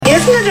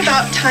Isn't it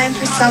about time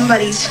for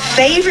somebody's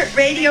favorite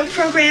radio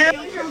program?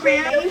 Now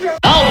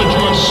that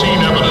you have seen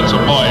evidence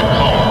of my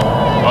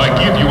power, I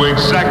give you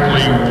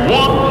exactly 1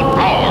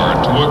 hour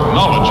to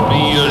acknowledge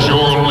me as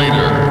your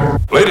leader.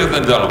 Ladies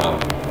and gentlemen,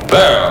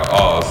 there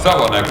are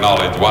 7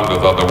 acknowledged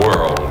wonders of the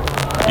world.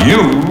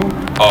 You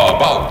are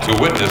about to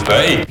witness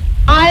the 8th.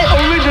 I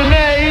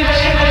originate,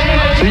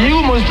 so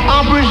you must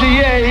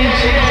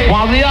appreciate,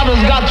 while the others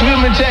got to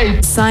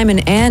imitate. Simon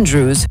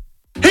Andrews.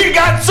 He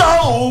got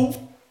soul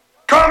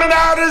coming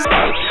out his...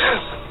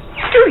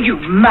 Do you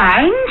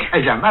mind?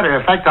 As a matter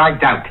of fact, I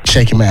doubt.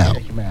 Check him out.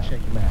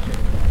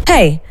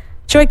 Hey,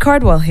 Joy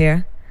Cardwell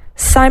here.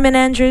 Simon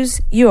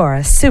Andrews, you are a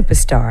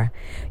superstar.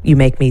 You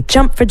make me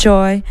jump for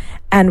joy,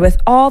 and with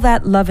all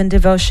that love and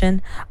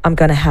devotion, I'm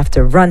gonna have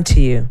to run to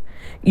you.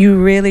 You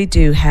really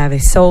do have a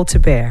soul to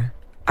bear.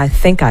 I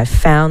think I've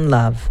found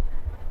love.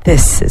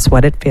 This is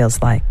what it feels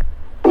like.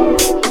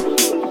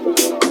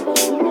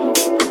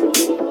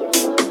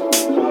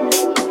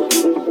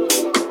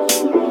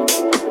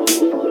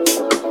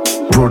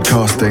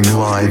 Broadcasting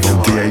live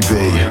on DAB,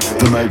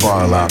 the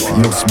mobile app,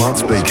 your smart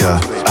speaker,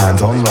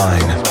 and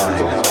online.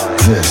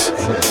 This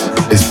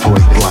is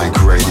Point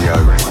Blank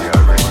Radio.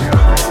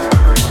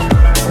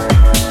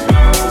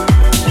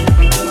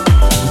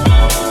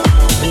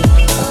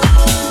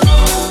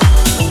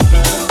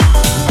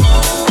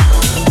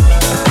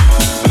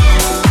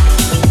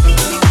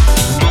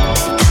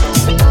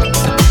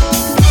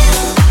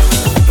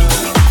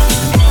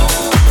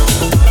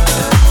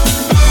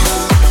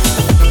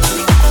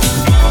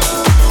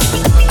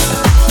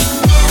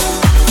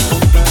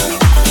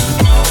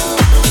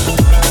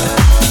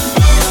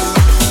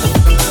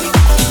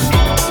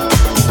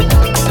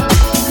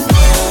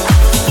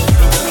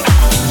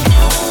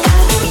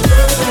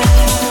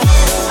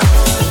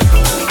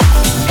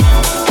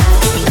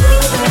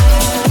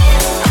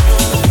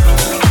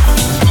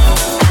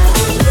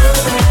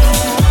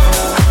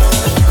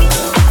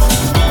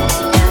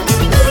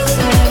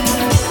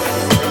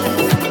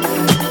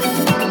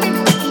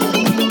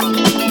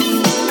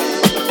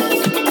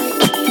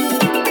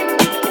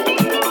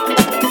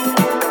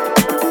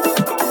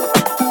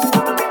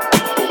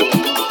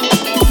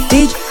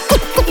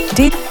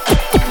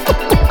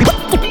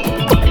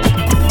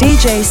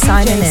 DJ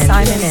Simon in.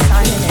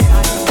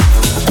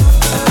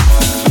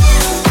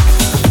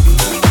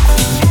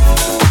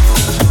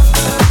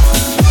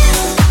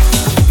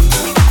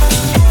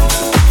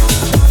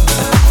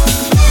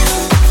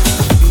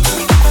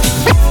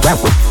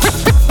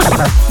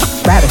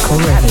 Radical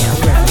Radio.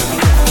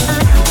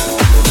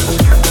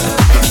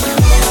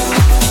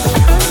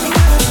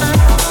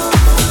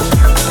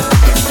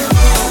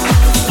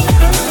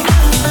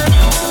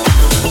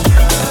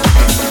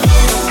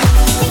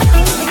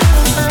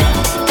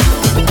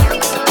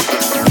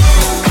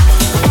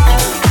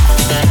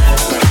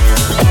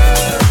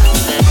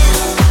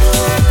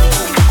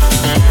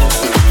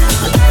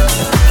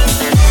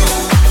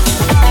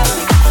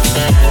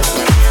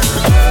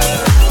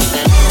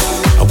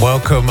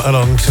 Welcome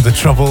along to the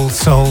Troubled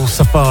Soul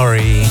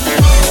Safari.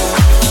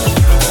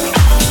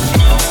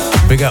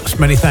 Big ups,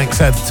 many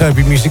thanks out to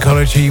Toby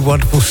Musicology.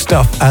 Wonderful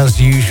stuff as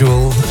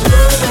usual.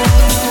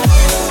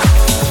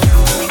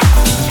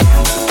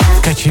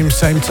 Catch him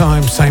same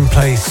time, same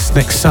place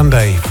next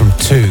Sunday from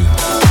 2.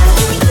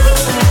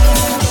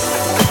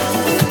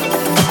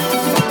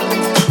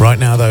 Right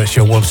now though, it's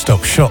your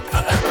one-stop shop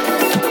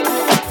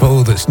for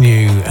all that's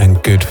new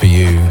and good for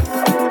you.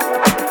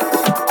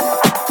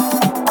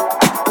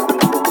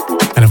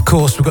 And of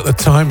course, we've got the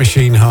time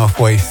machine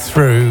halfway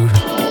through.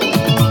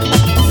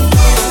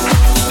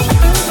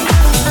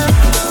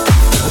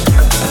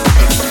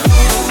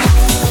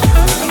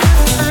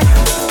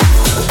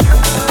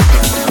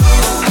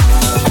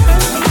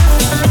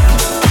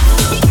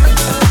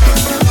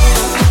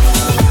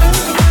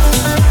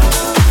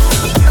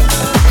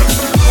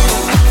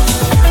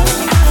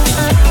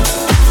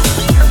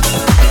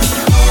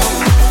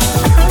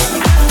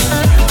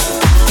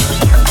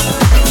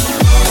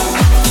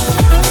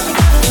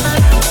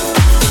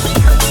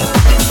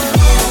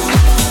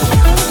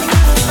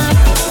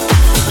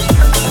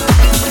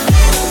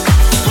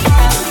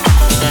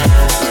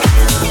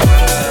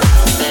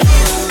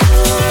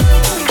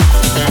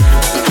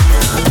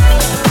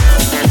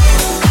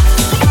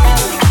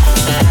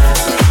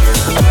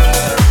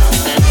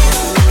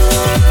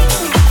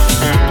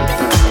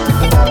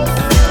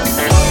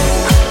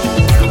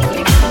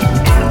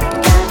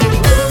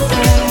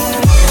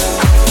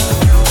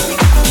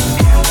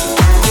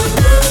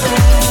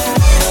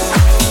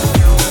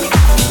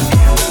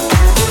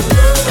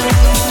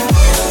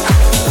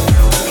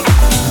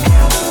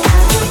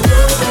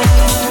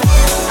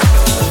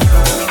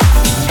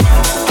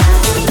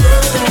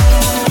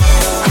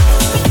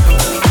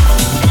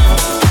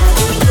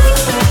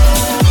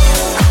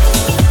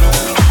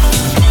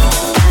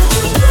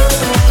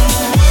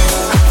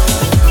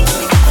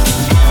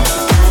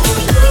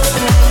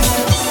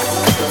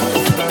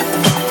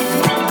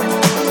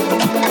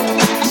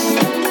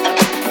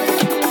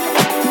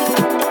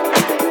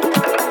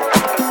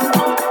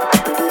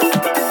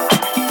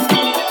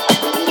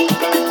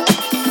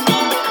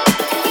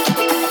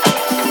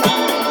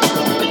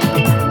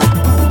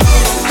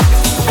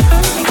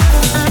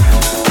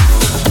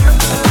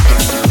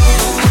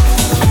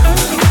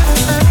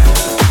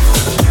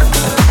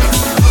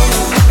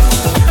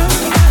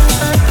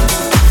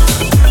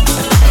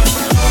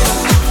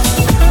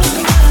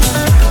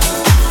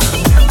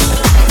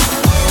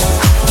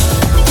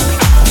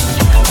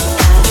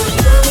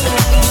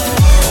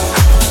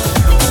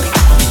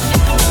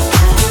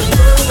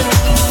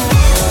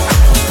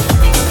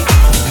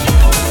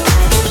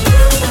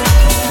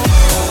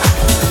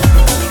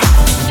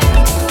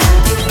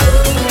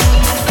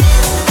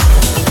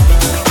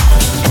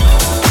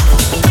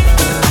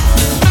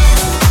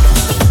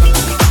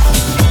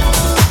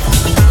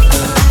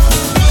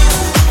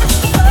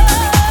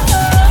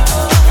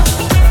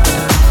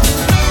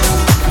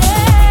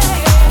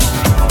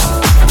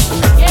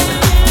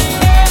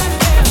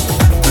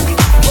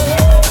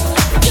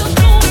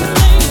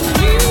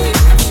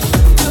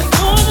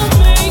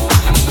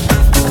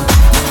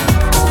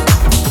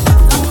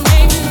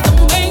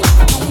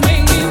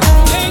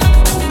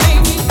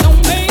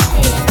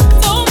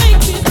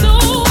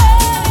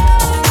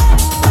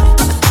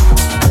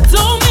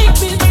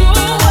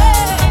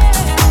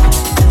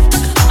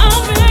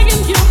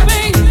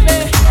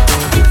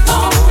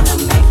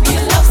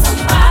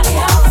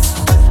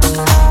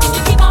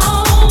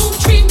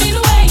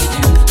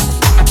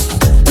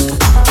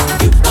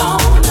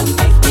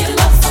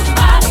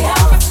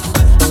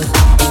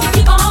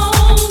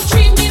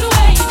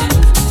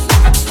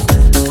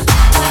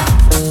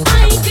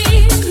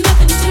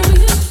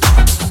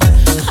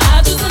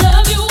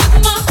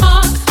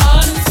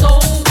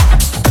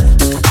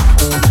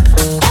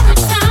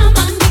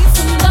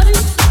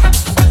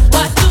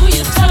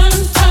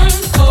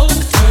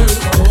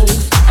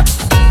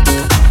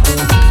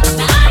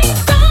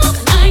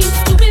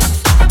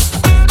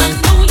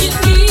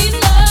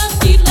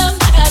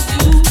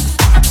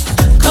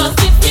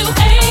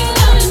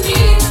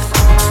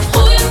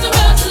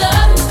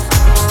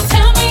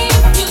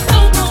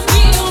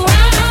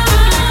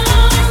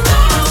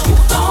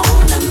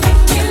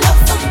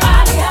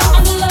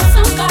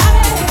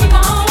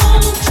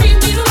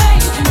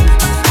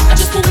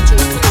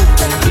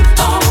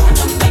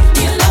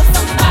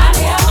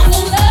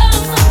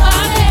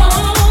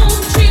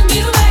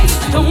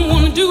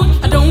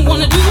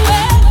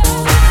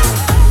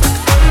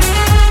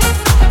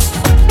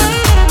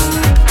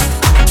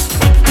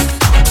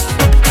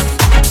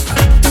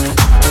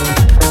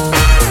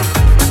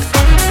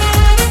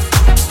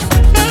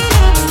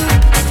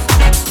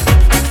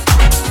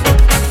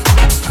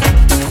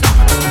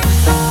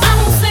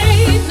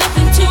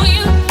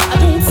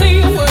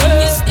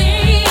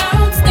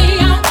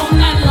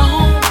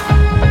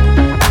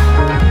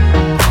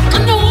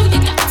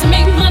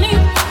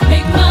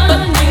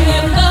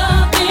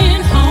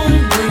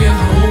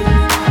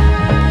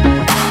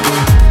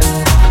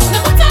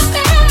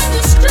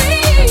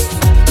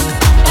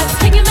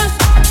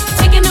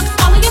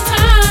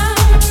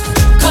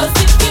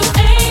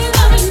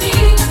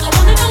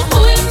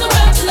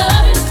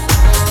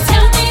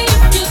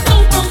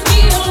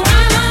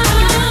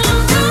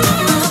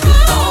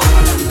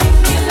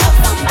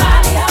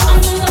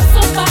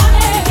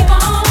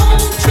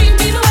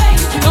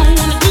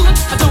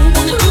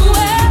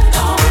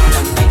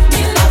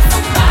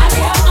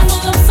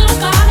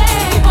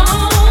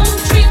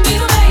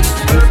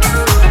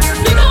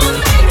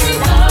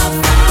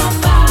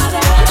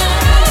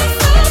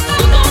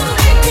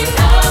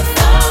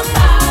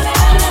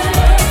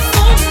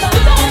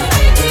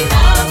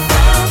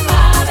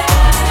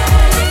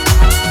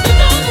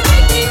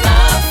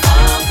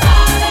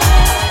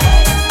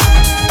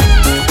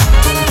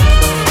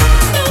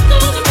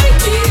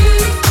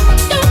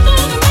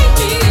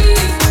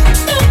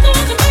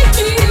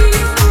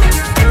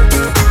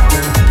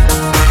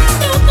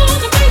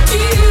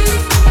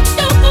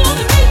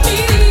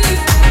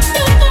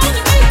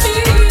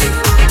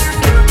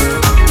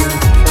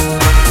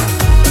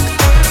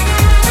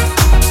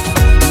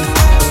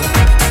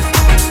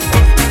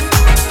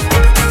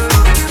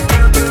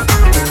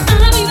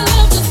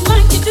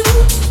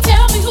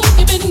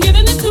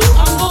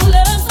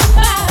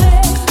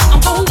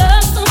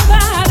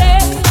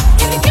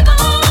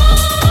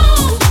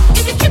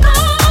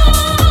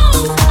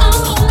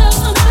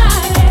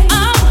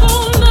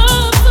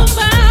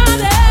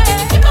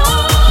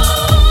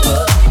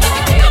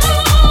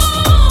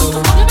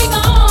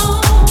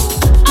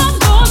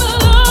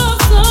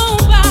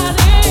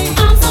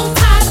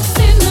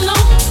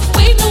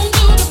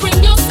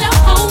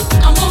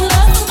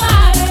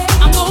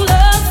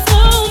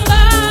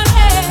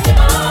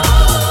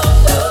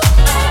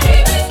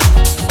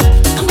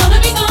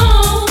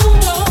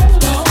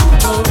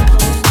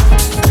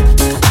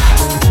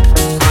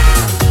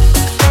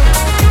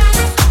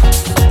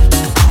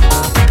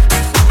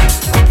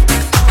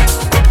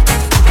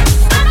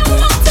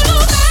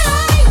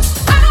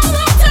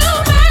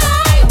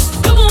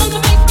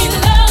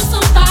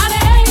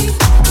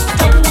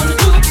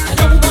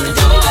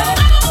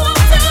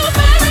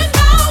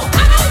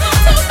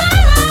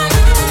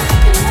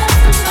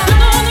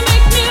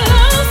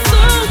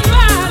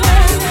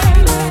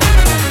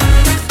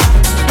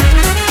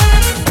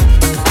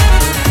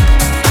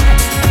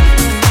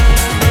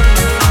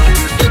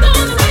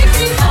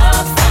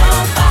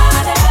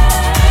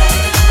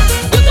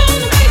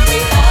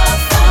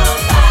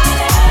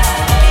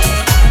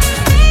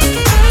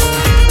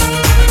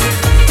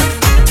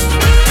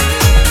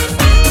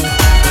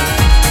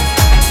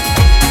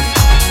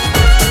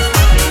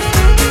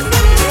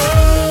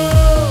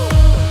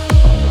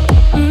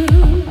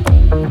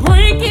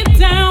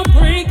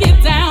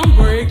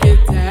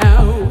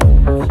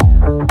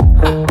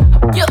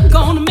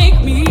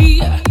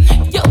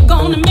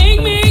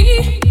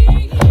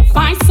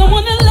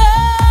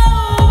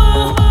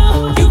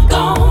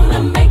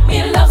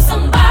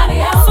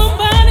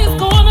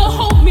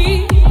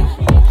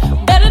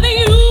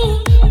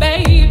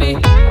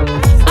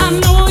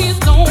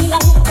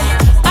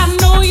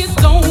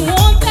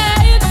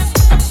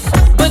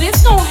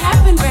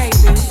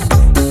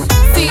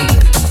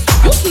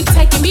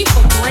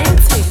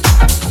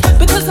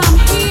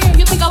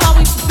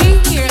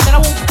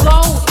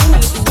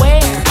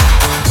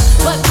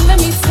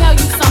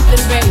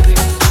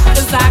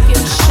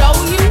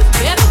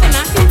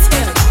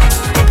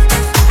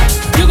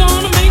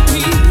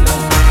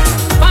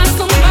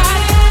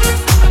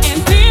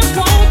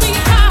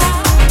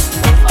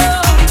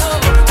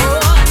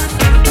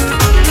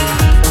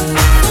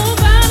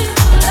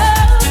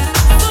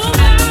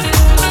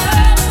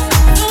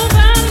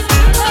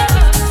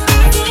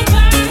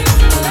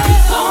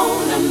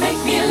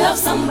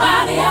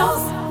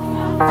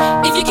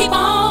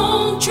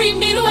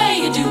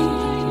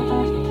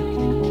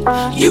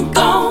 You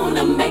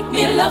gonna make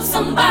me love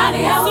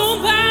somebody else.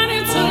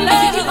 Somebody to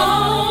love. If you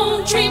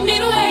gon' treat me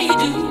the way you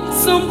do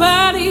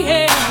somebody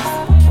else.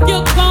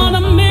 You're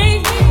gonna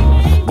make me.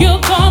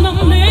 You're gonna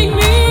make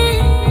me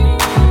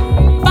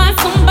find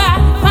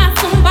somebody, find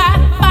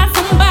somebody, find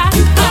somebody.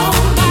 You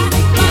gonna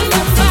make me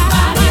love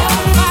somebody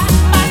else.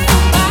 Find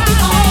somebody. You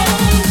gonna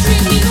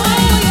treat me the way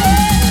you do.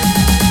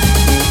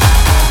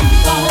 You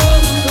gonna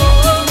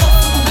love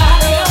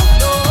somebody else.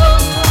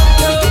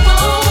 You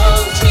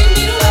gonna treat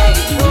me the way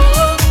you do.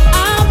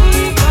 I'll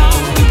be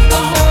gone. You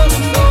gonna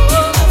make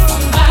me love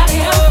somebody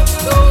else.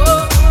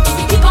 If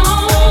you keep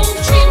on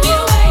treat me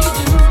the way you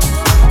do.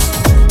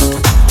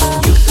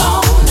 You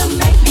gonna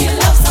make me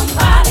love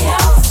somebody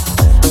else.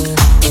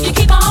 If you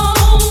keep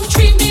on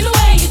treat me the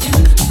way you do.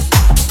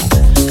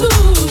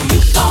 Ooh, you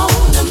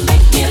gonna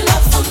make me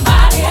love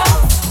somebody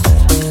else.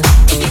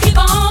 If you keep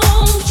on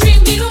treat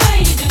me the way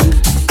you do.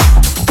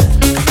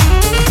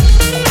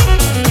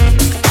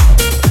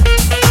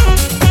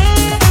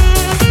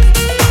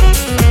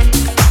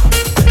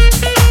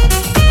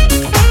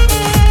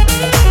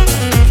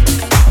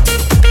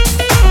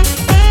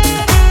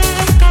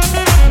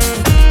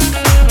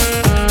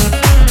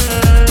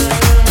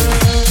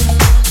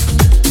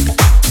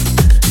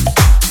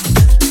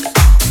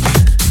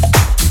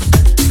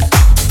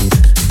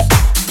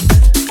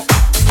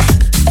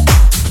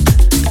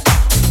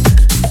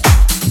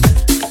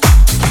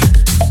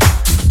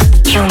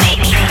 You make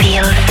me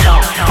feel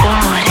so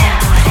good.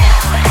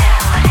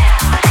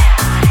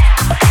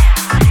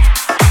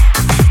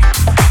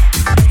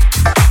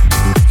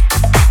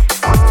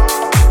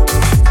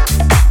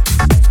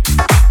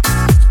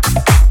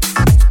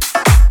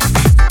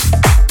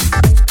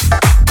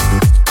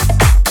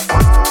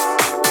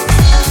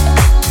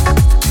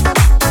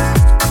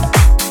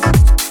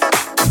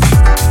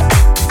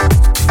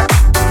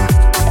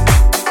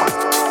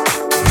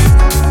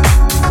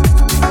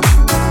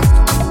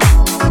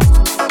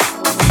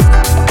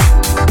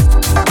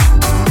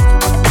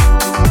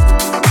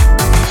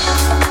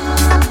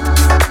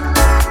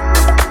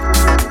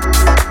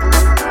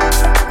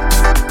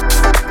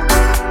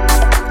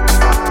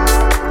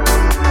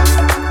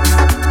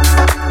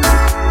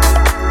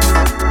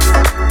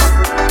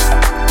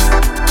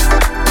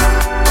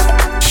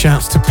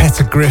 Shouts to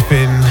Petter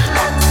Griffin.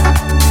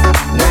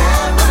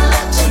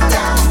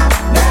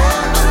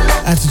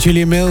 Out to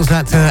Julia Mills,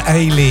 out to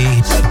Ailey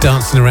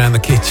dancing around the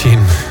kitchen.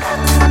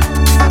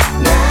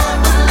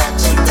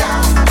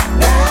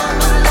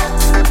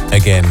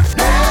 Again.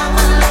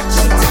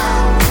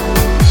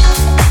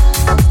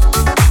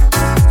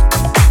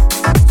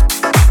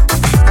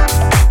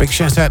 Big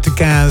shout out to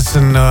Gaz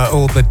and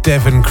all the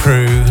Devon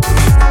crew.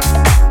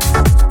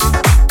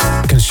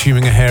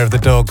 Consuming a hair of the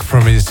dog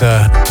from his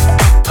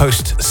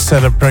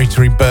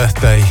post-celebratory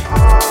birthday.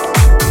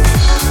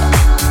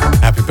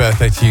 Happy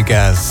birthday to you,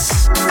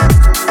 Gaz.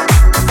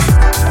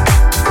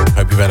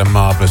 Hope you've had a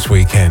marvellous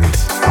weekend.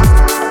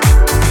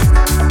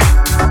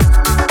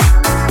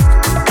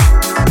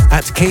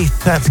 Out to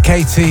Keith, out to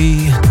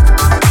Katie,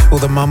 all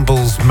the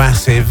Mumbles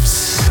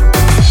massives.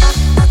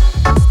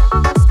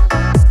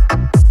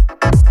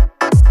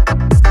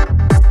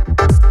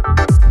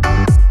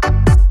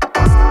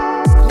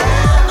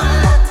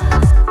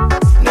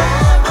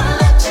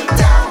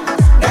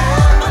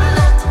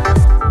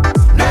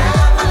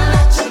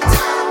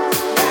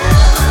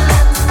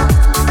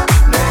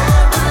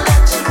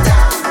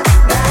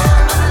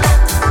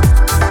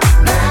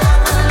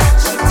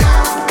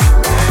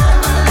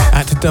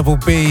 Double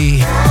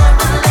B,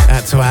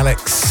 out to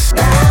Alex,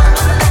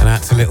 and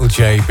out to little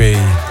JB.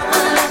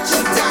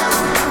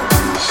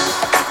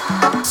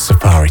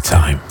 Safari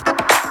time.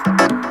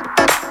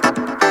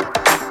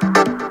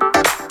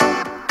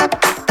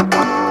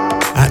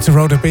 Out to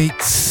Roller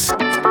Beats.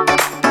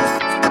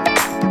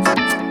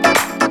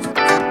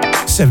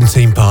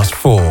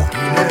 4:17.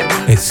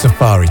 It's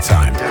Safari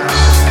time.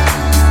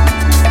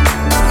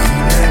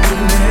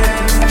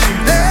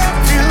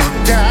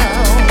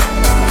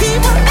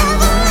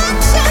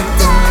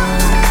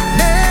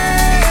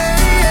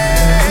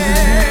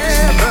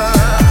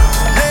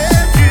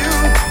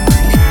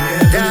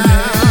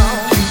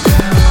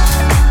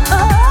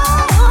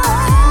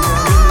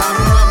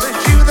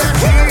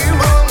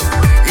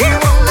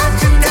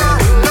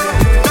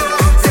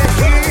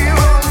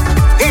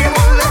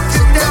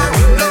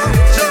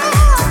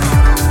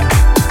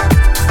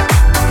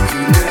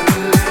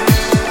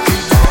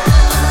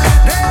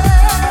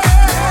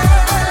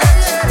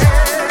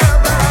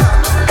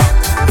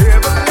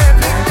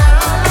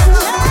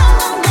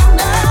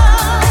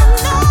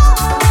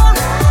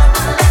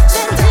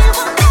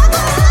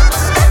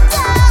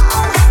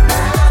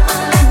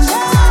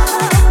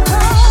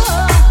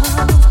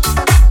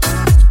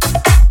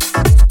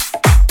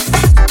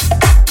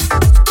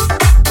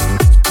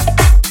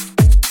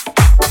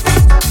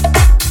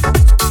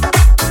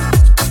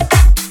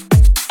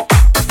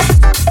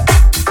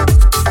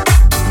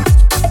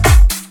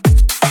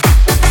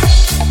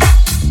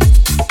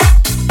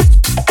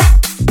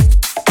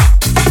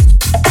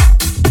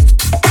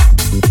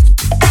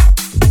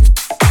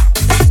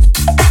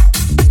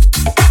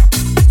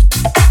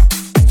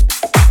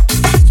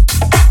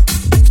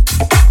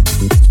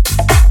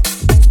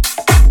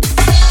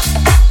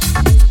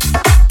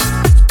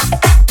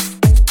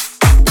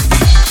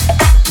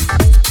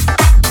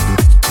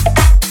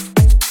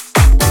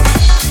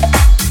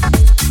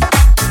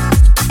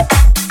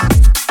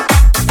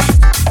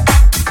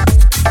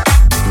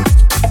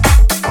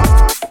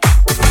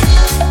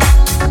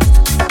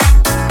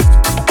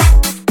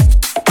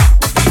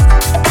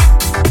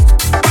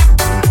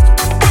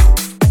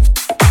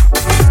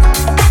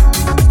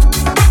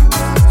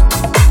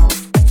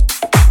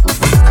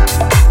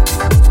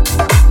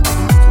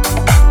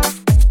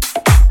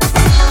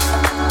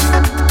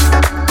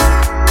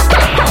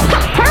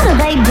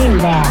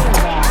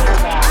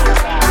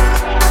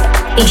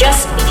 He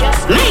just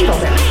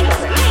mangled it.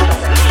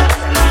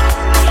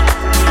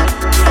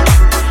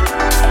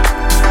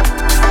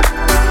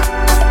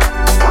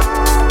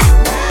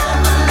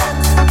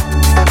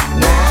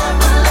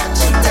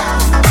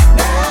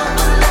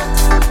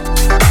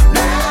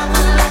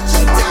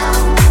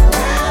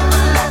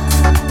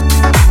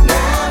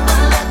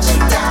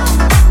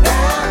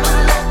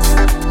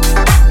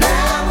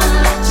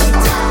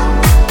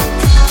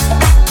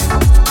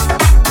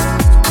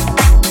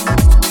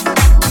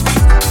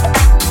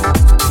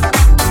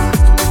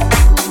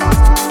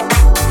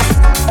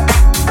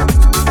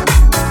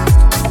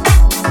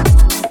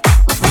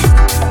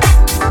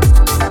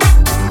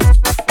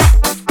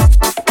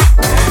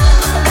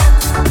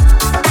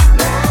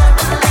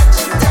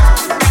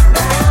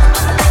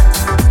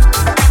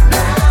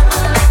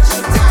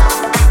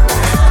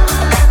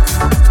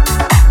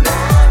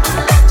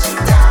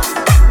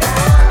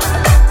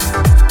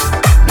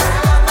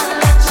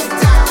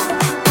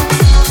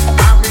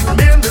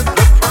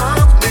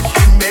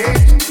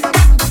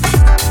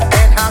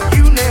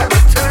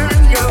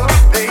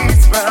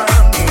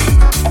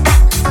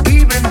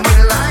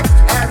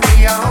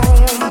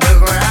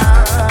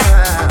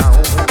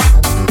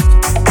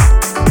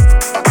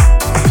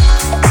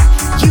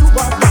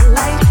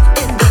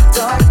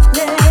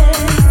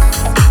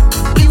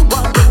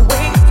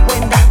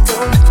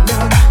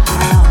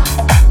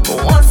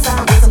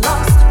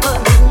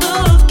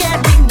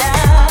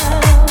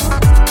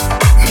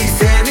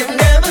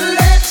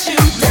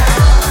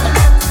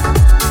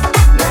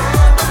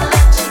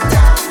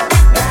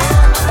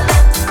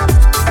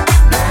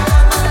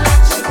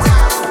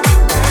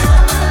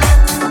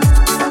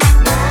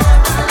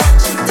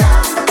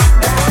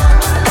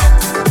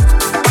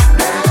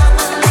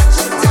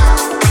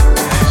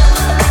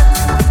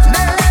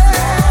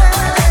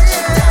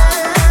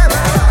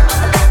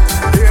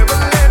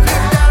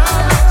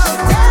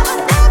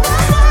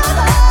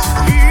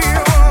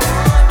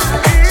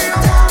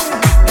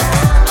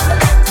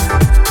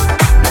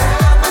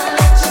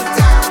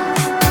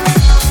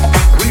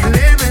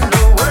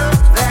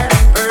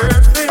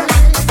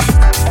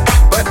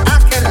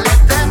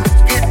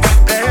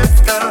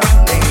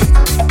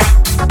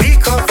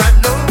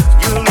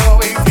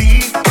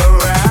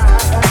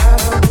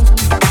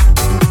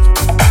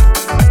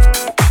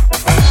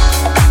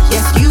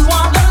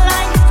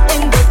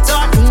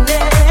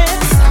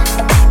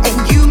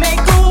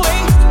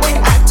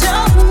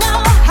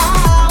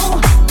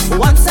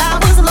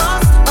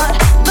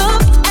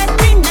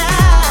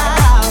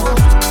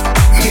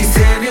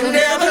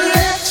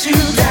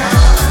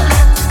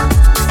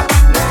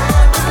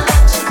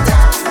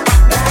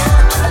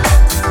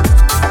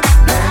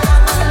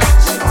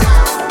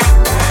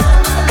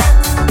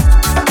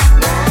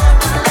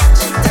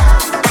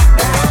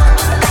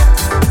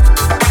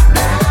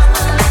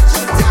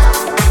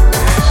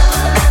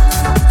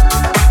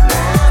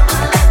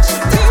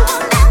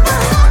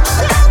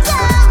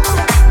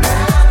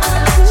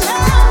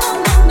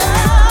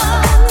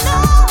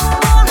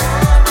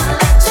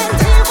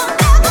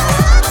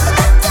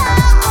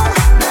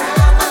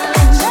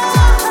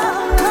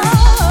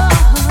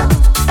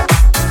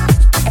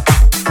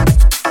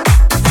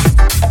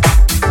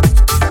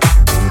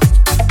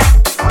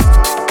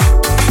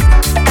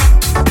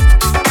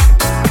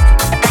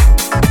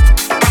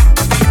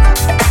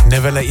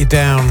 Never Let You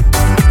Down,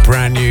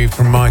 brand new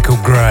from Michael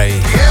Gray.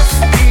 Yes,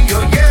 be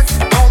your yes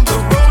on the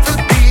road to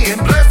being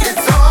blessed.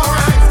 It's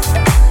alright.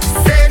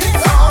 Said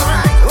it's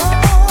alright.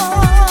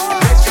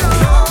 Let you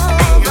know,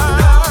 be your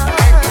love,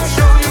 and can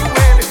show you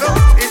where to go.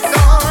 It's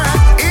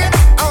alright.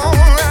 It's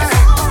alright.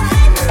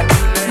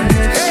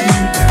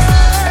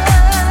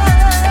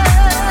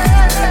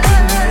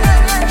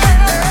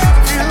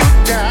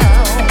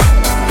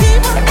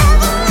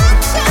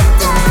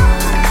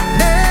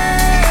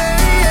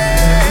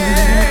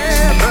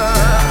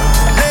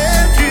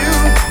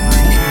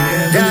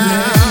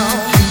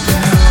 Down.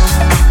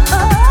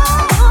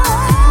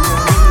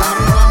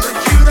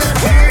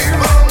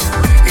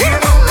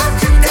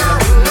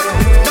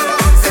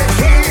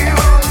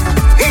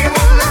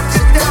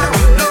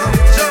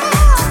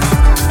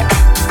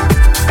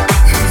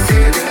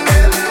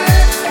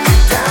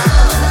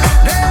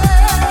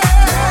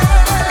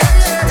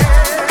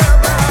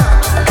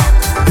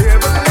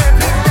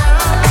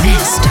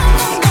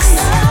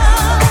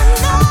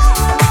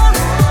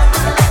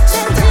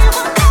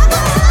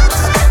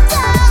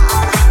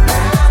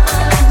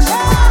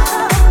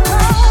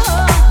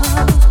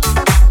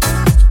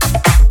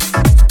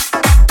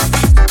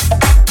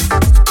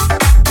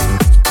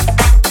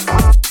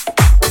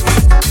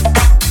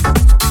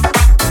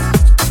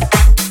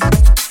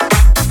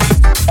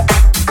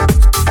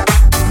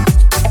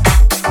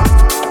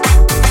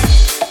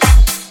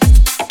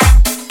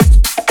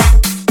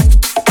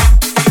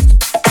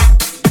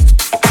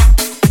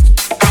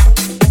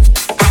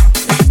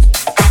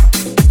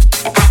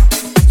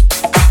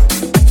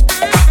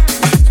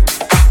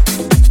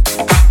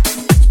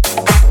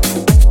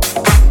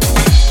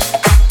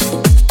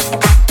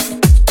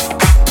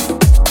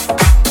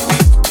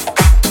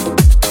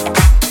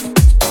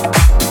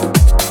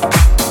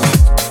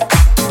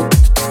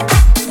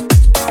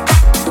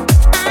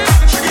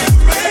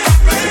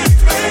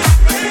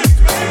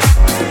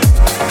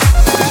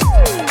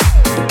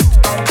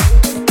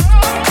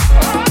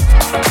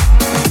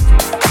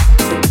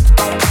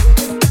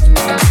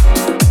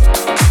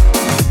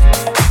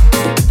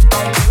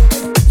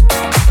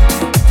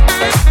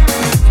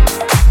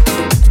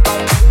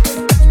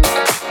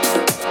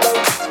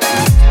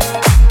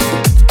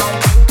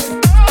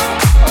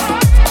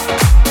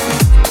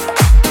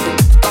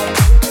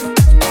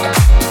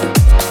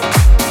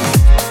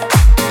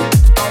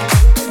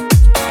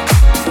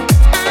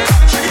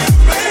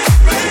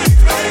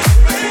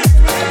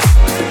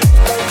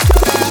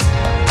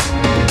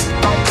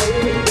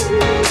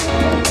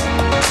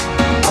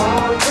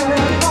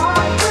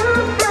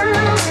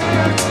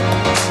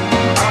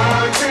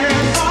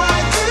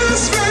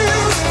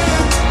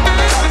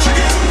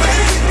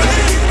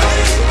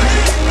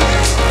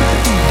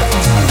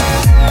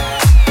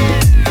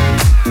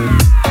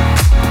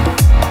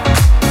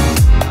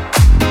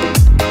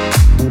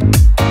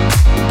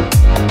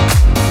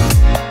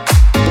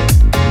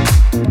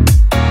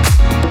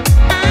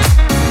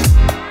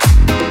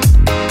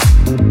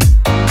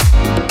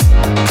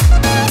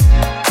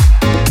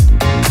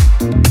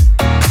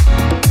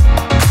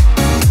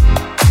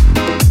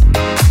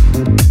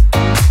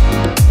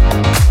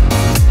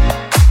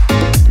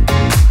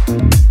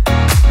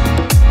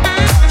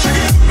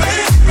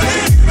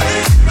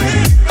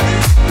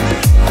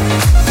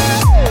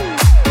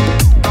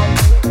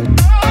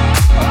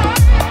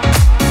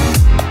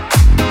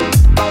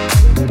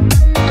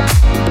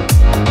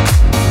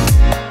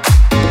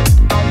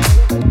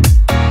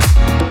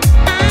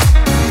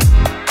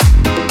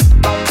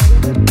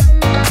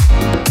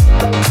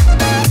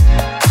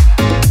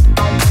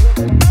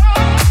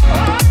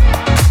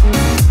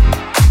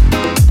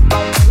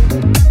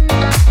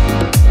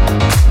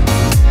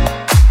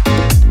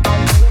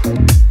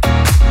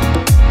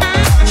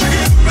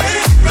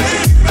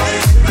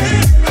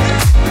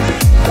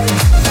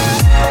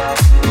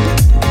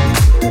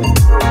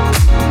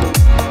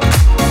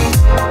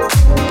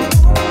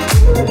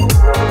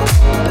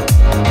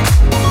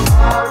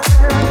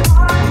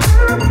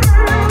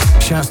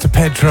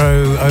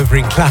 Electro over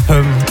in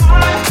Clapham.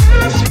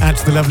 And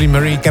to the lovely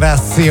Marie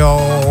Gracio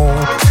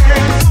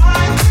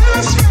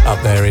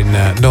up there in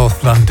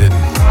North London.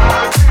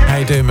 How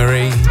you doing,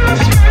 Marie?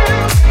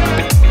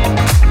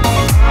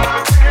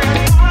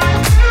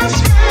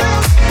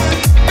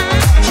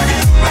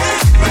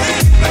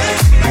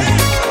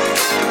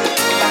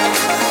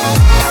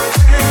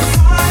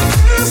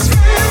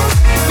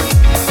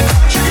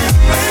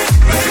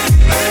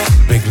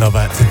 Big love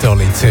out to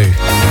Dolly too.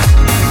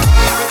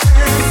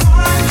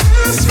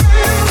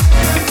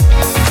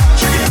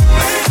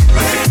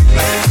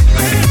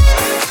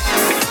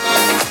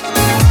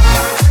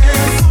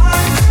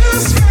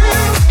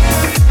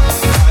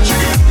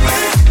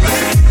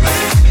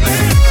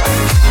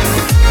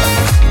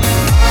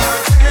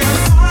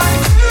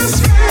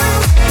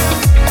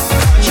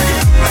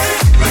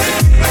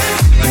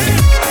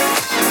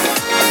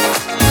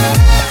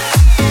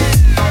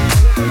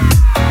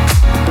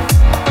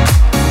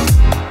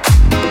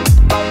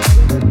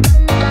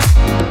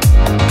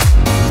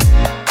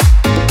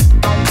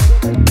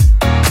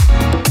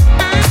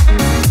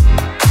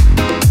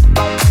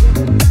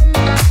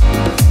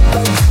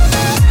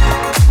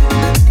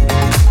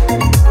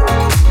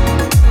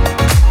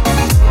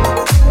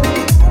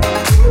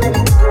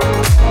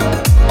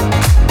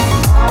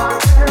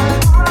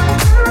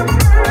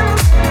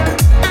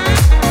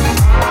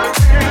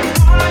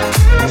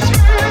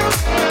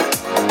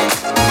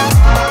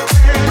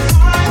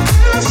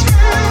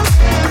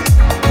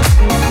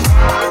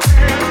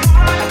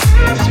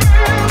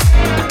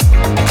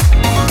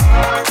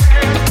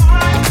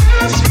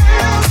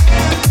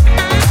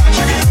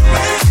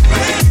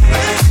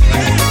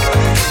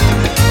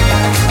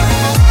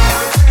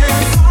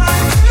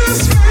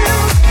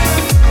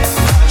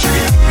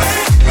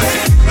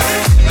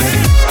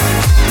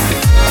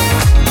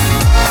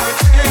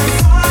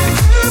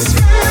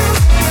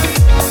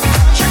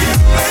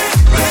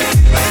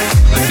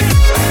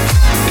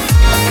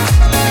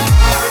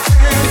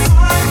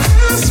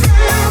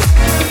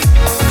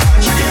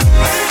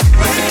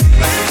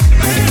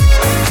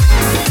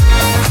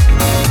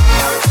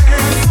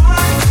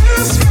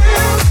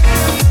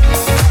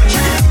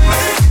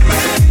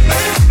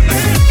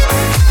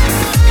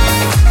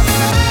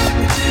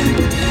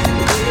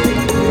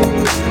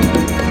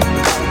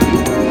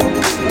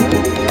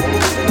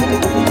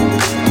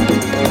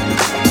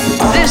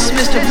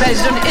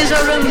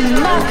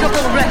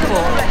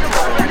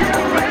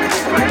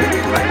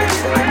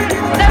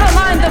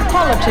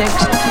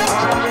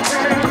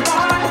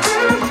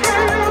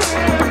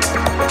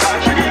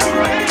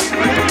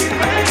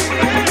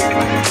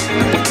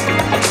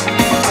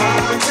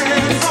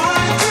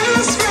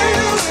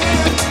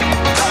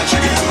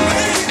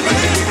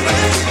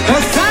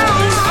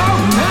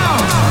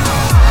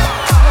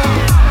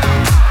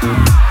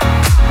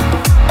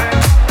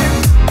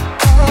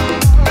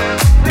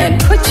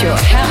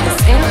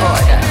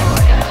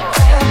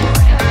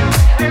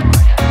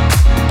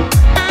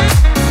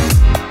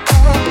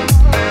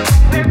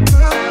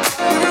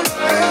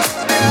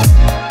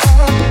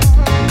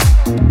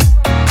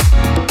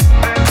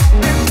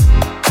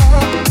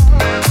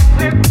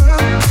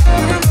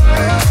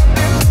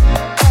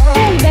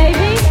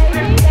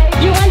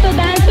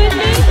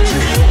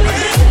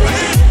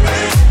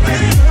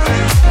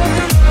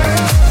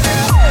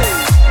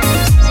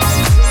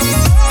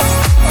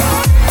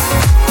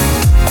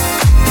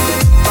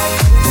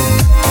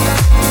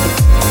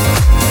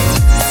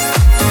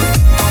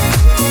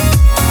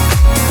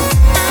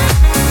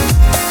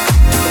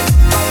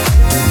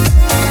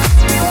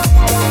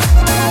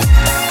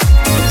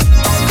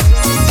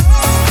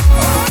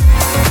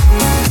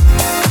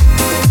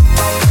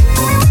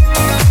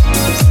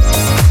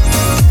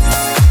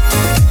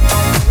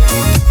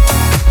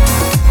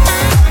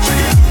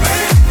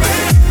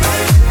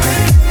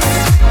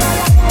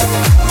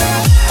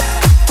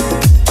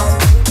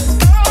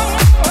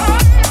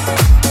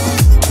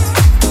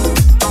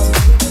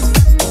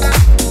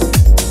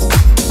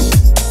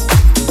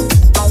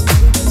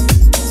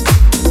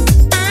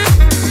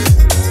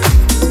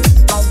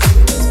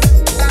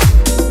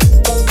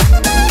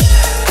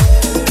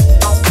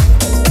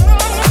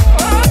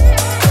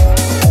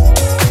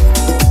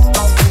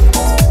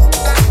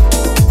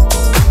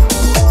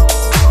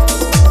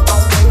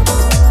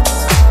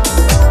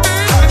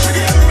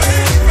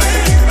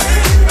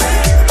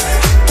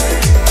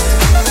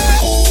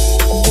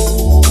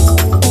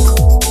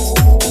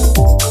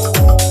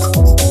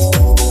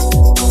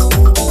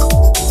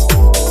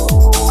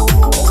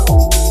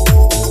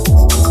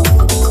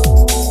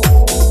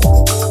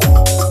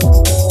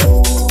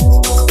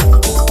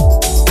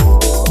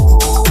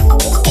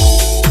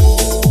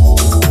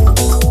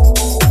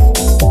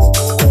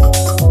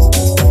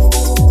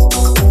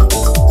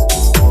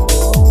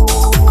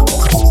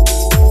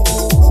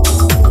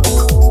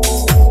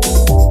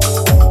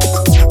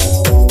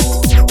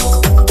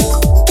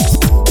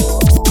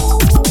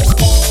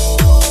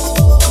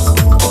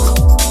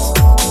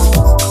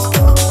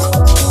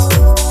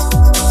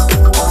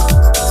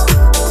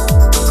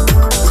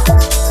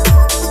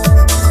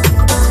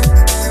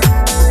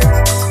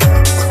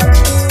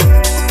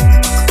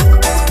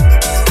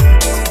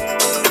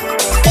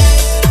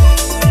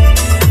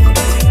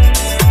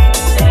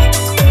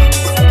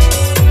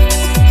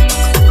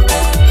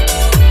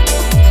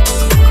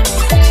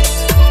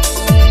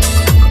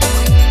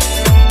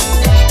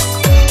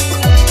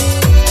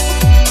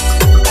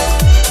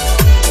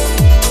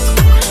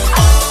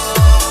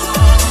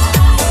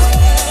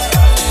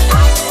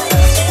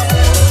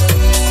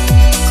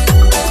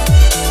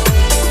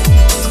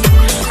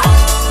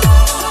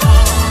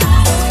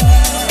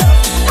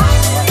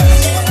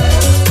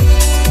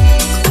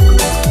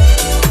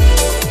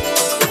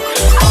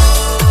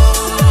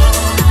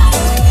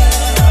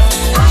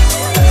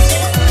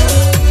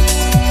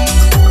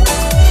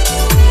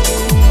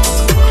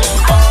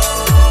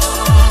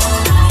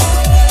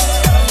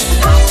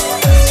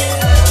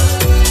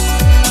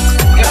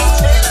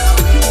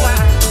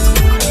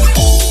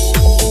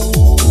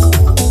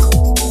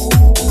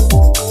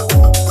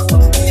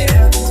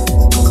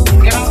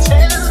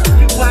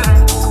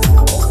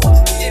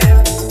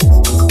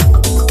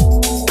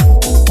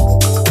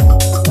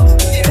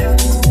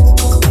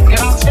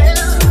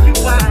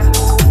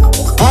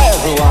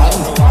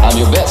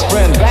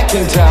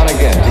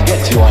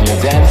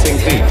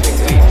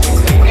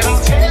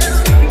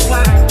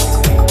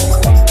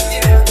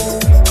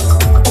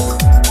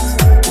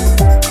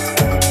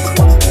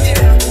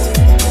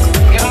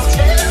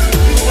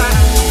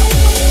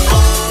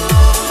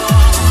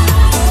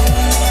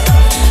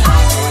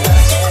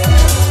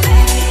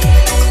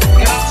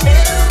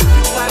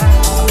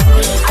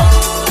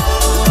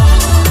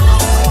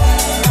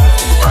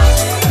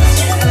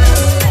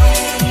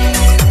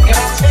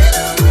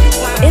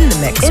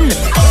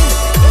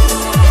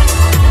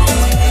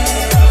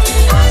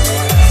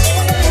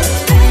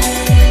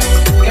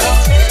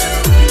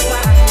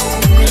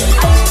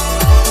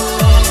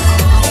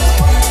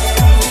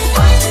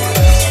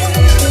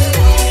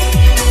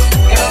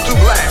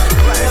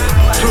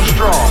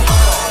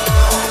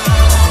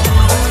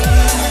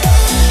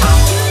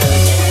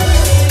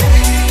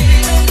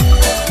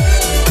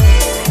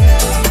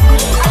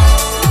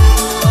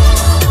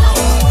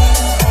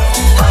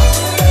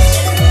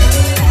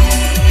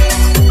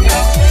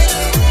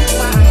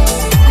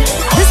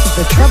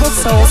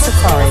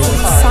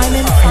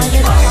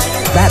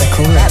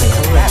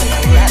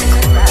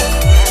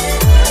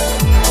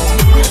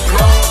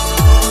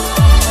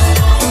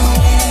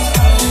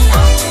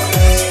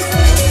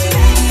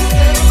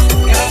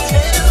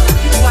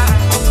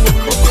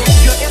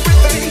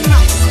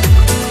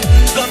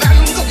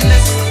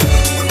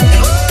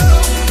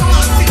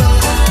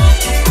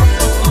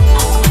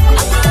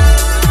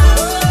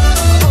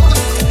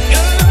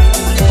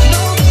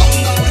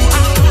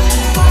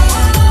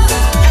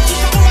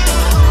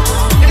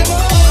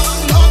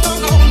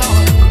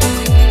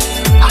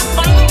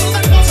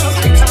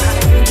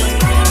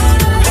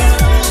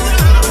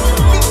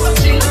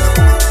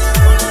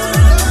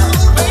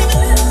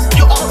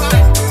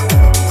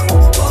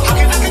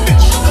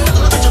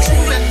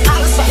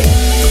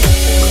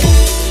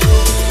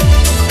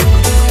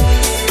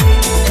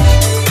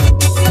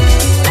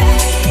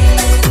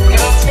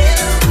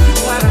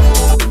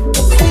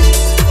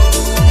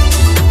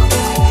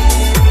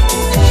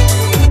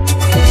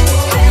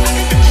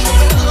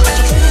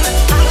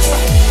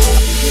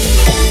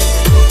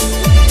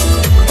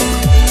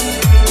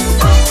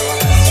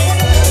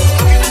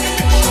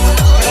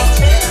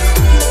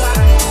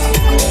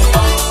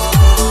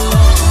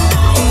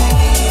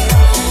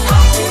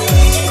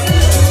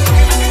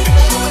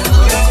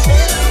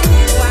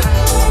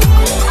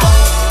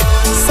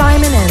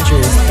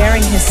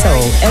 his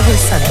soul every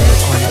Sunday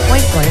on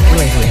Point Blank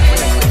Radio.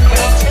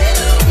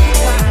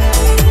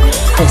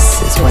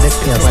 This is what it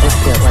feels like.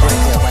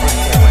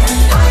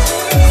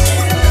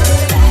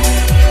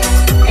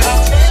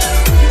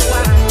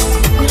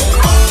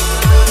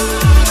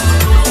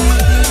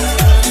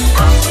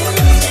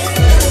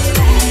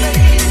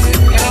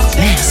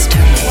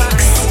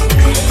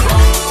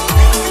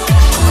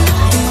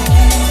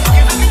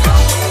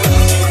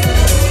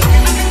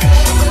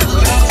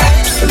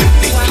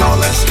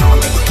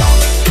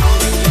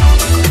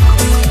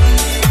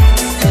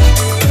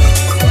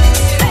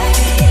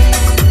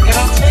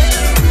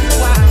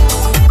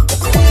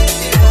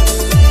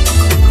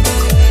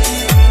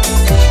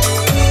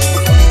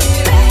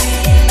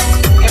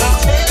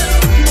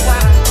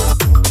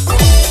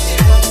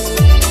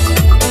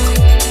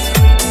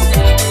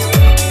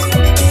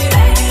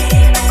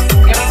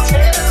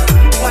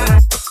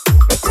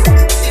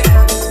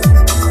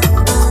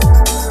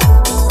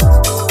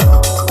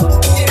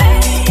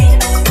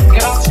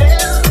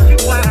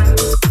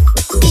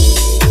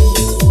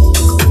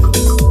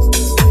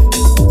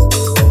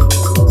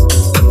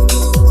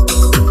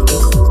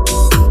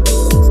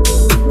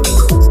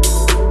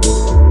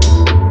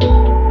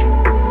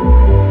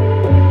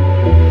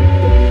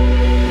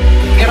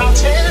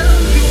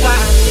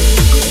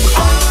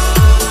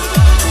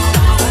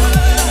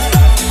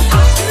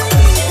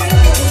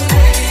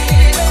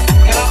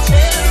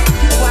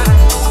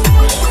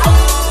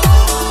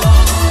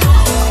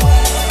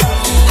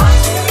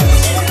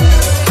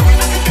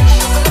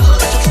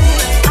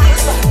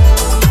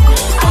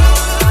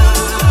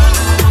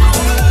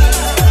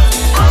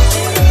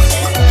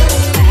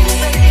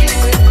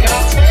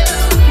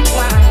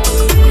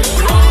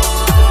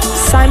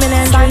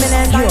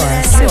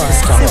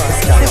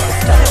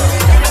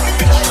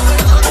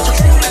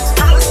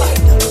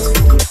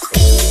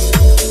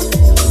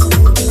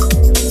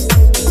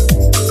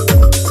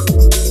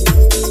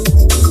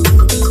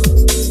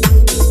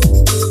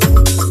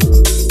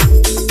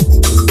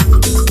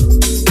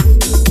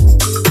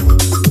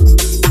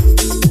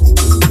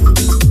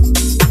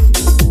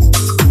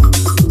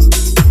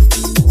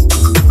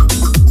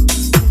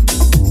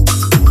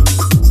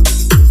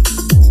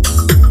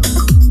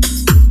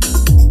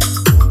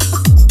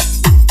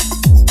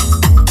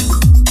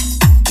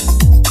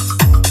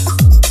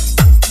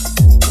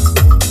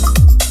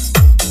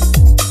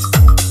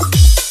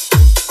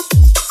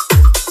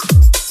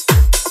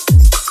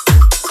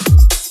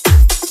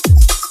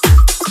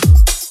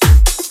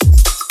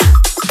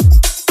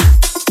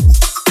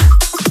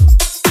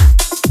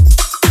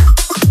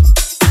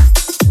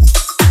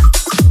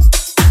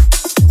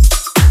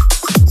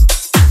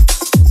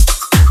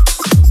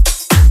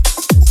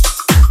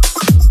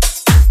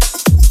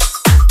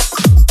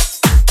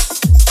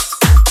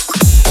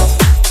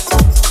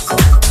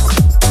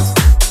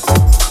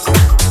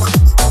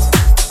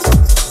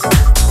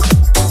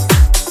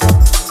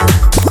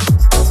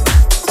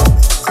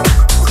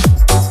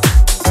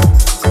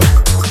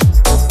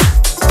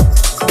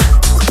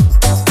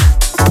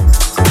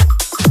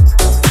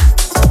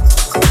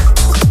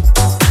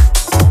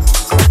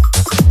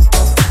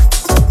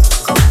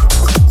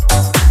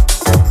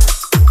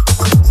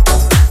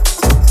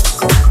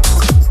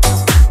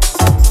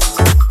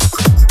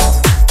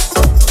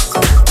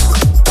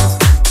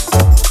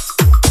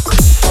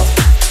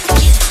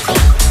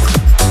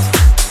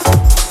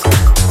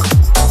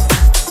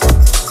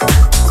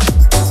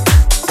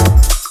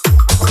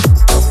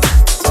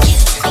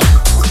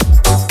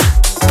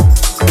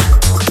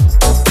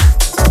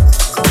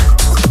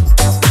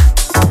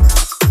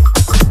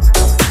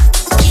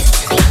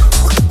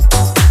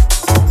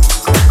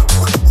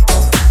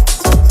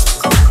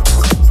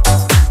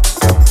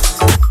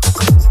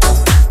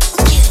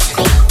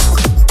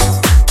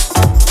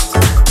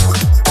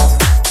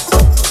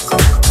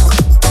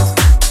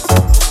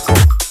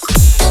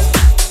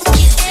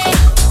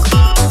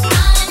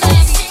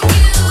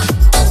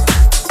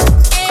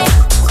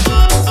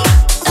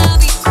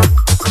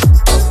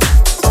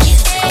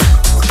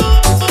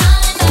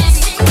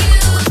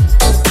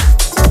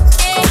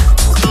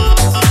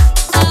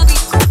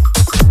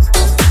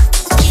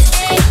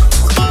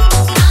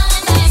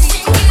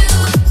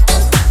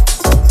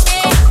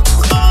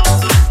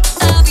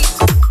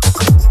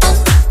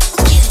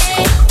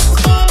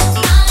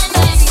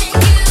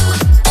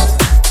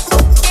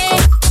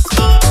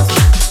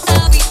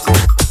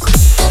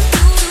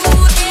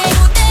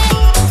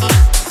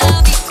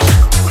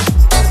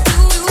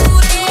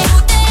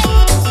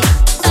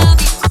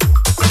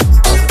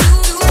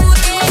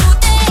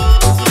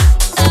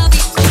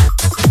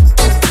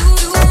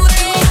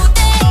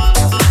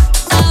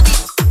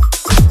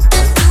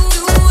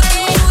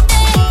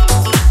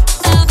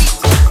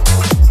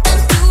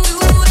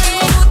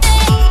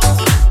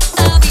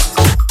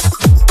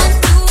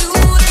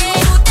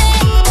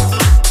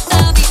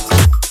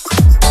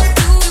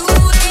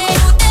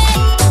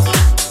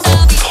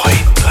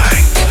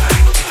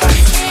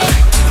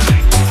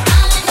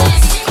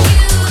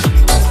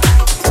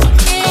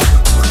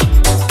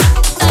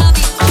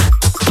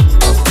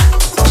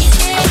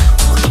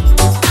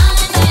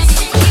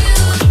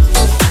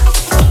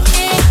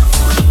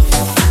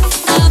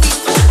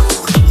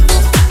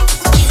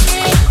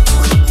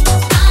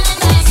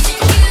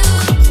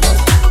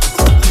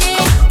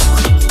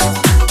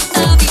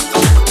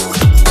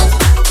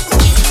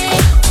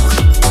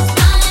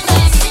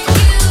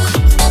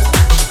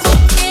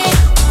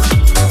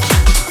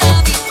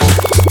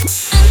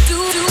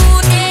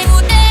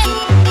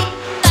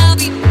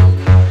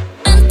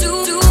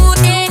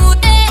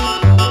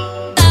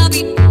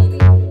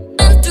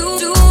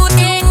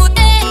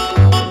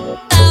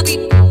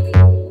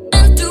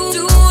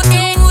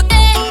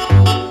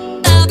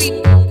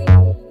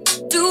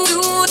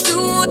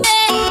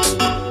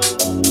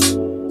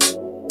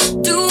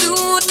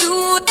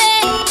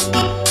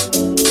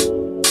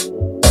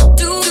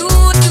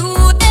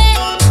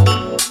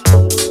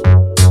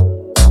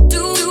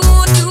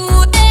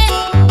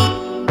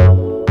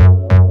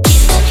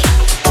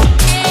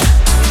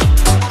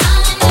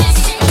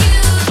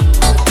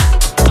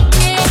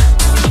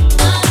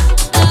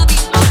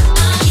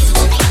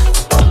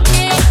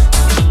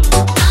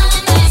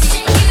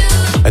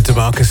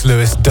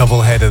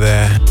 double header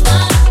there,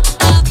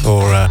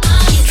 or a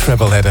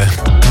treble header,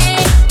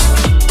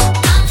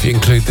 if you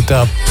include the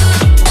dub.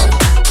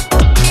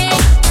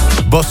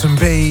 Bottom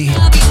B.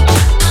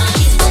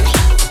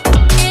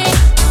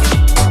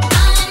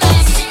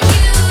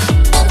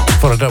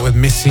 Followed up with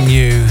Missing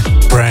You,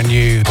 brand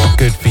new,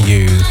 Good For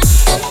You.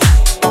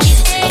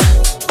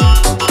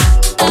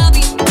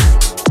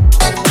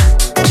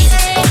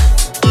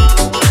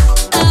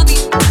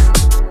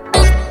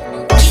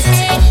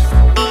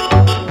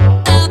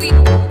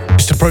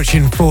 Just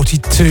approaching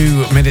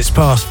 42 minutes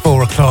past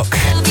 4 o'clock.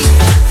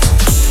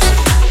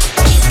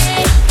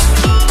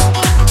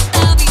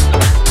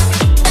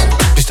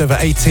 Just over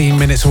 18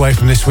 minutes away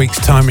from this week's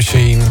Time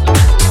Machine.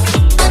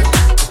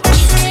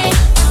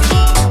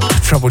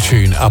 Trouble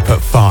Tune up at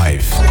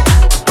 5.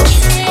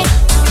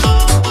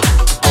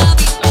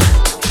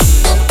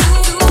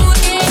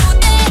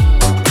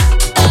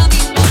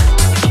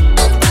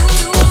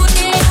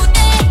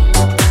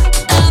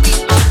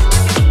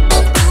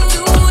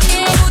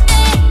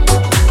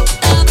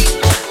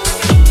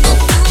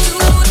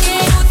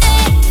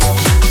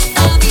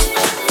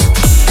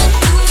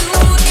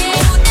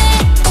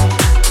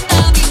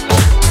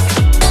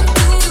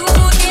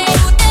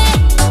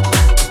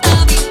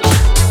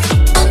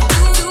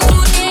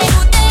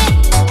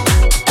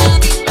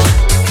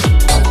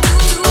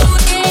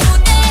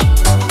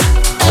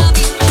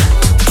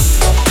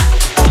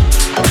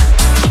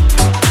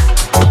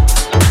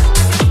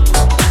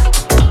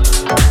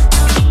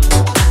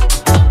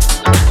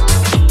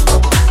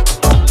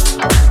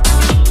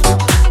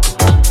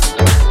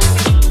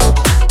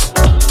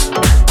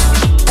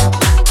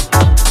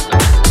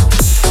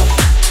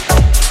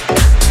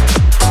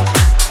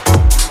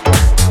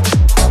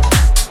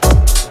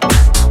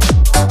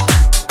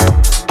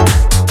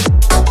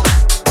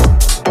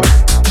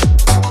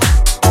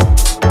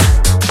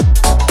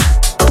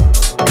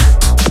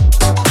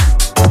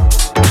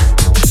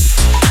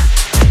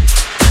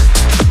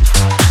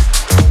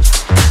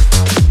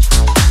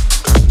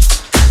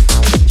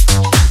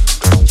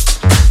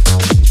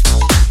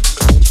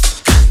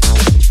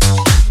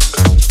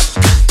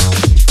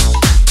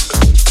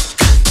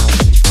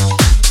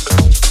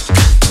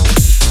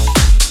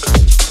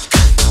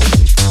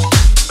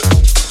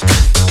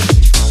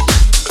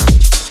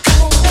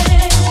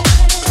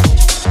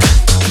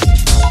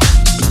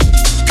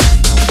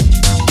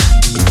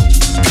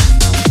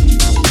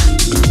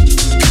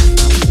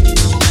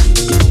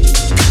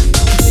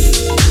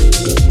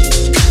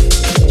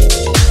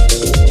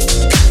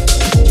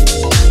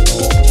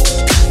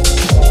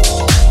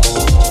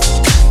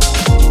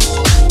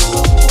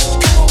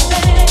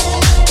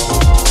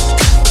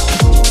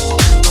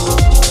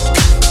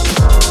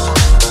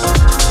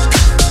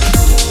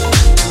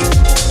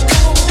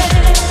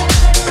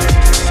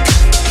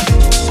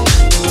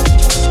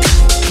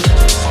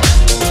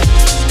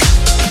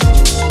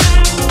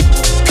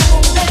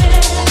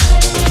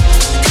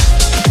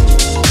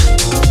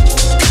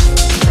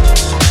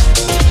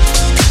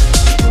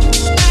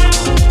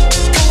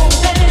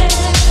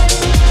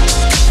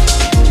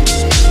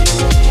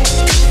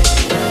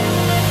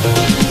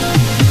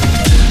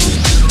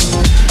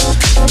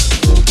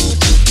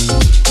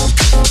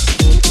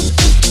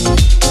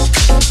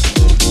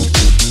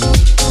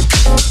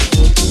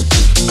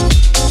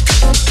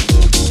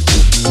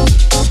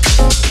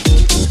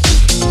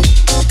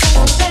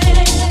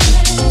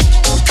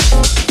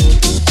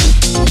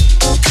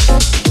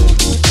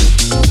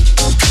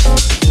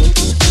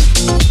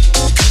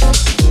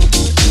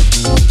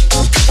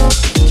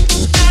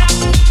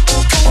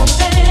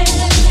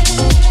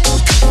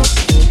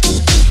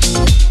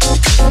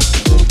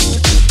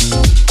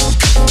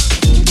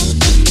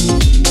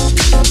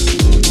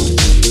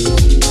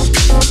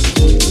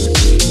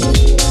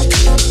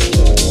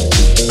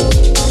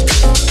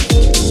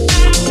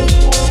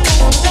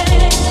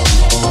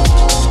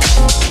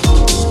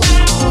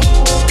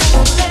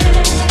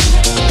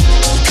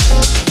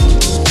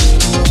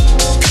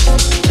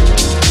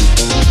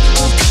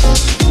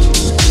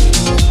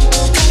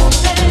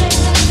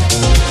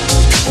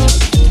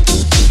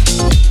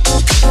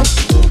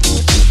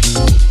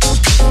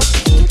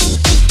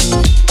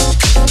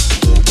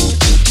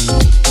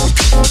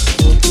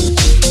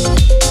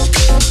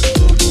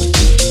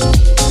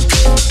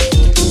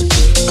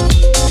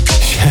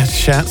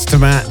 Shouts to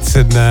Matt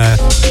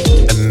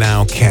and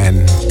now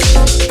Ken,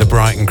 the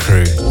Brighton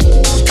crew.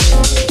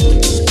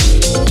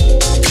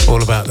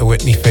 All about the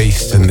Whitney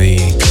Feast and the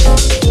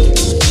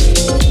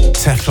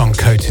Teflon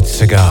coated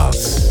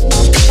cigars.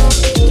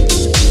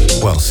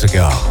 Well,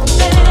 cigar,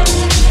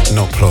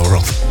 not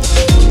plural.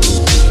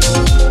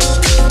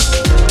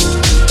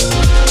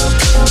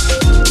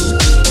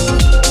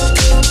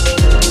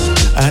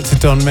 Out to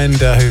Don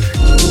Mendo.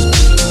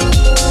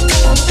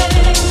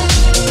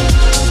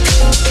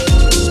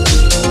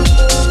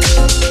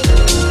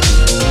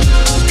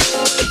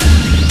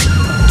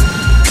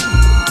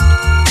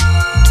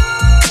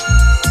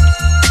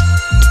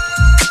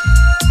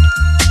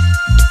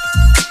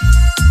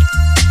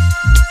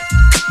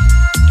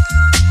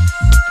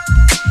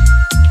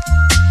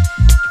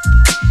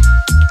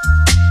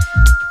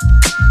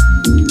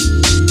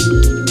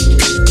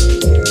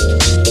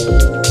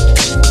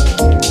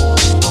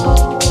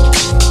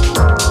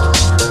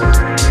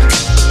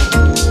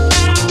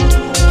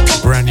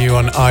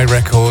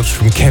 record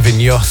from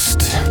Kevin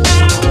Yost.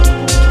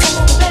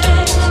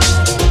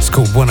 It's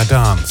called Wanna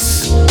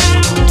Dance.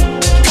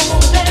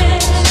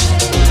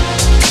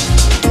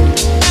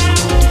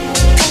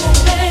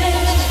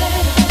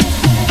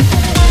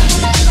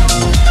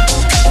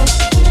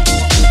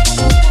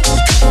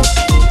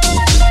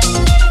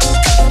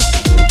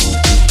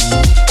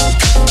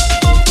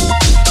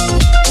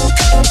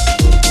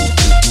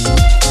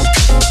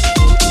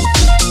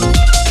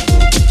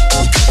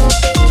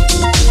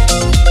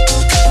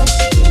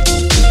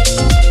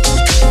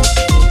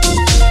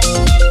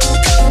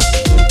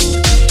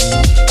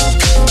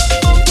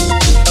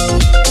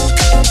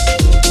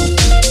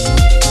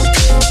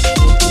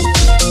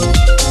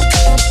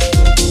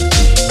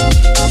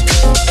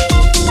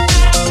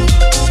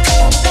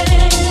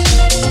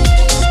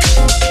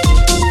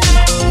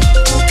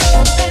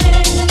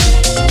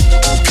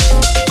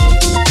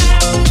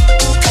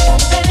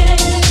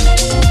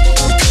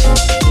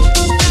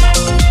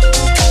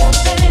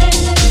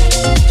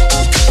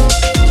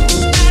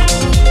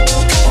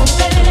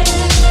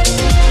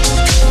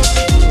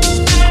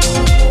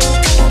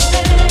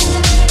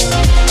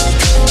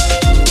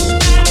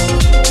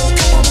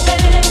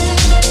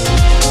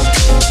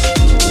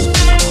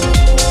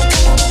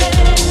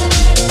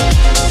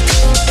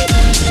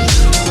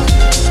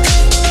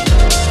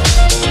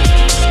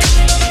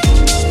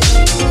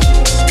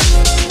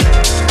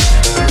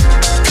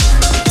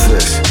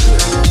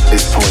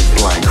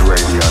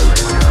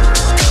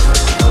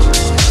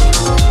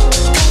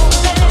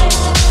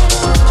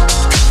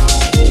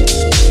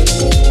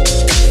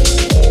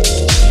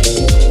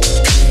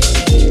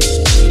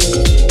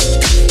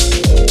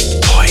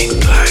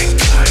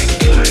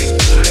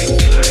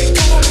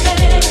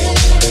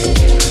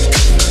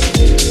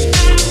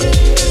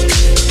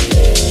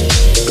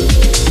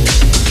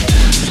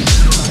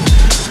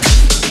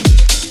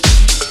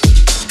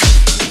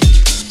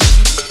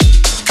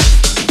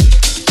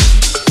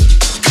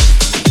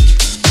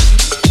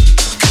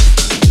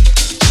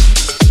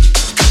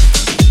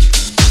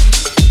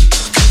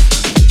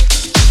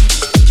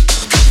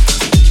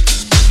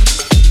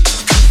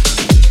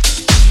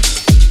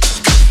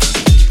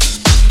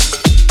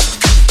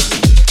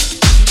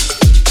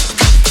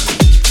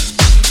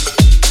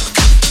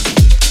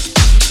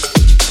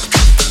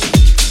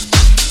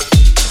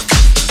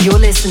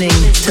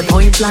 listening to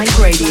Point Blank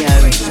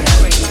Radio.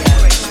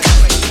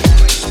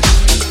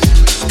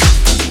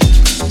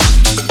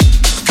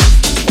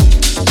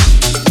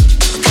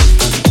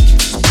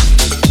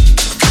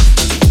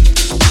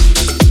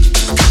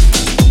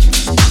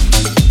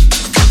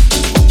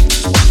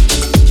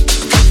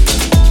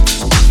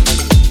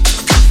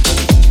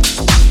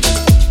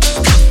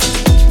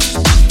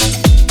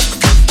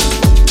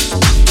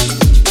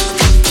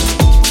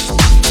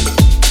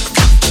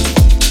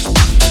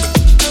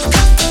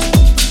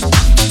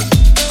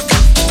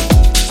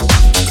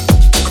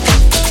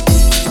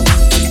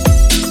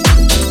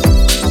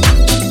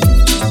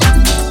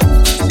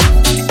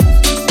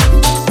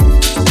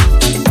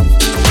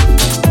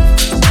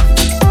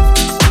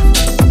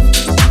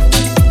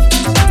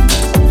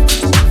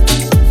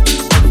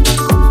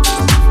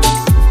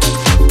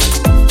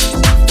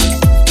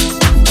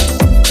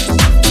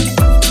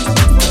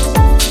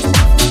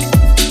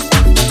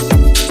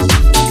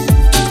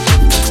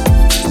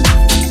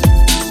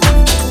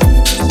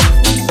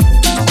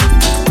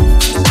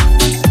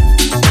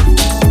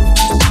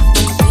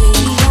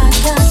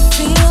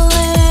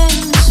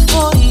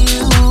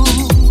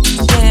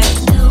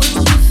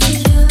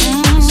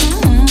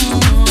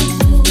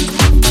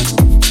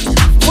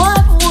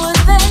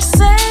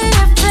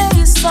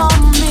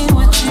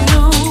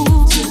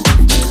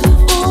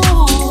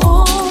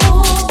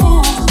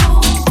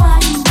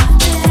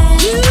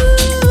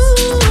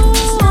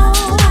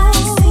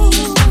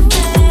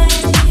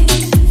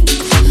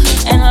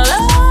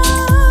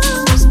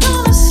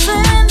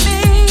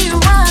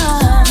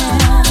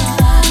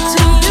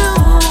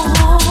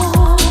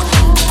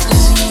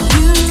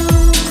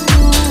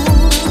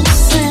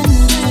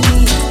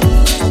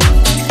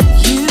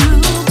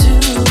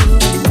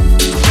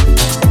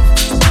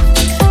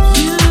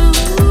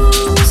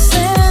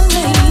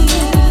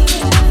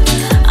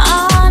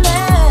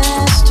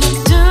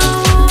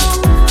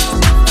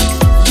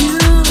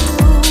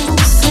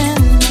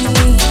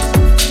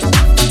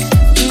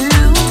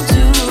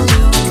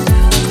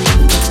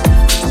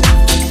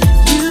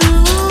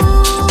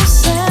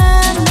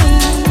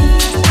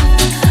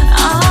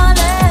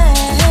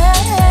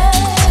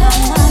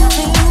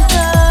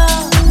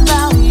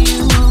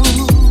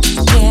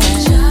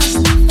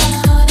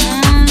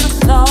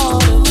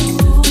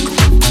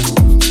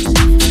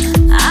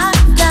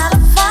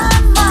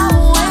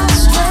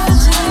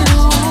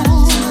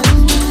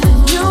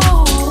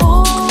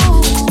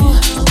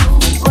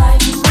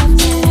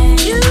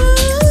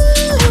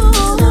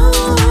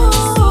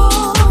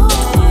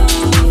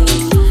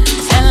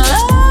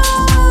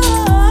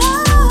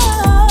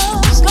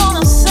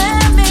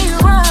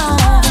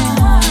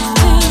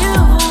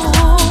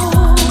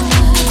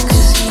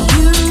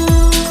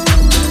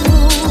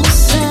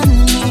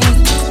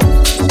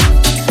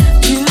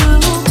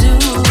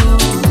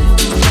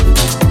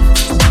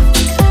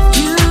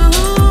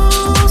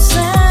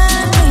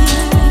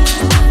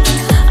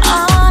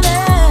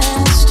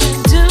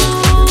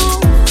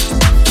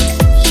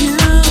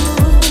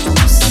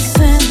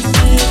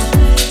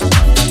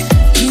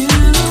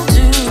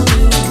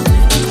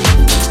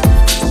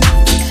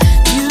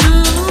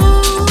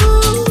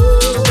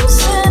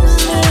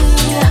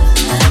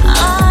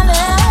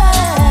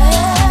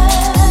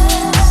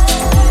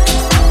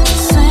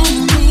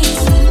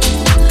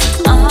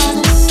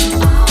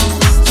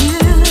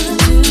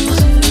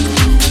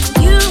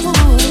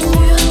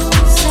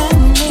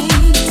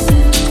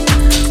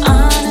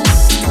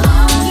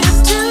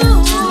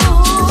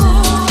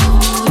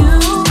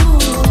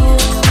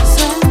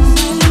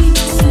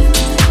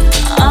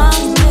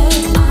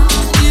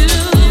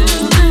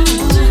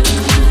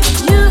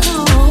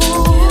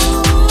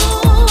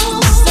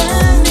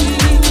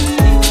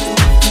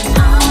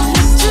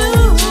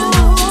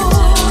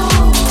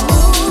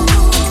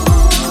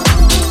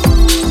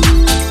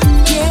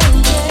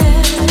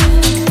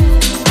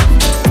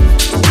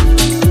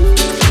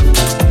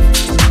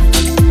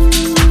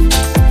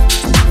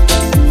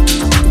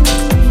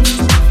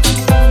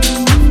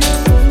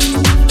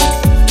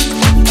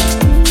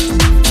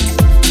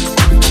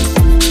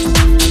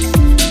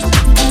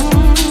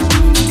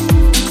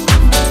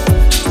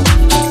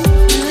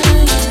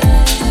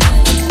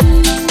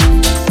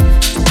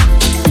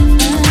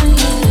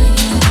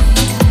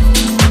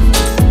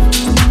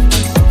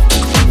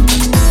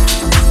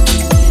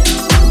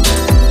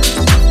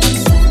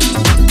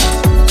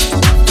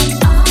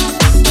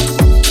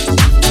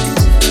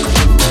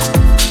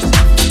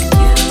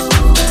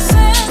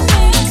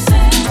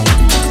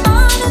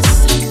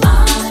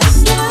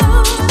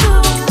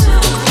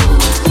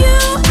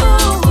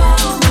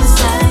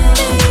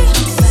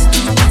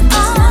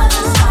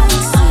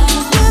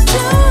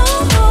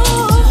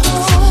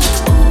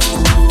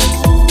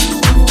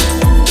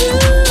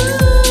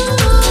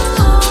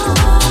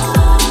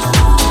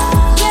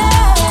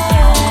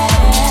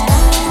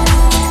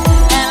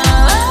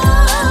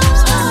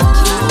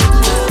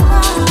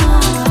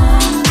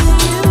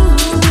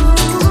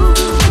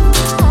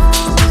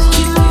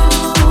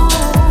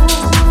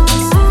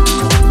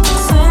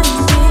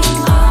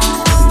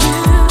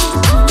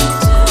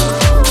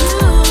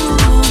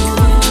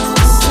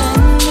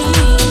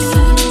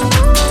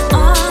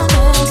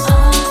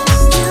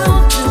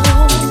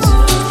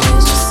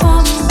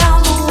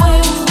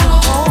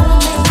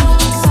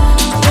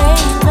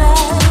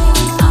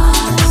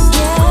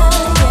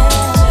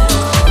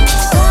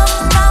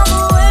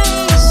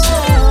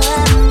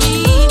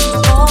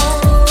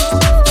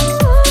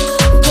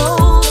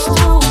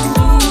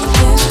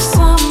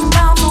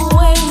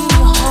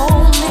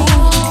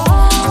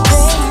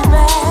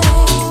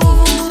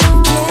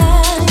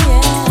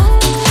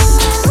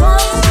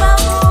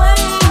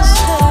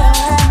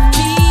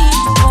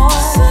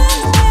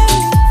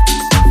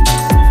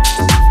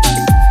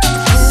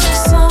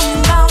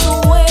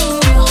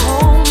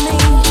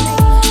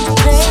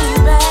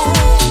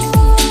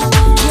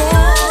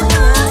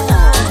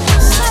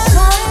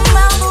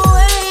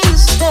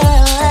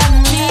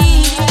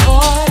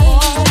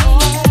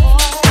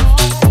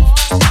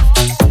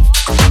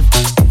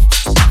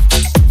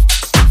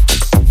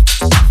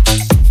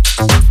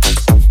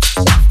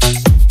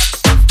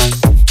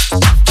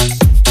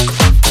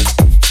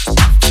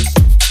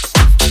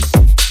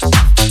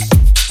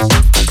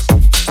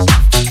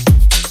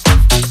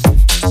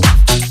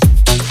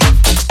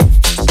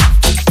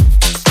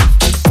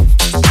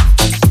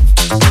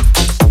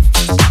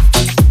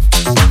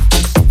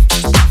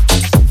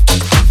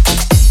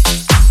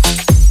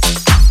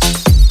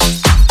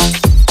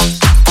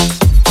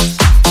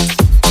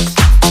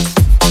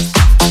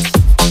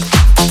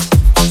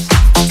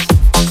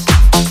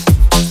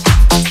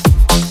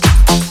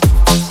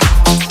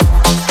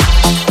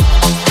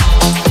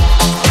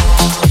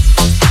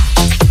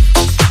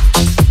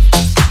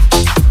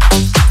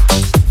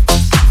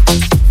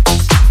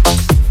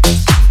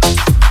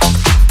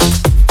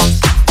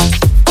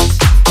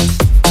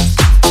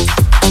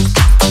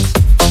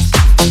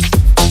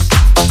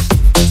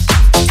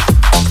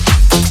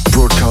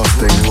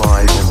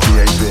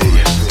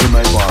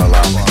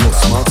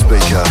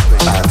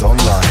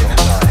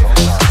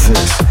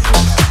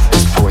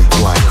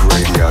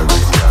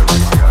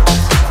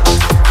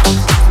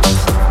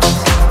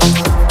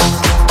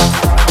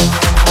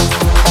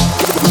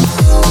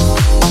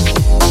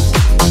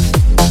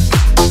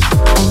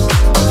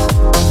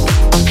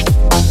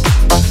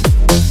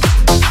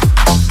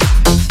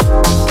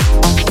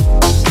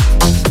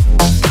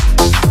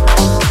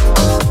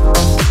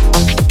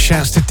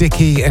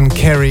 Dickie and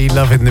Kerry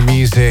loving the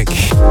music.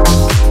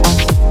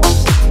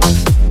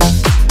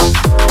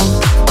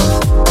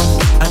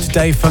 And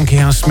today, Funky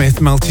House Smith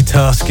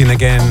multitasking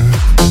again.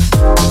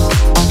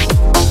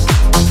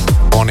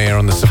 One ear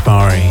on the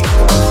Safari.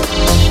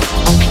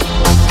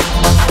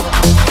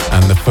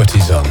 And the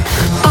footy's on.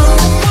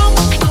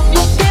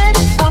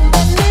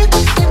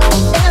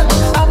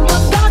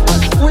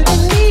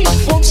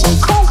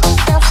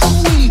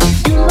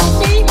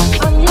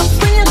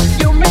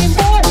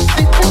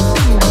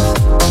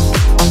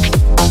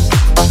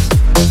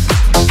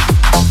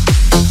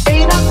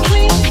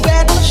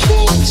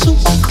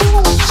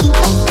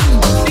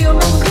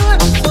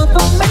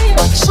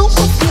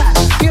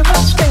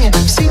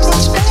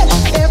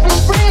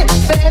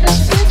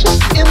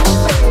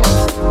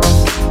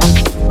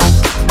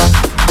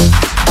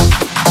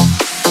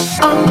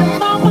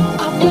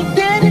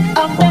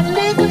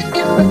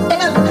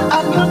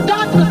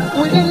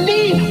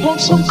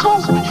 Some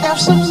coke, have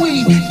some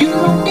weed. You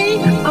know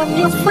me, I'm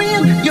your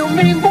friend, your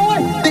main boy,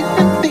 thick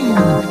and thin.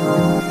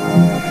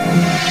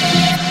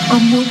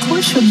 I'm your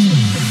pusher.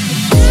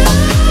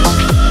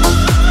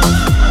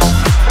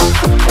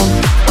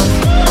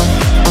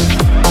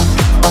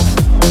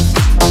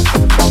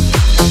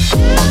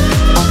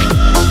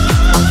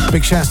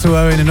 Big shouts to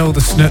Owen and all the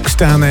snooks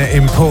down there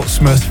in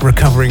Portsmouth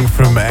recovering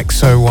from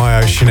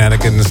XOYO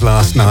shenanigans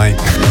last night.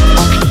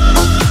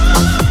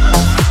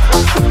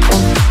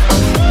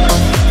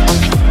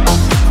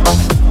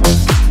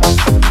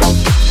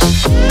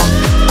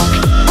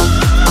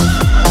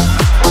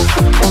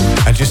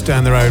 And just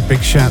down the road,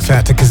 big shouts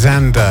out to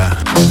Kazanda.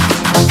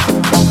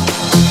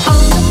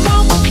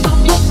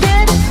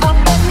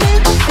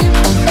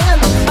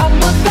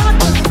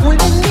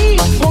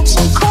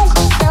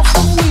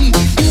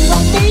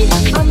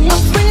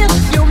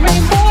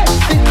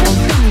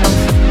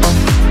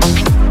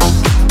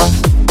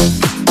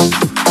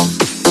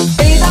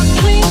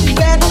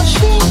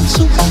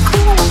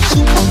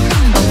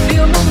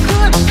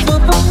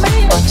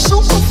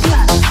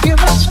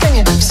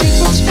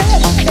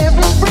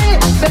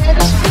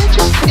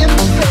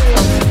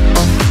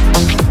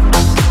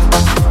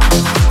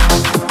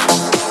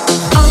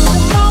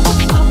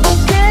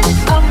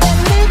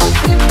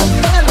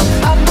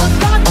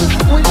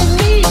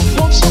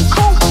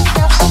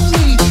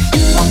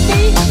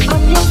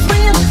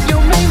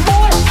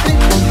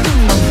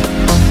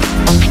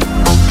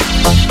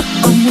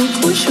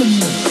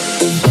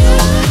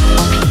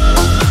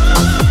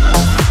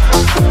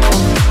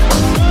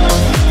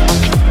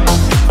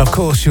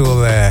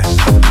 You're there.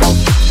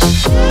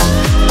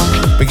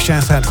 Big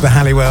shout out to the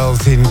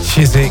Halliwells in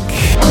Chiswick.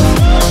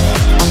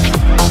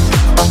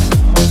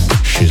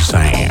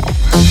 Shazam.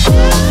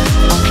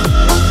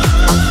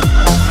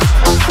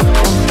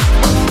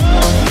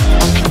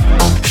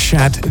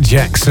 Shad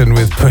Jackson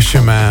with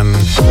Pusher Man.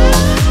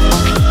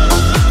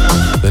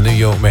 The New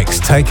York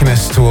mix taking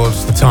us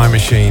towards the time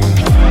machine.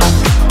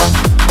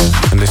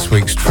 And this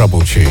week's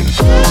Trouble Tune.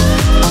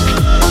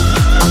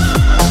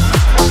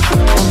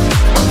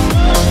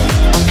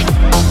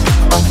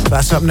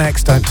 That's up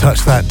next, don't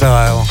touch that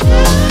dial.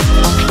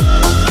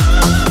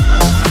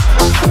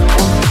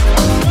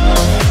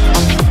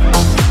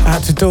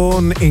 Out to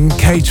Dawn in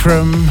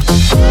Caterham.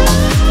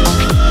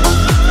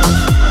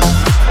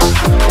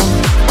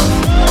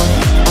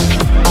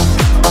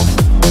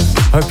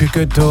 Hope you're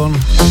good, Dawn.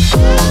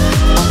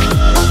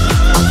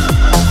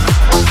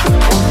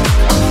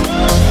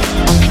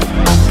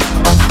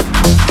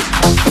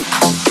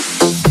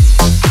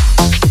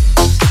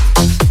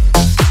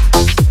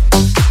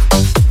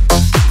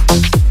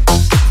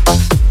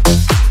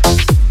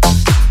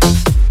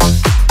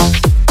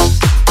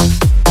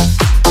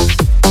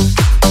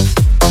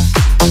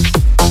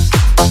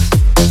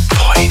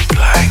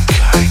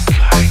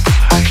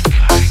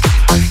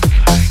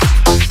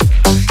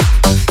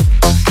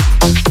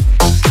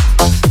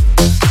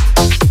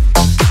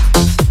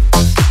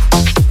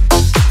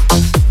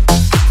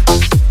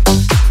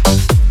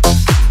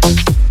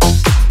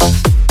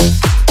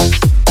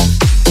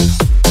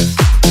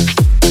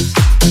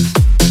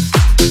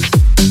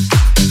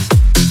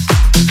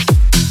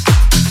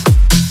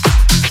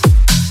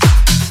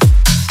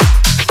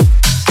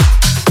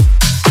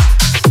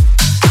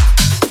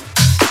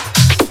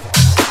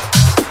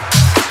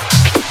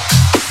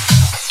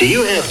 Do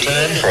you have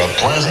time for a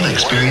pleasant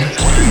experience?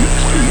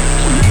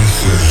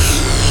 This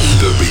is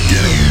the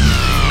beginning.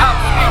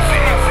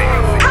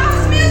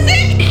 House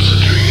music!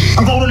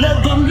 I'm gonna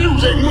let the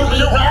music move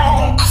you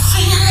around. What's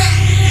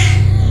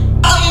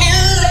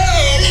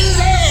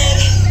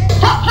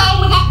wrong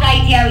with that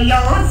radio of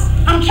yours?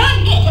 I'm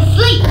trying to get to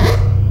sleep.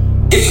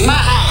 It's my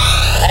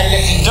house, and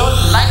if you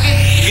don't like it,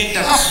 get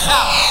the fuck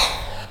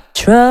out.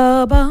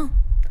 Trouble,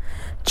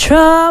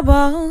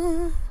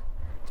 trouble,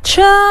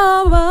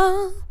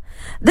 trouble.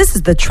 This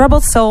is the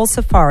Troubled Soul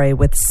Safari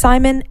with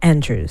Simon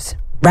Andrews,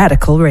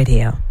 Radical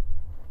Radio.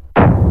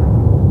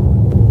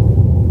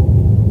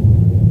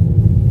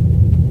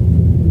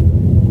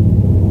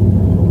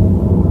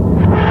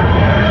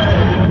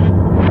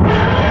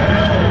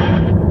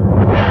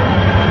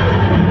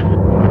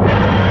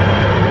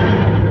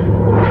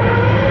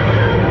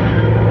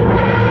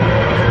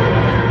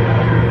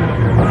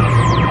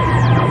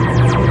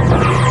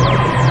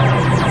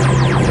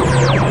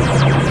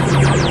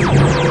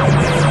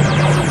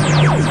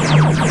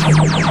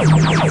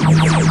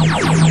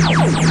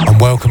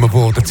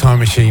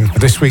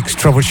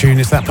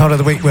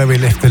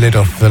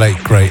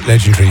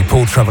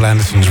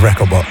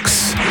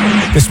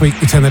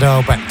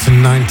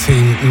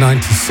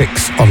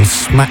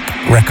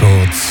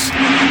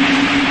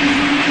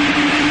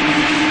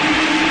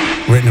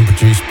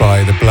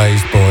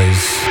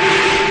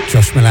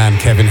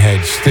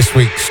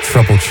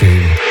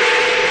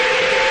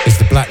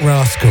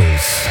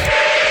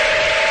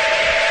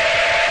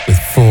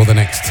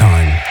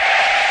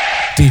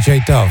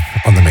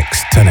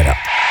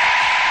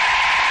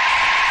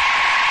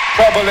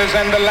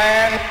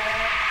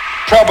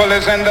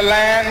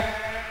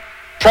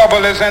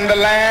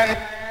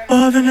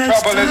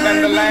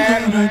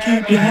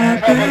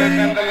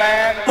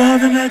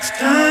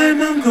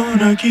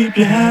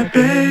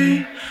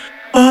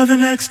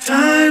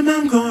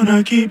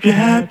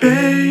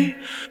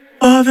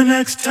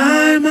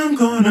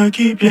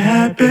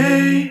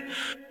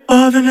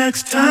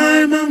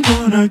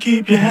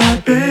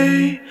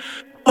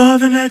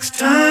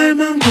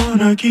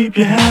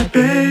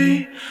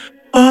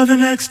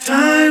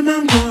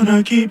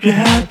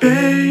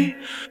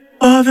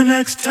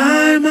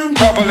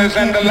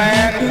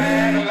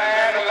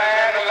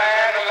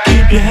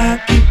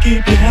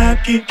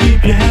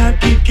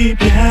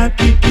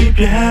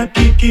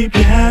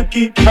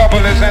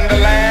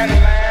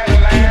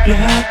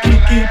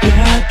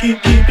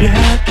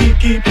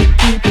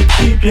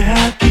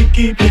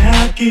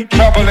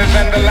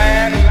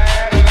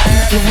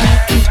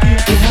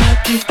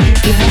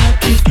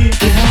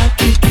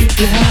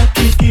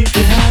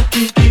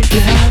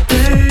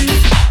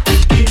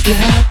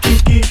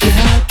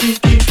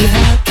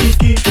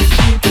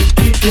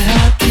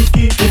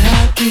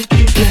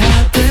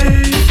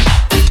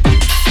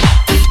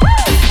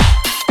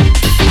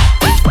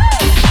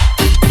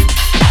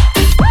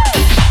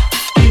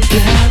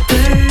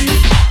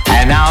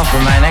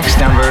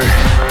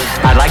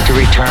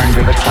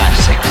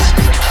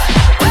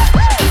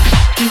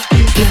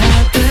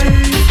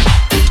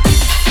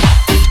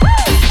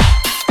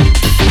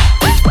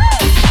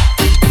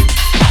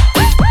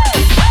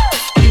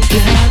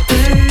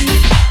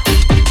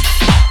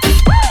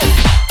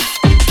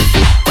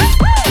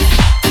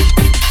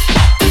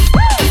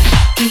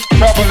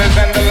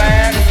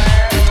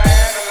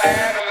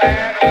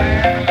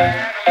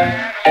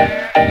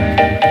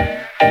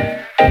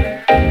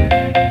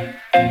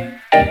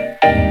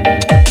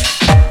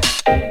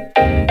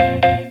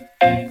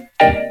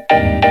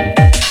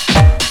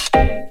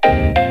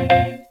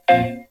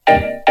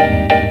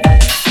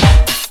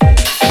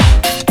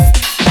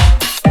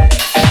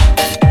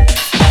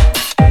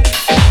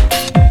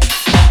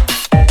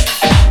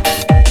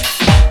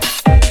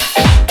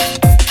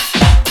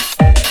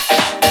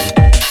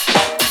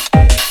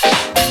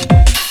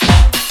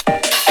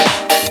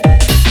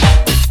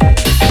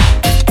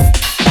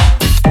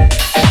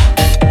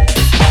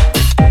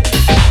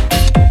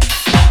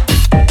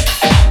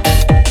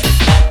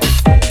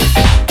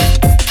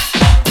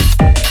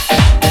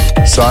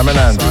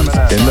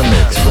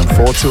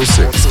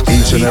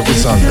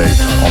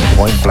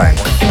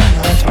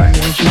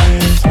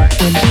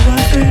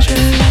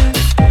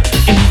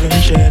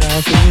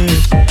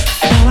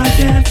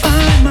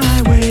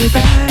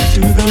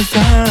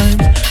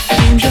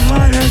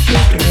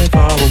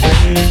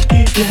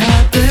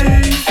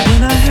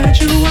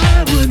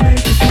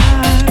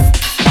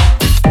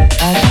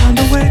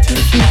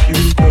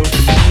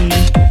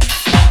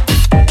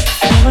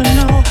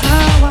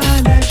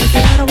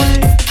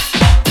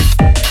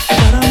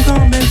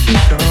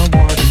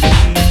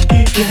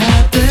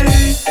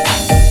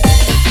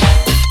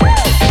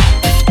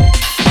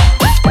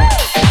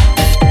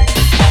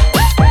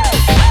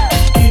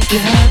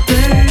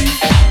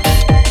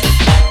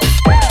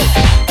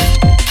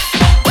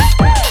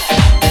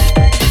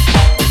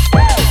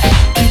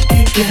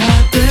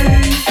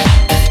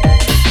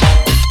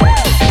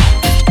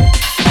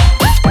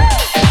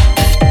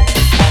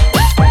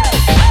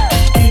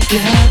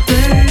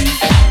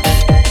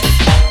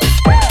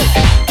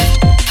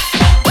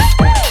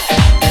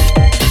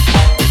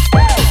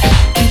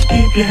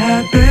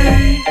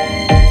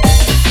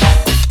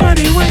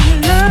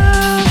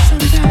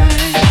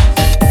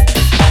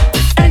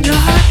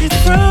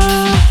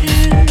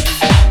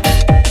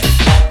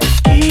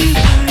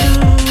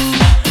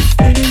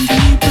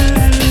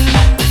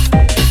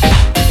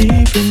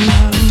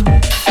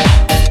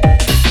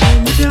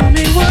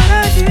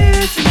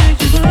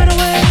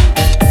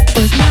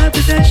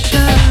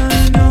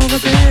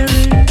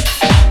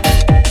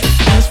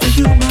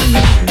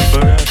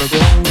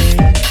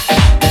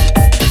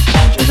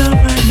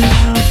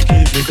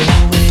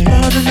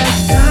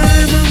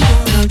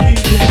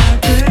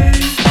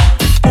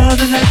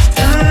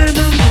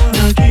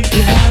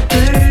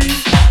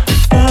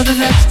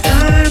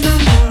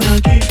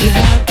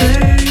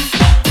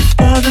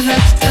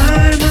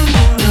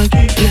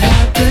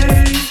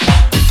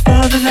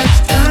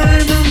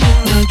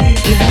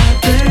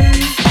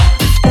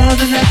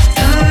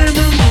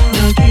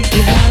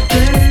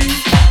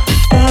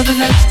 For the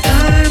next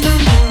time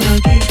I'm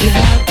gonna keep you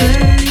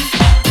happy.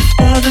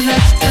 For the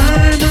next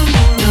time I'm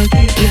gonna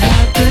keep you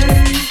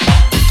happy.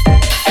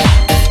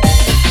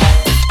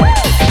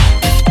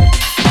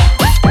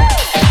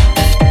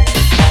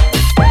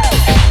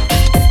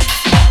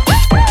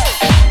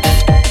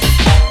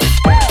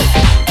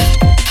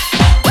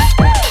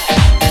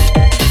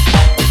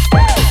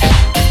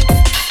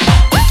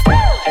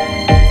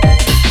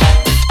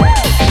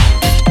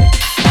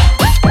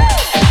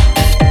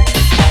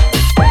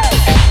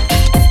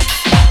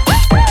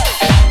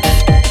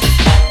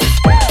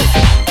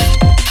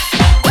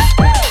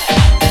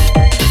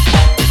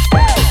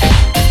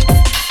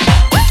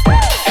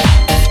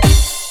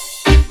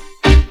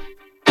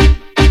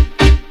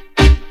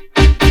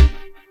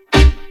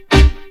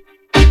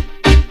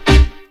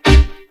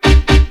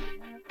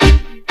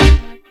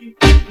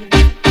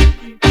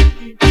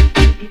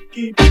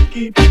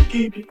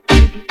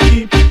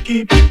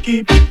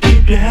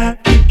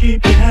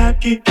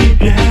 happy,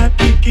 keep you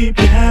happy, keep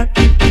you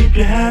happy, keep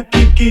you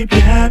happy, keep you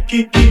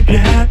happy, keep you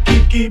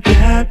happy, keep you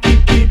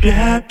happy, keep you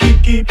happy,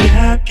 keep you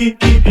happy,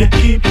 keep you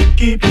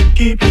keep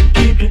keep keep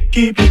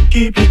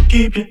keep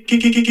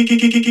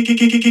keep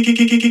keep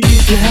keep keep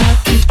you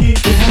happy,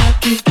 keep you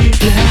happy, keep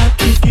you happy, keep you happy, keep you happy, keep you happy, keep you happy, keep you keep you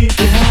happy, keep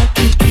you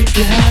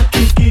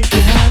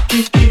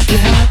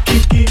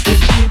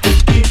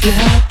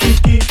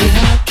happy, keep you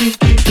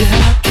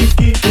happy,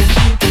 keep you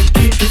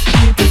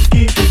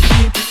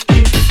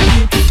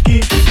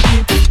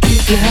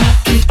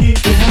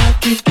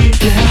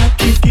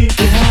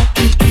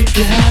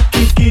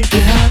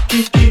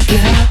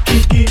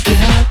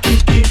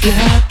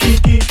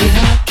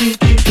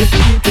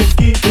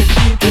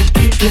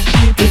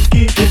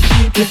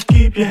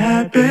keep you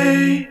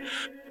happy.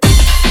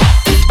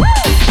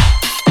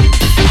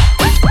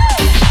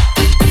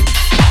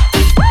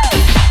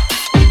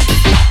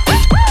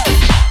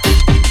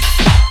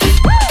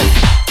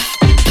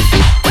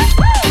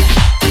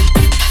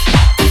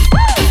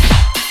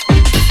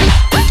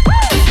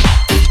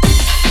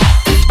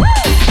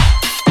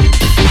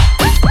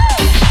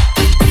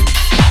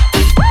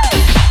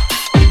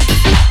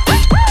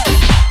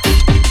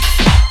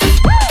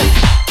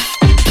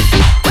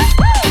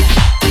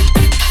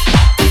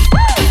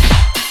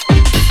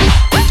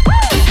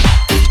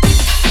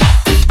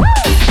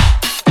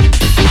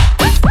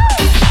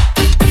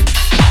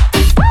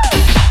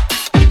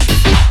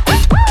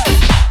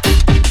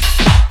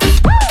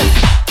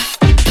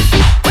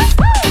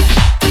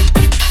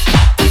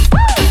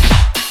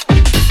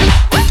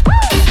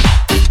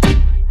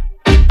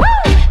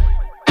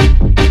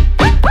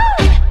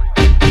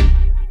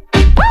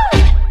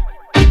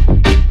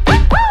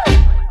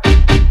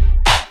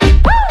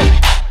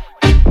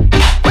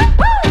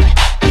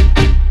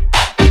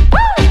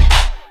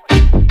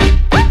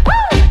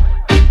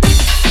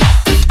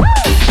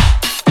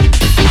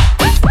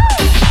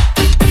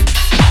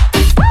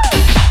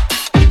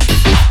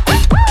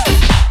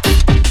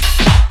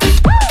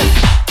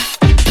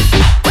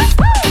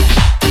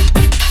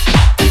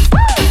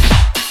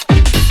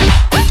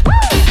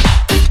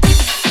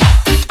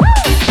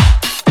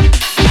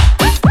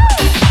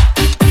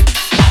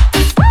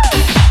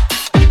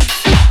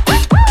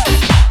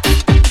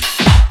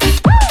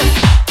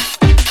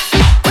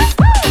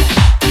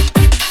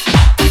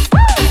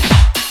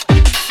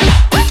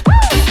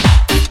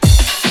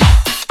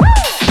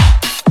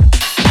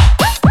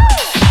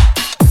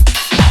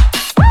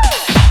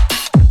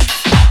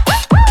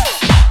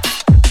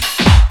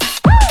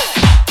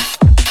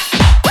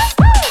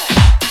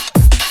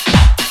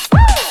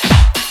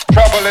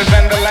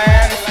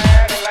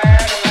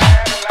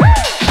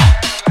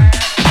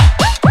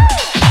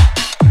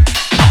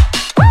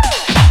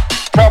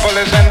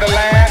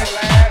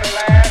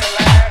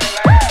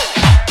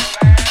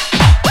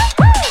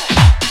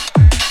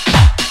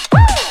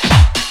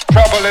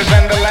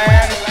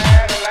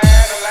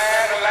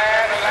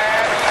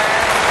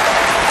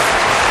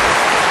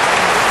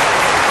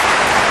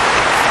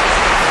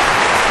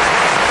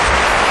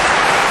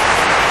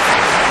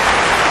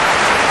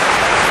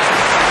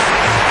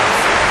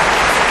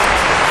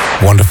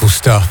 Wonderful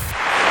stuff.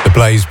 The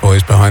Blaze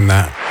Boys behind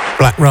that.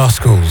 Black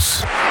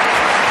Rascals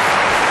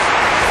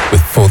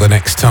with For the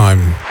Next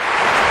Time.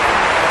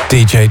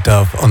 DJ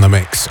Dove on the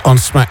mix on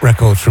Smack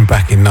Records from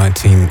back in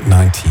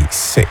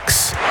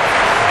 1996.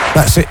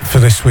 That's it for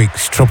this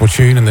week's Trouble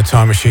Tune and the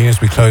Time Machine as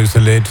we close the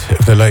lid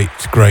of the late,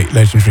 great,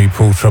 legendary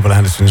Paul Trouble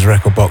Anderson's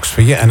record box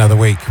for yet another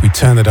week. We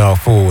turn the dial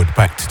forward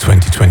back to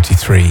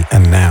 2023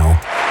 and now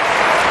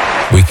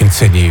we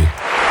continue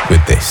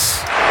with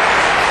this.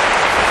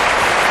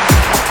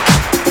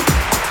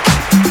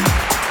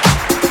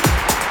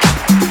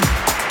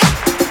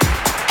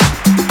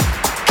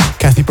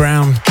 Kathy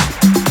Brown.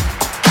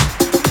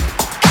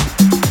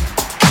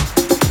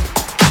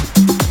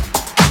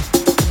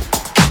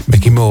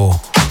 Mickey Moore.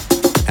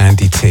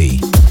 Andy T.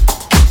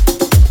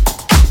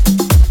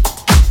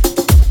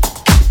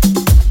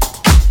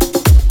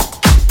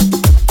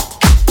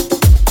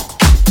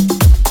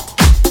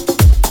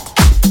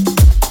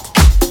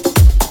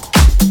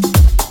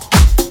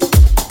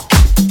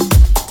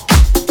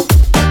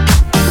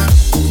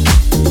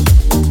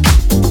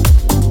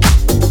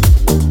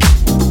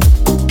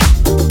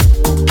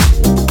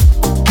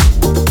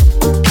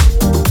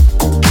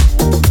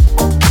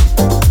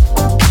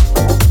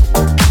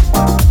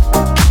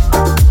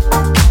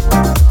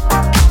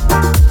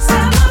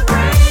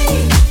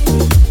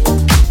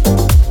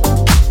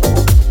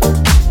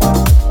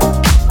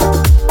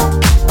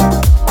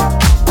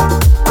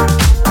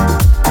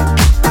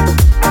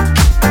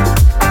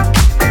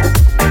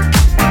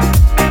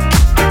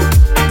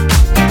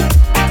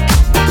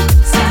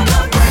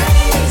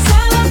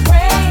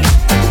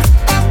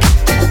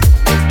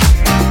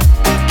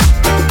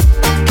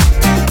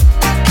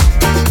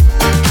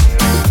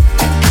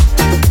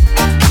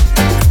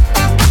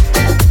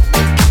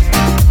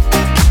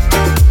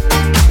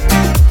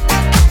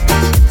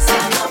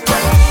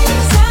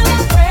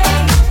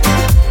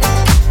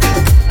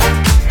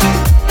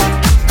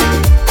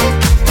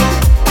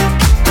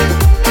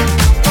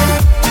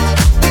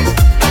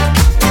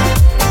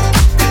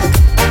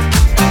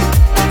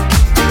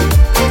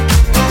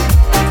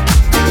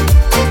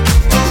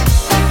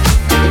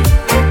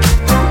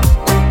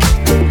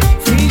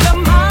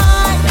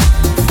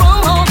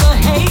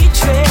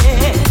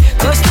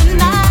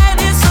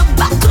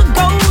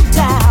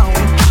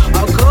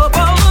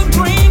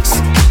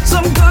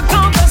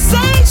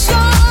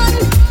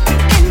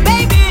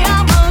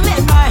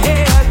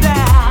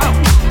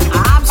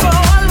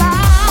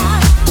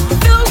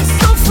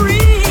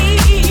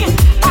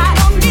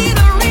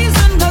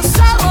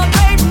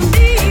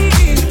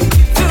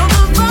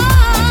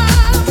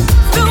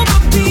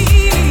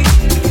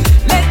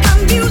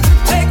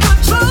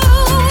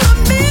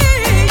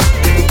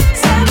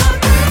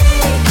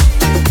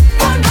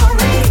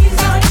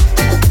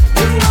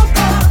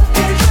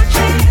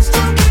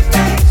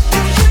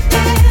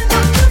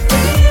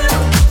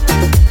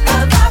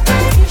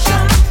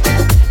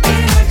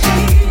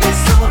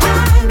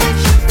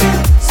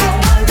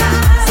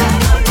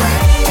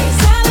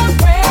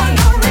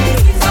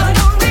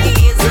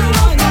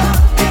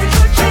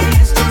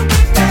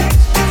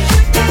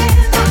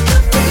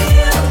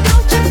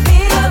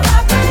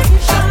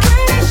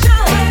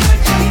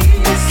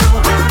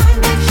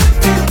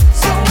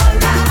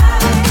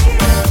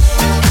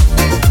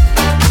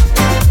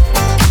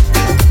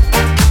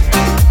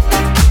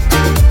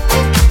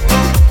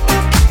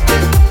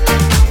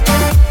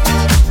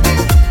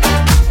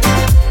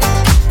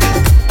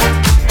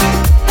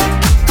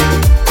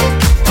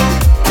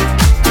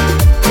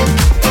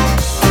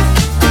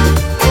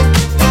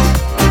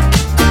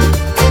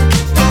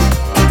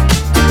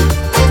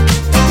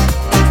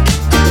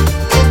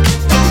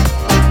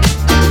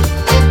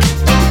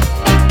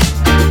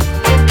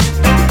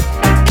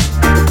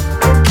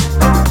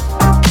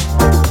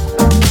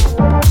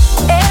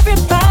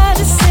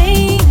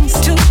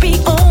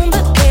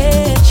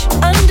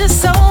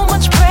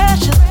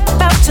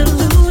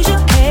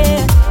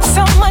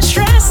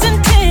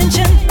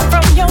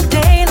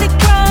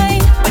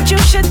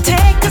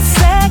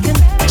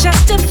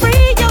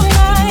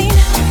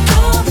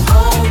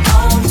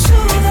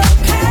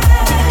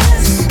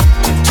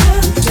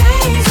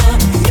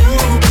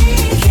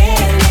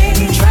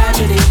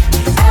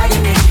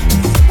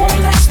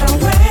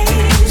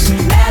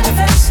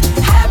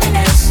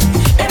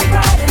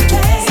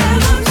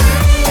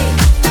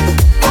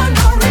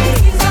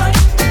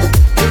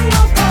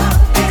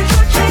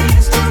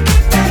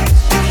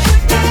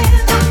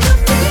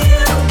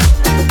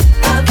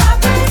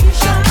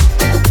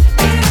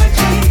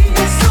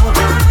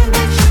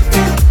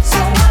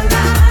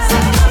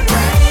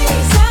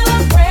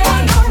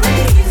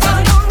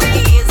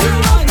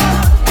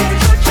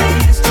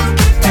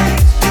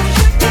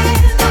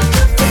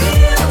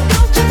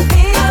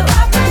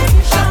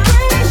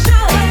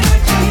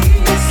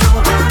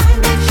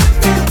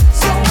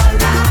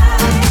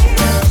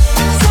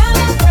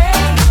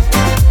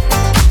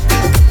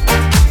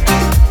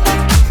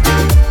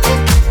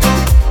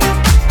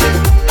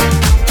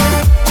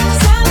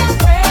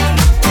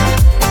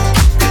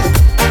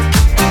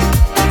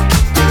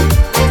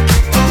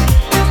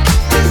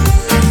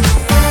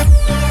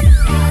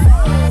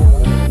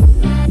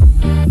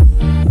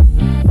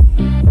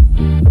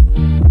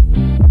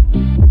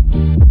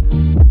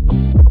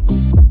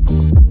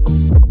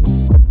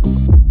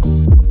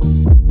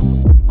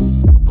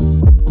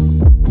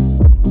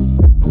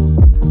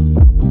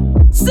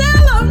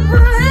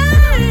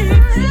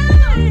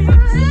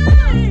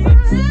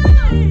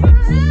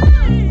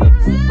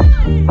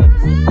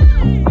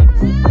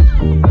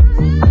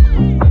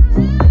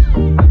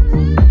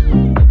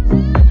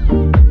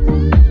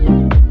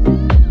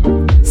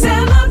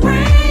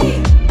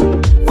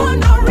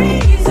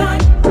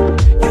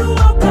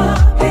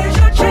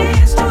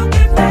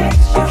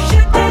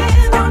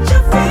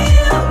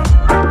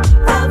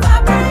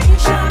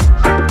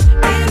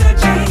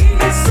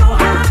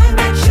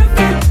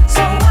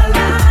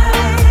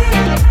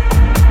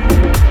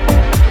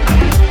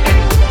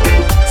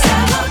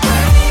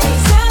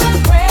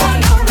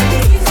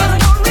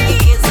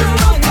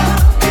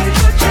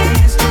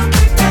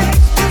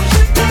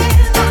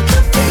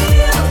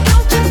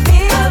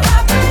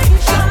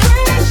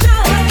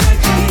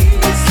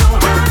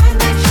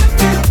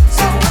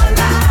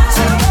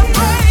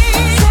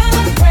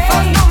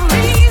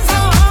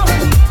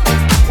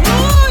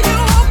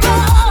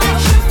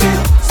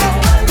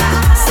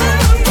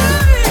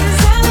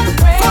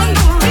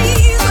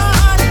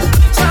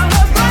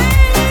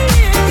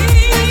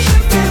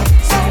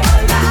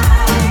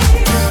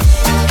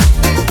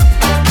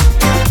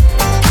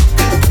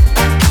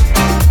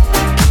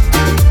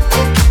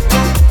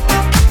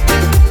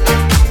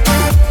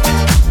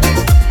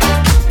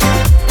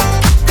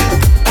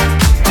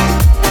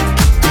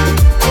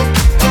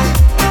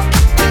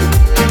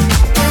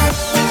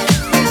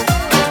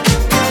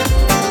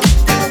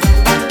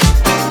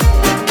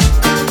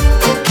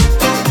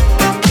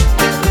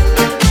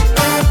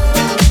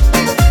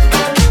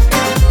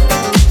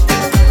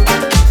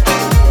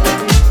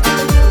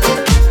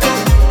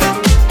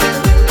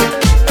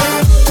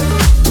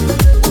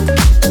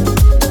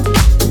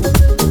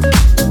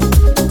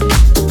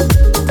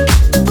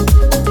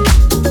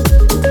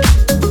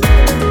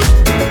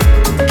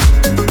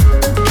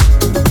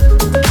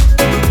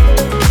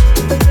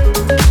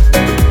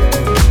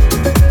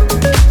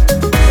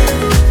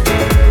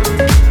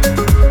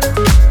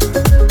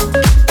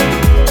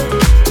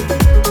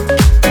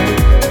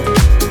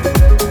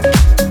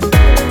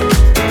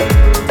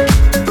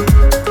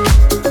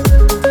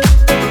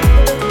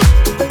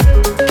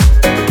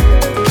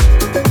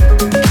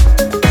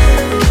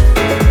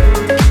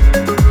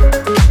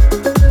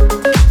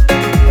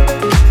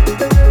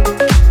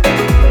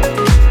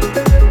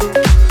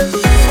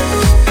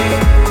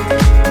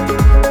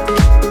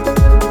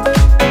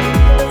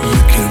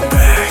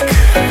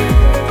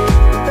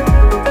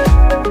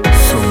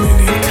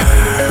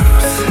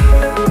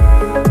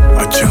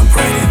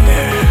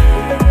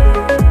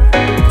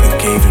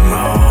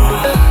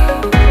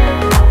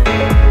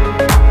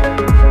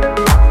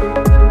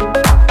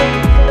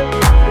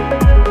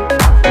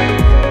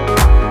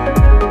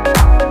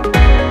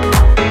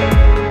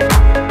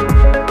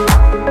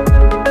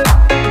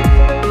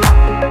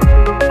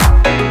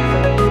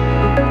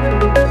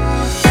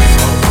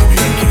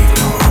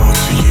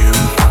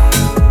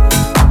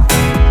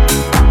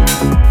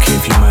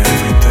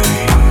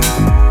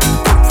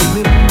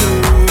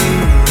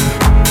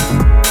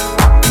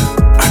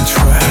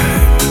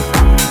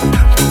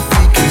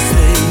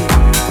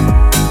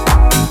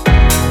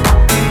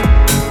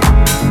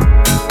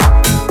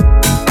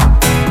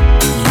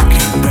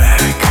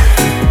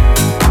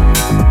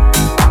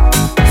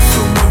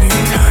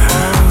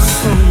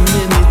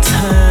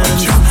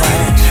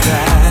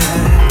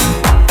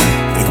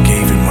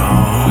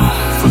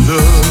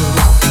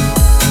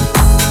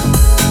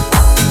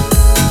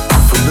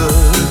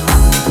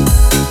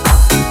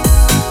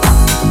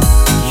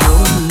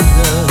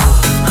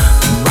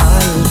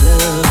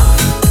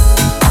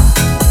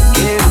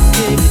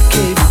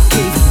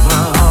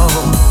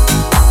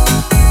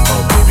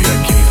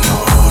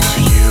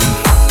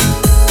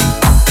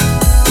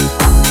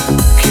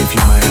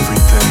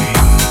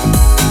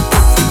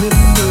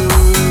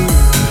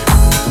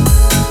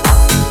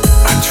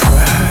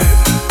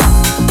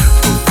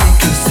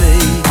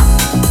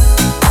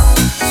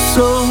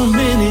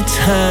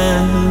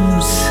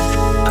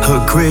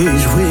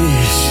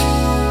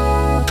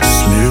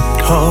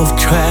 off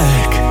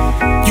track.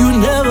 You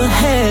never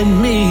had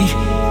me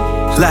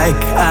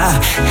like I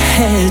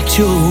had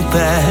your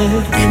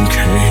back and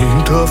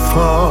came to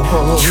fall.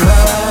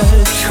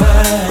 Try,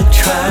 try,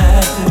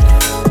 try.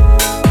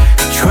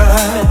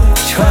 Try,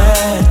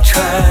 try,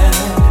 try.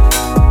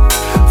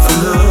 For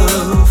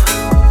love,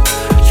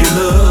 your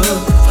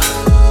love.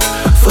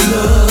 For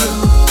love,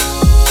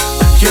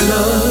 your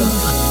love.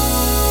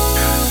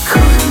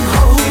 Couldn't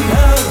hold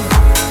out.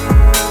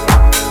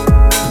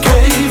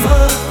 Gave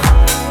up.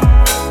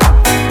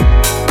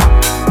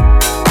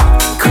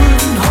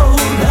 Couldn't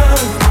hold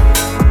out.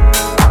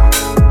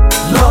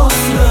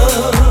 Lost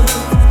love.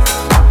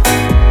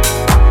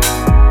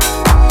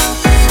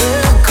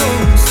 There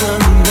goes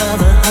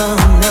another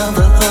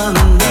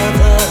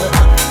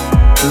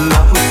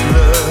lost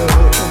love.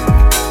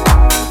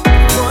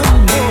 One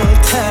more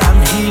time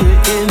here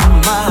in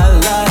my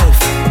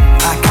life,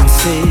 I can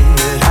say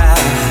that I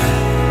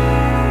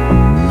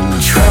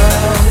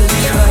tried,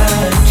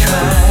 tried,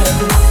 tried.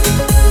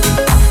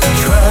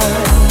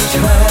 Tried,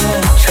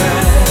 tried,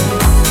 tried.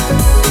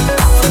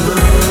 For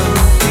love,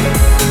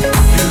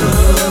 your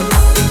love.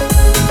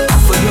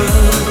 For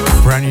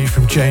love. Brand new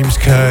from James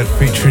Kurt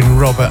featuring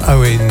Robert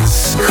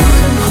Owens.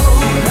 Couldn't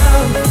hold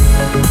out.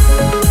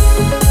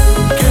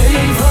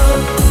 Gave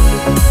up.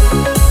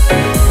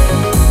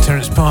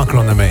 Terence Parker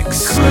on the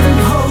mix. Couldn't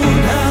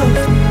hold out.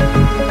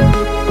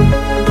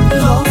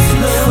 Lost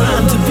love.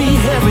 Trying to be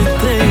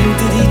everything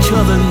that each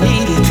other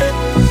needed.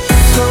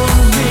 So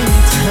many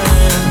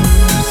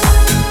times.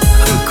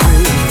 A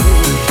great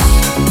race.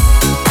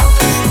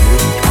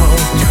 Slipped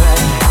off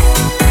track.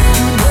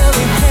 You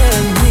never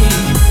had me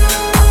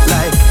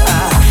like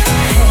I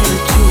had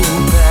your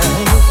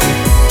back.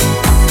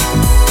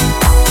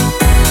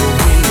 But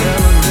we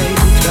never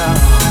made it down.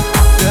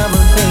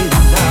 Never made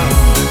it down.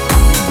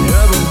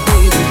 Never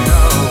made it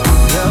down.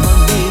 Never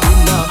made it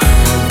down.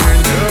 We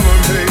never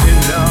made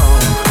it down.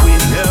 We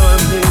never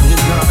made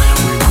it down.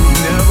 We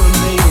never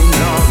made it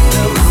down.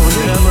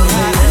 Never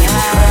made it.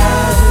 Try,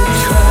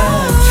 try,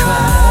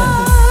 try.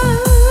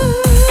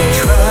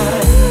 Try,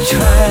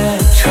 try,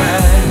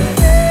 try.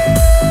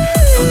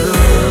 For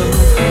love,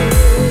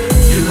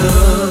 your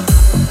love.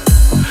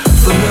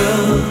 For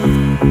love,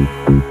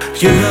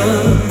 your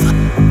love.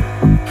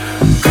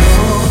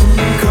 Gone,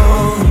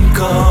 gone,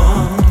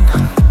 gone.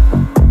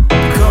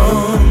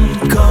 Gone,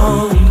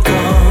 gone,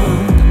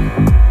 gone.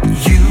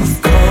 You've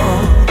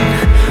gone,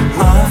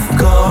 I've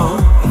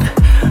gone,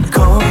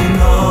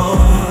 gone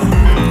on.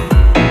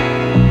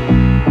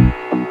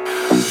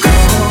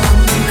 Gone,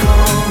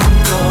 gone,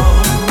 gone.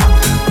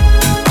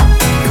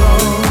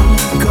 Gone,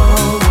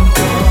 gone,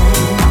 gone.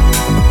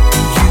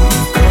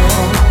 You've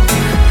gone,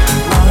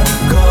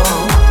 I've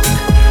gone,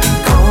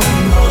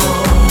 gone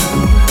on.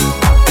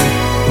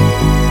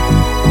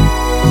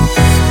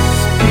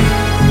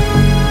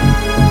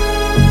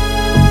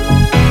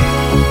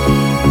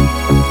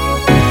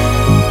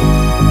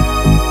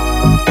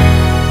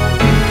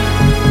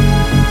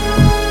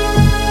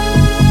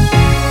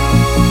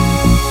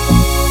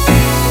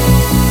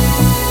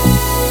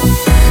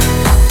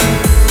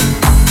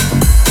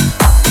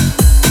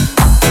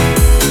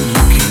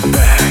 Looking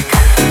back,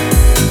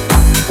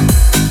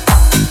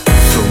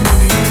 so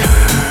many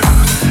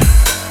times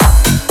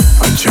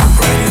I jumped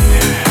right in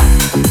there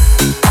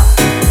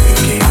and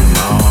gave it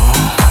my all.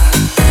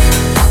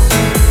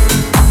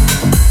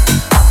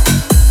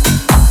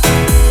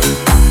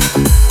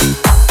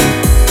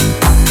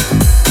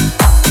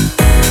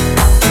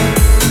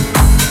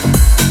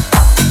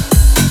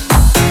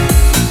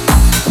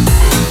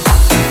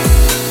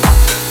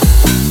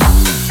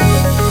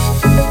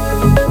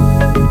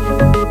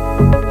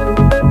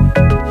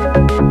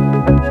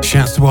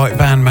 Shouts to White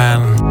Van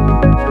Man.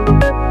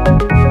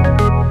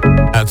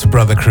 Out to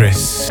brother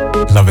Chris,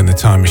 loving the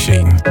time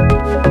machine.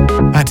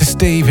 Out to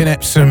Steve in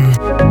Epsom.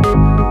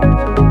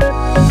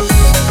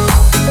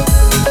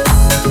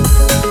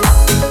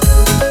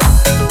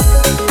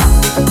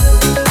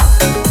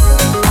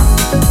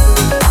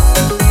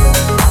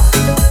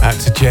 Out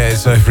to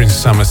Jez over in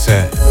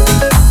Somerset.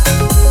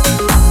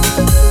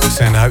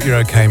 Saying, I hope you're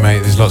okay,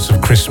 mate. There's lots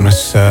of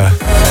Christmas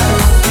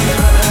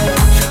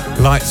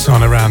lights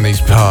on around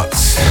these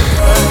parts.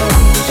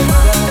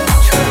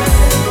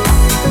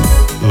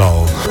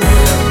 Lol.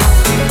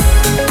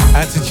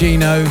 Out to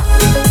Gino.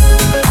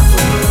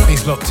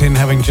 He's locked in,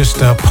 having just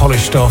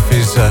polished off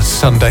his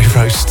Sunday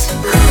roast.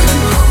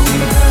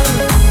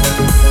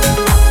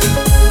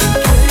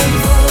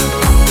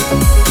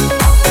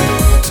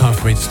 Time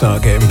for me to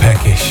start getting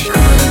peckish.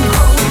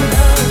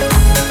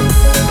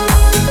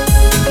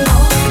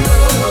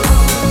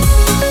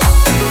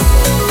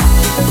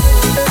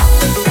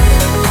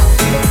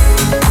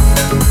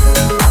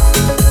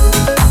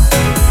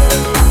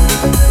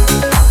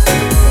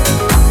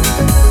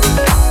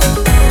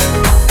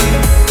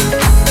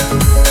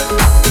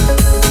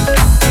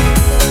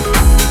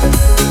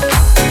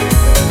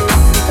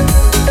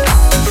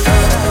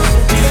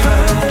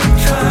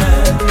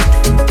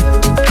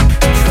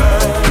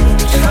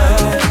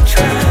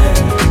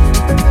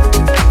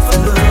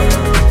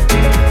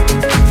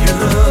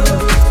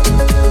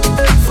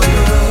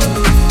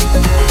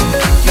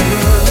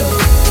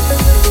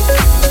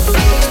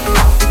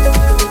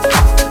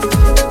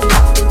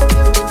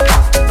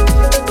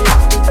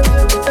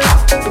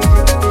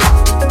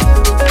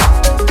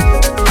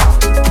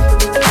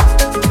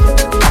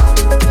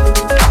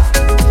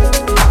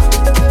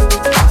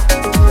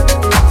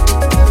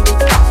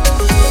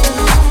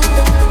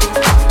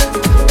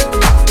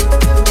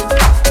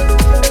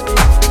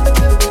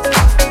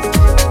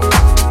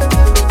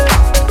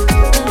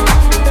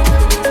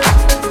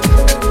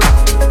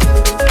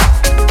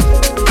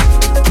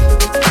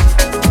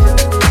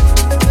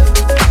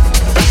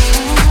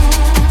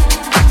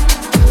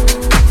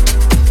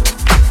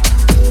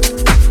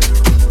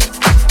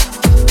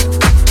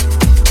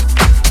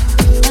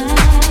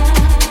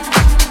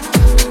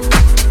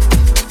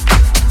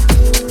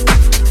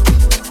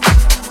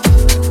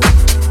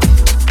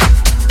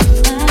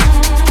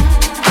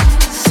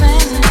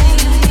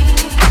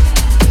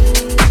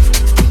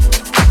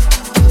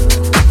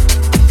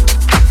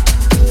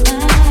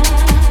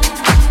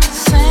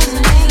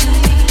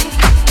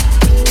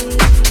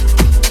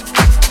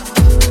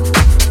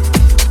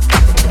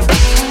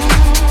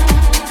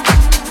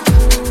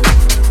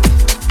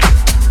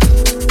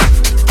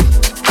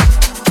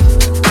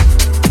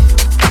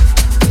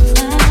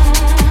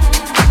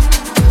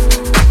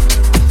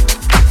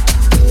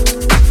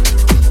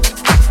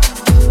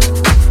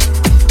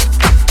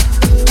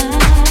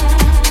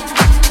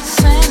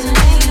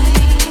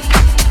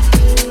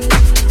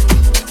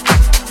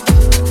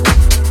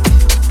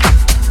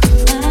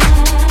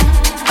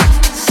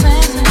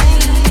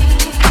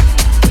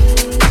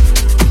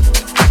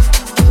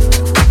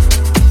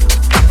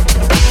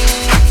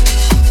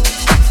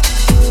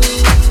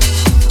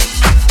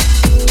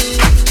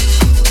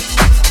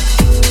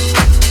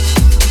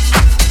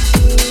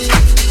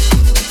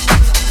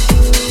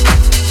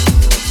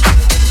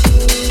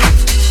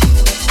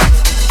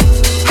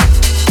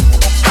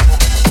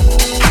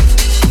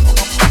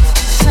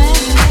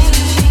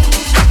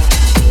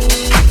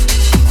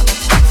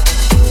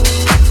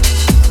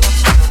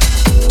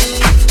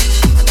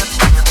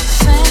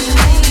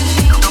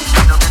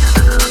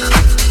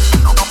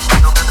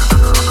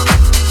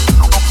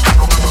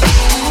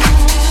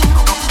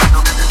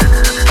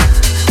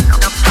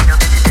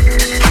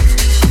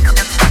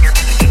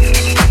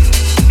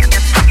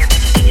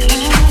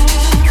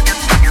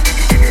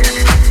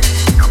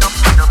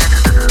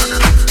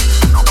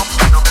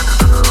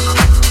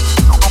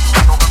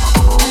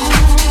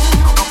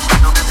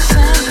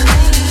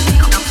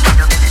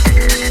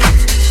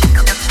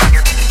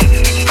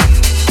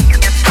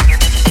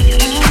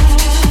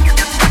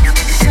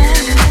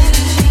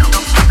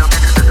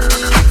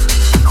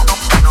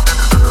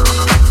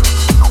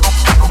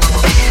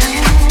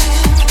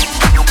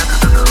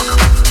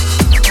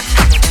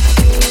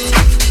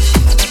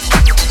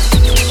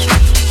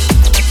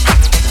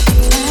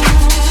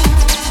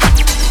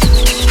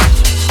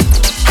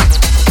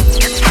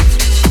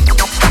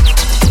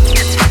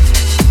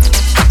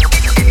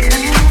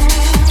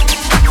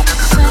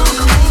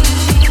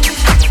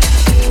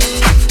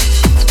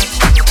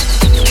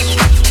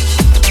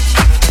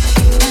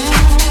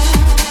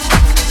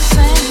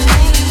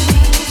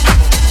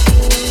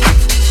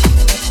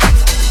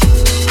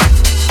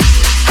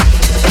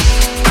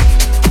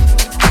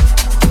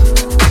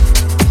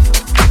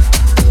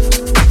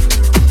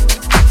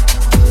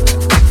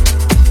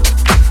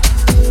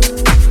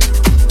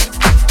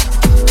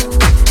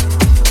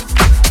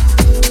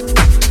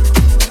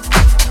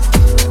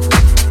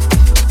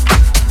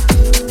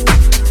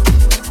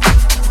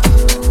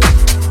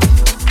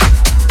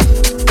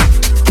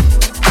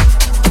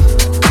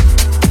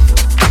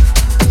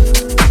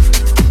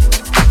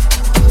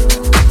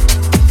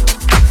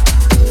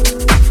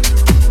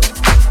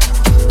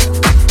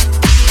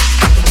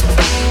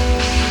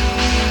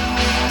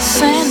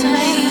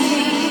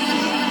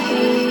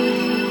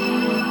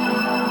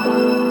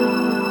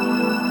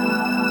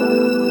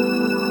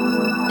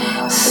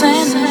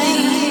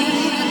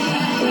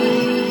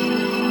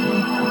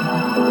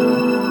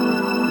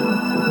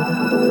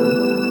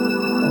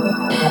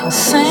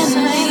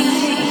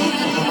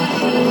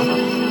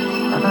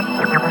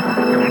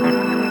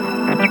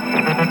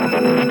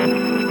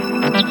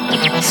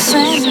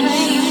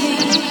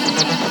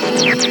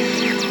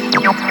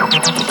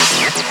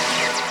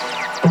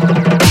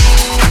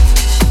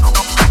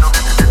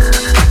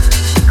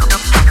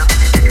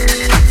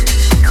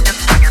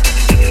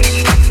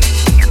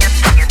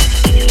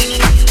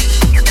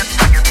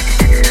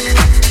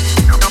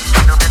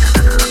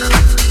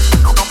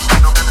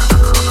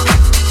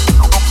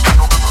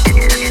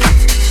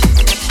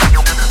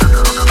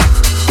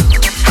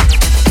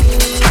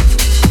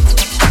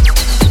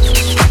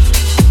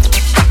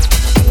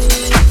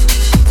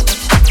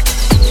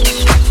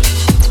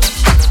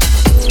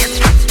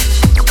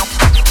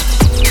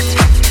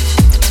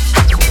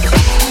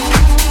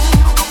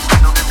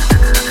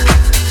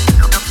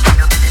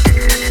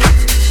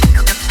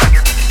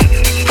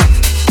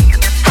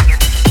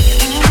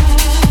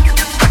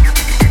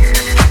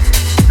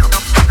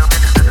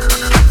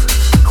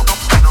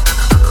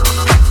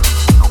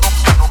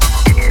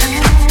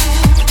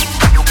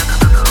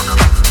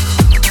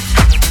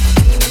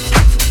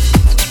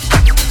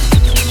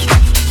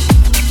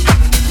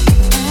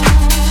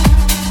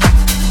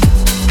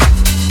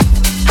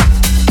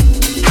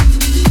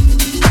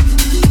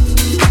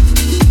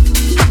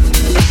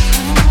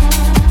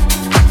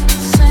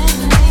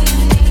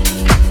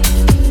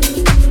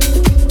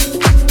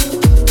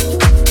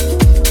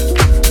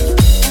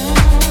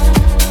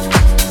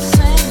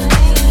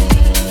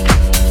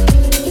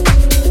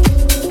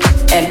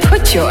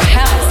 Get your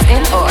house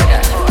in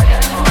order.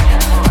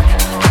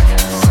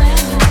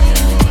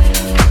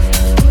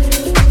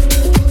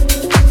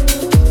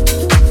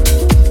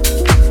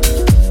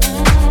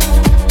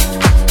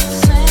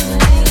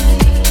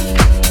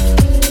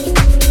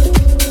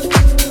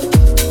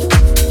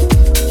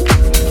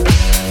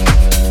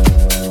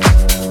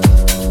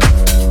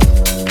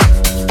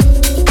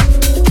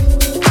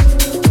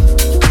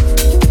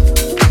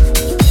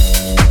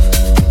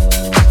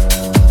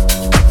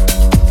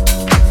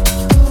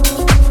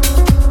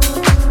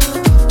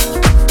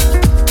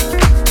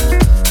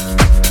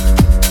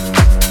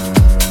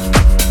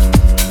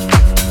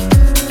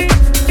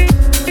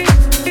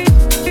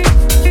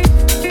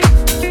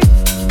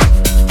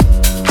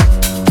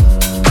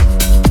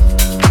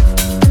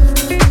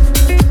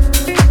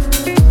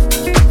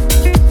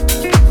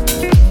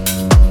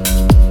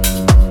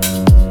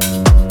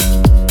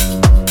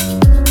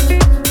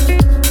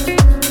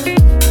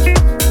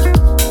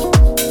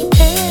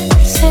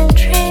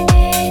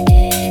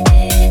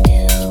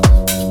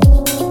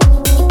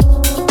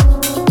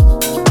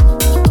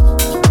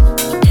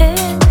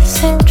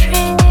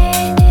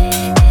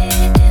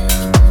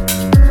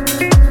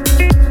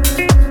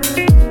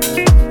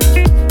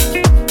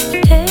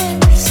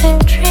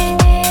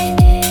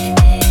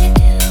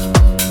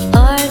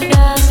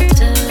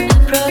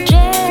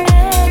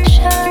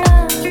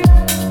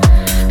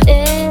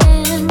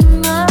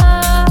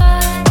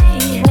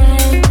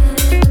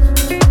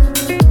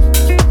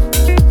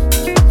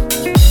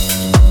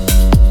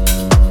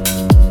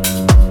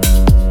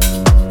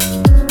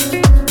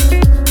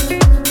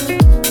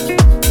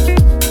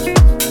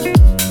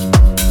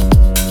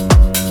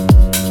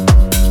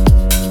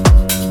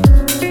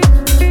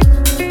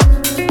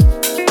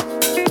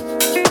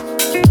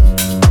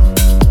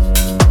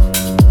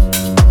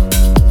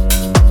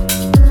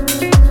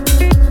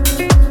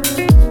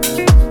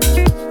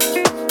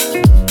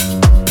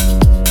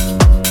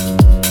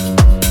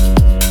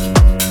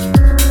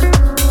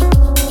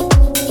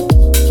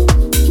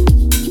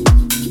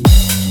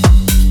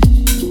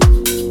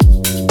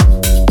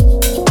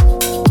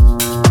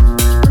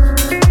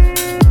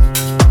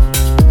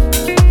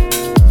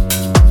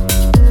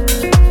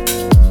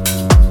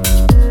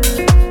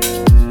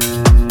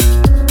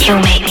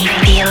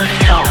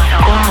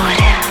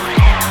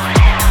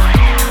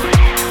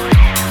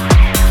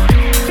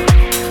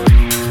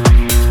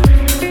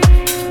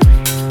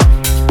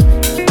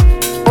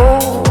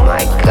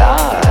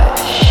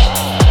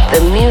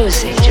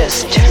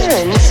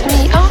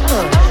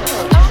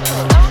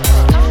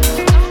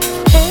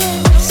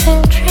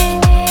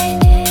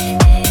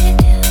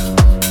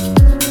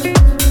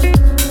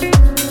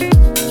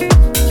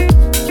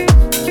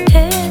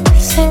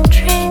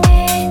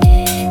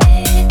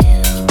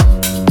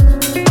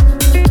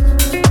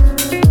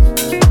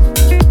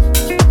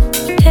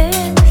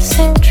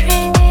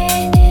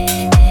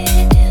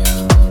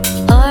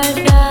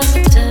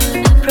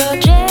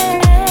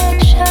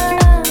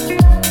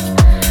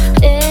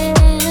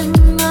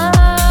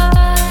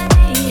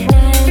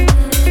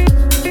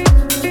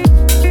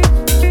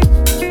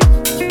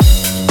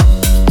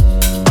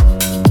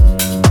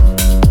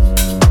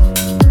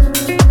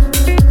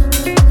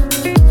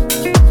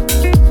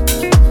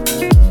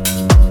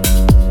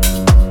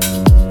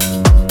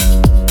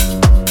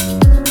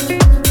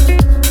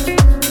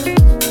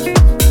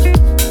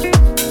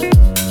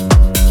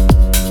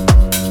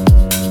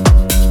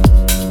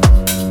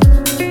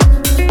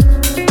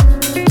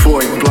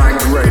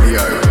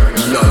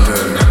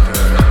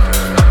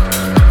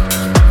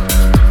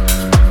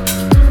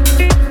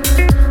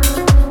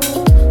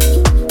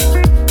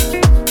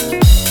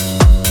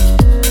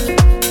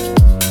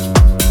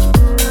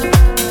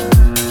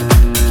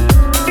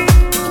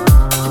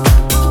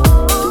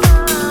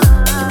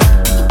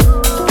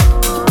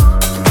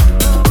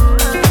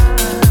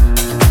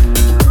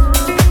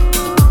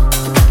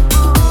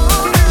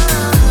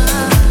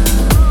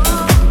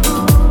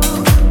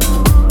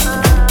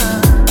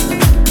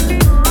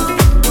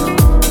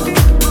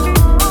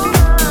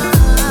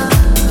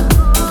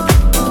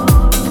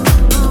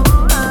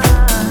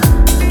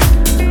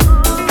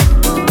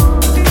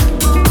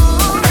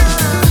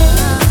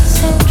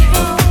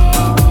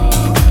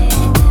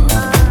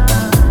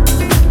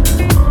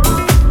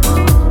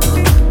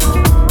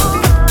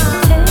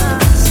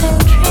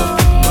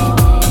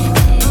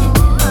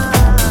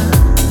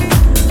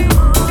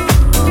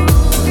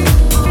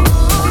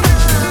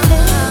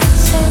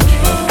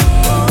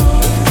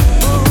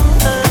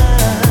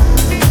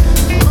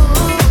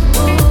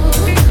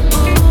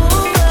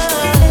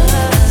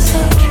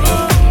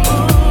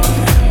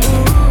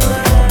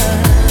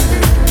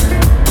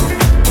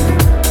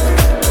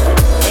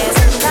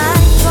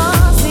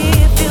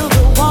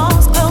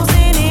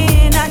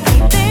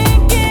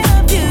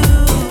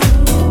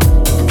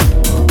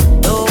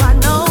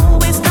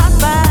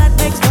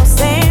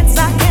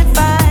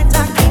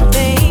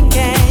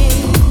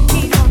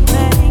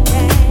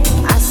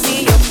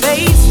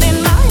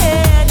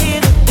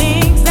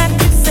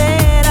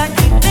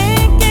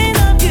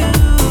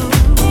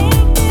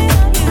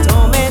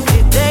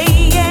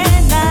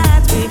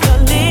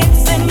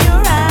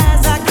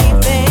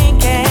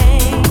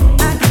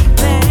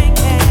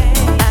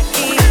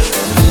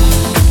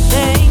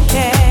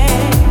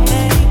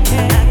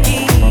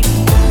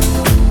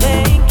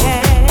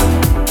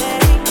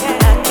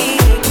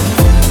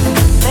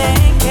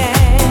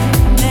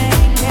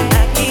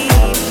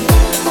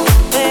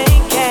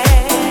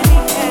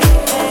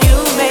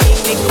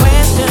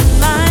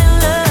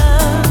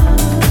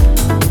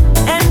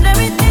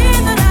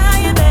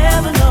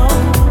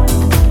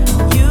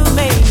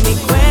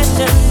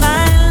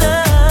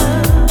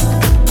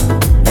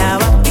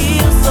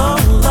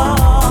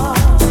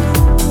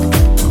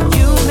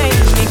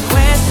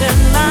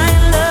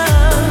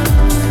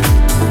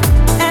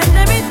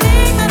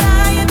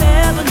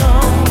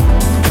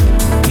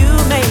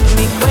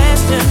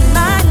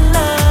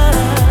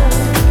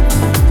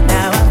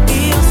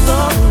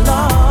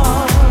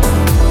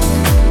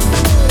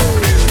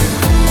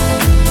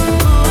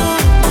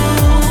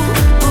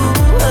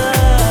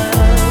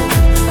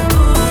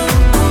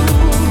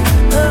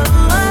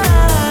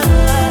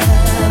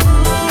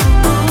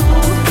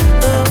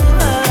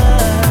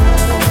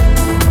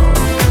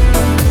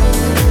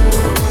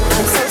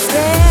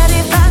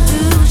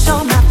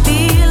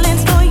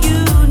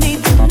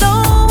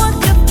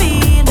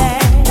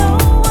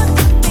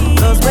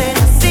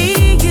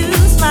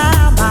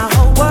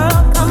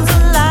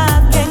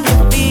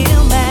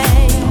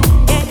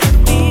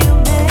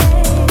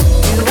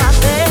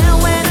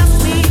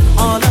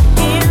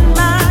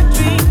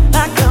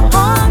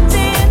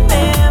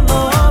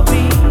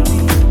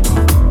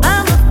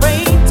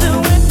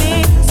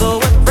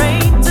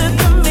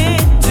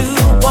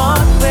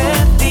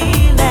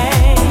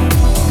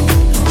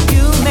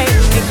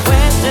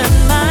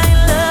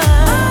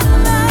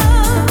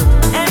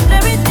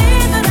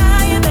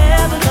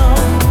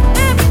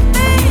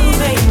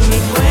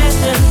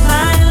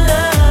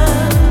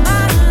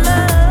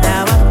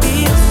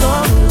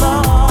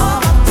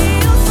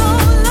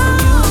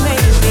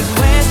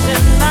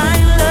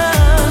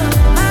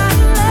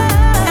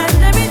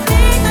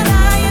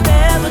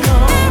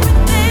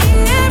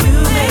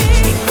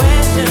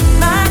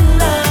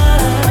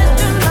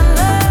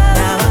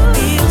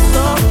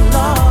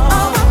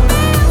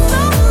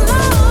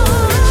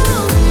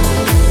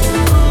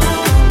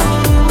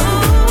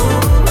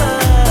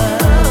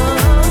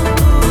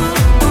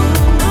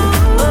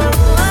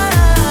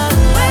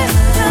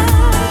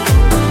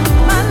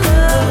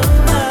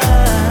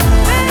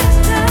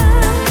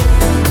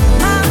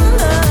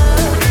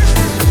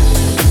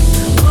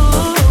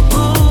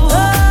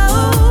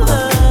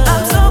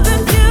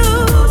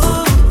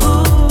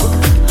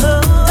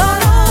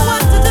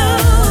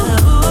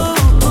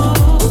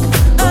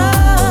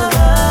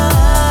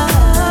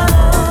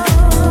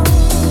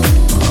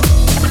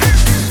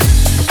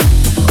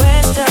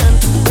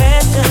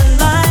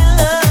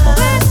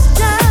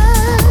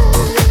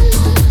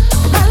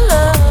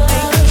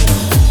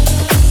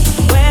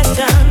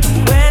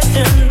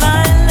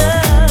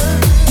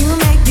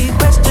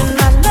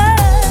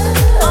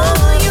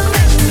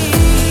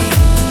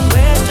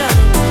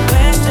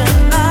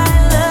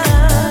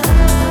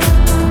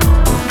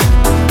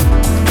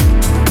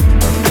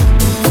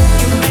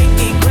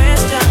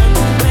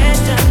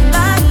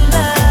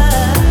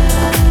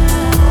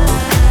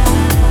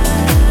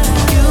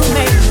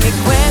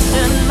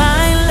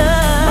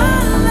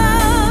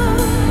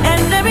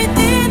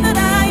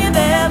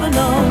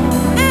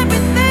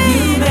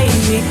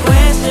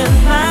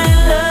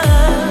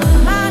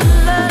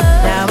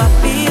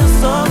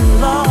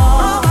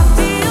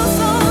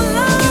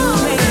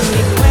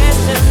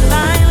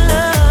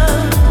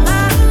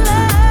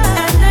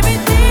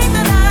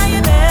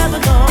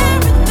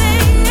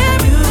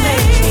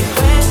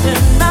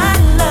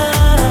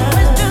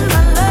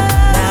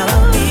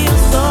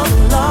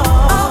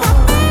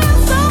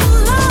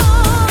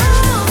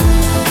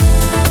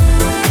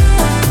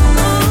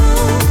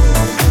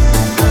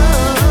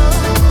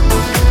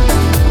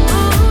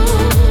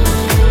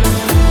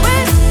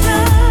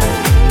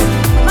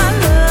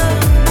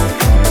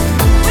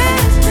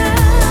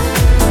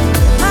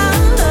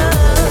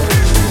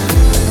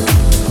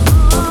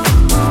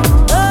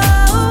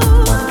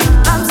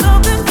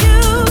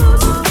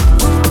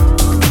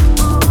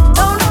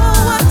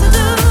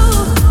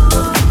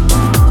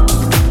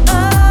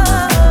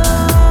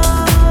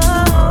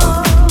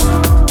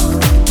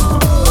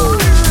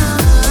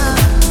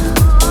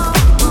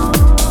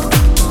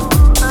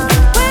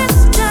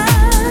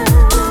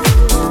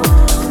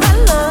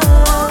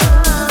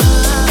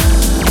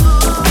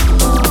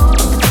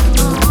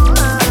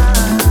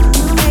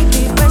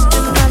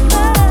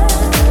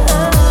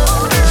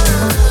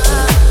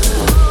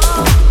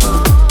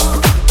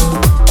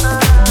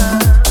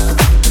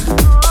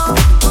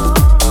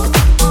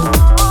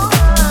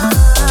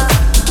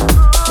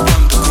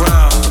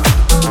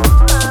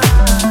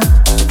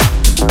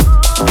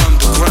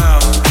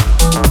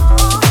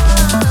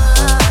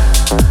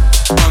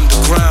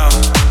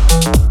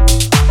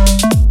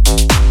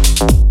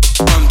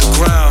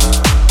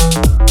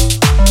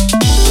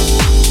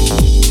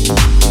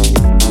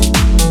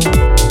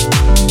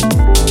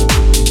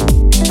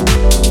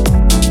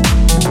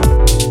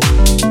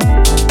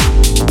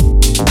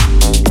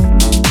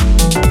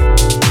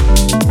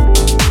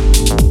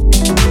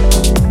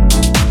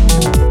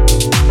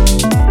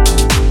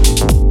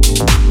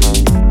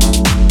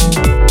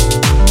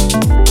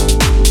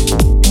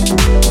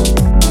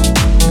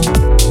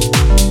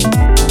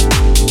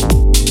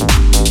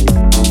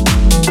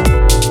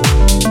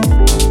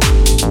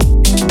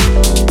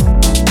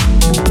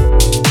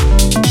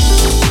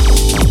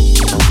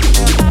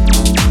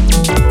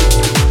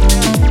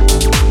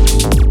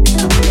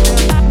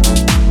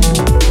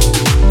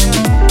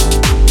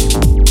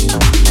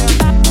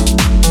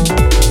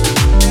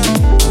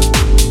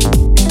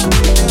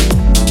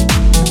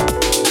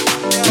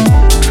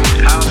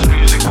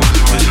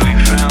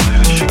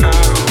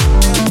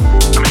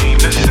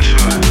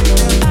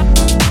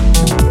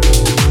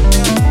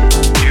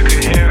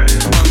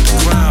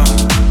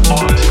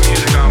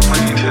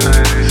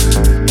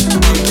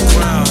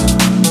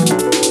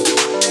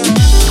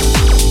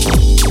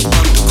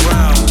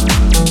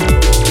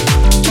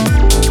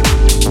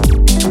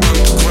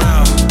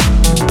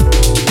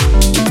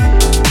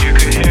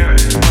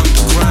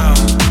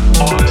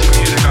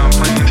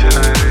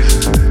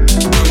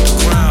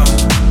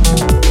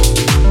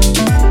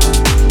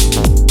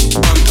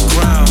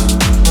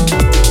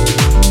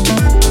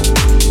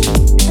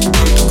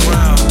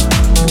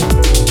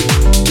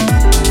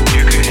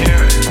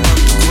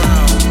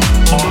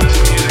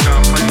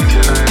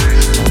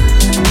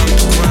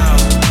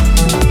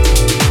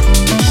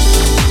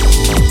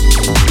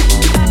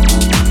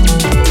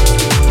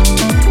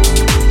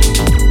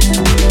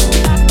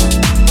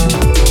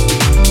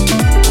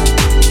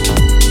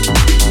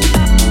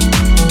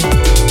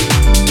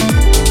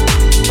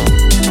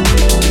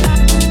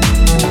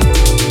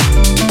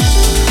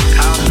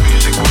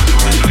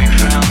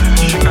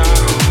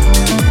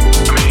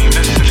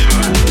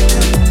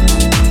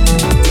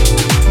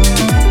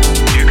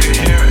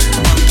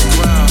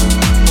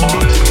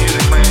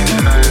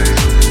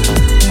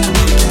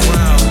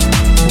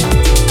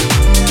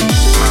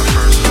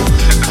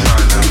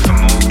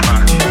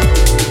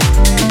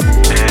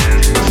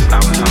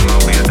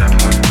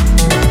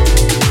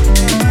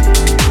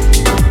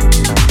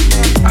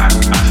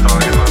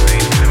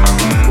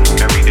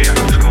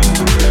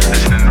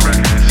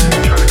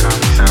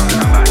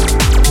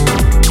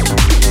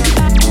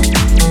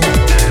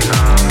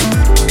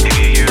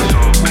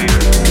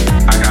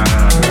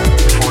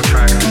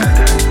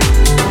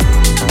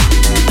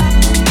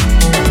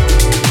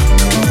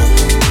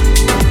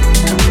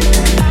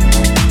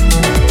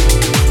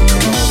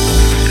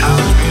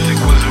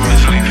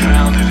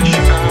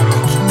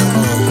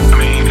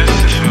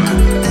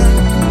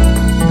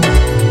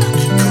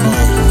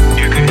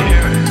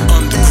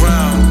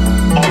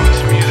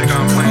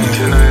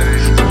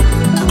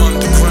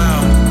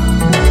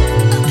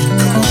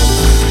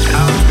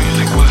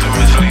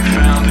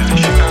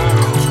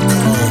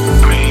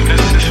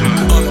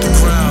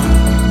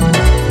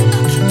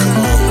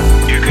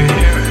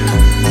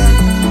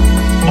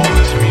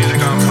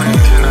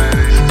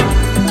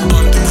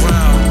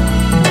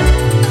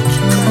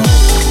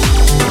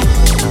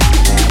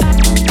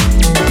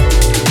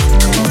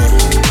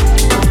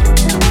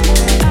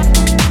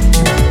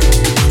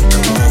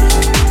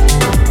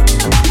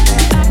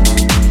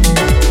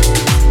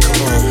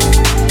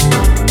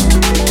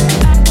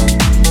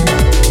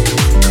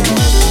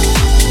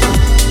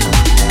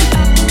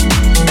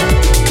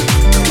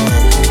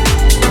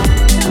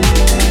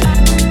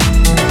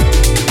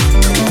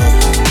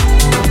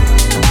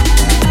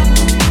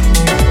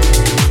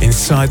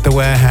 Inside the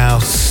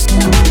Warehouse.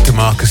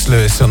 DeMarcus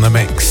Lewis on the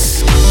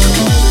mix.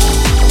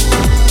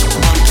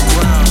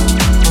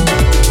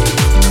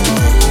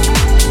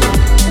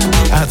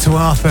 Out to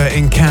Arthur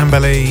in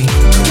Camberley.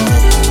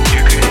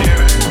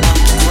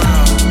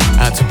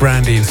 Out to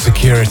Brandy in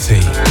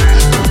Security.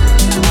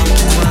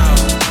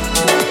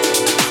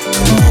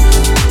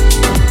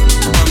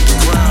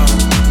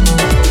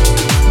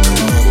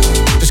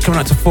 Just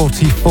coming up to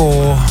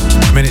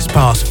 44 minutes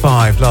past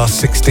 5, last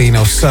 16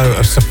 or so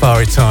of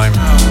Safari time.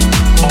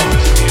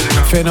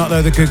 Fear not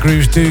though, the good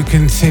grooves do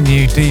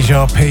continue.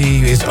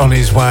 DJP is on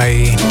his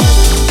way.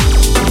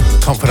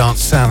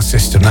 Confidence Sound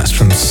System, that's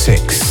from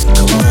 6.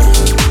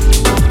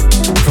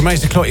 From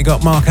 8 o'clock you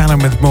got Mark Allen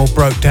with more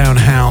Broke Down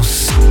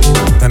House.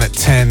 Then at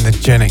 10 the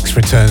Genix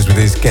returns with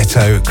his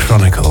Ghetto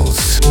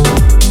Chronicles.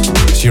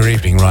 It's your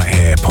evening right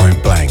here,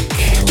 Point Blank.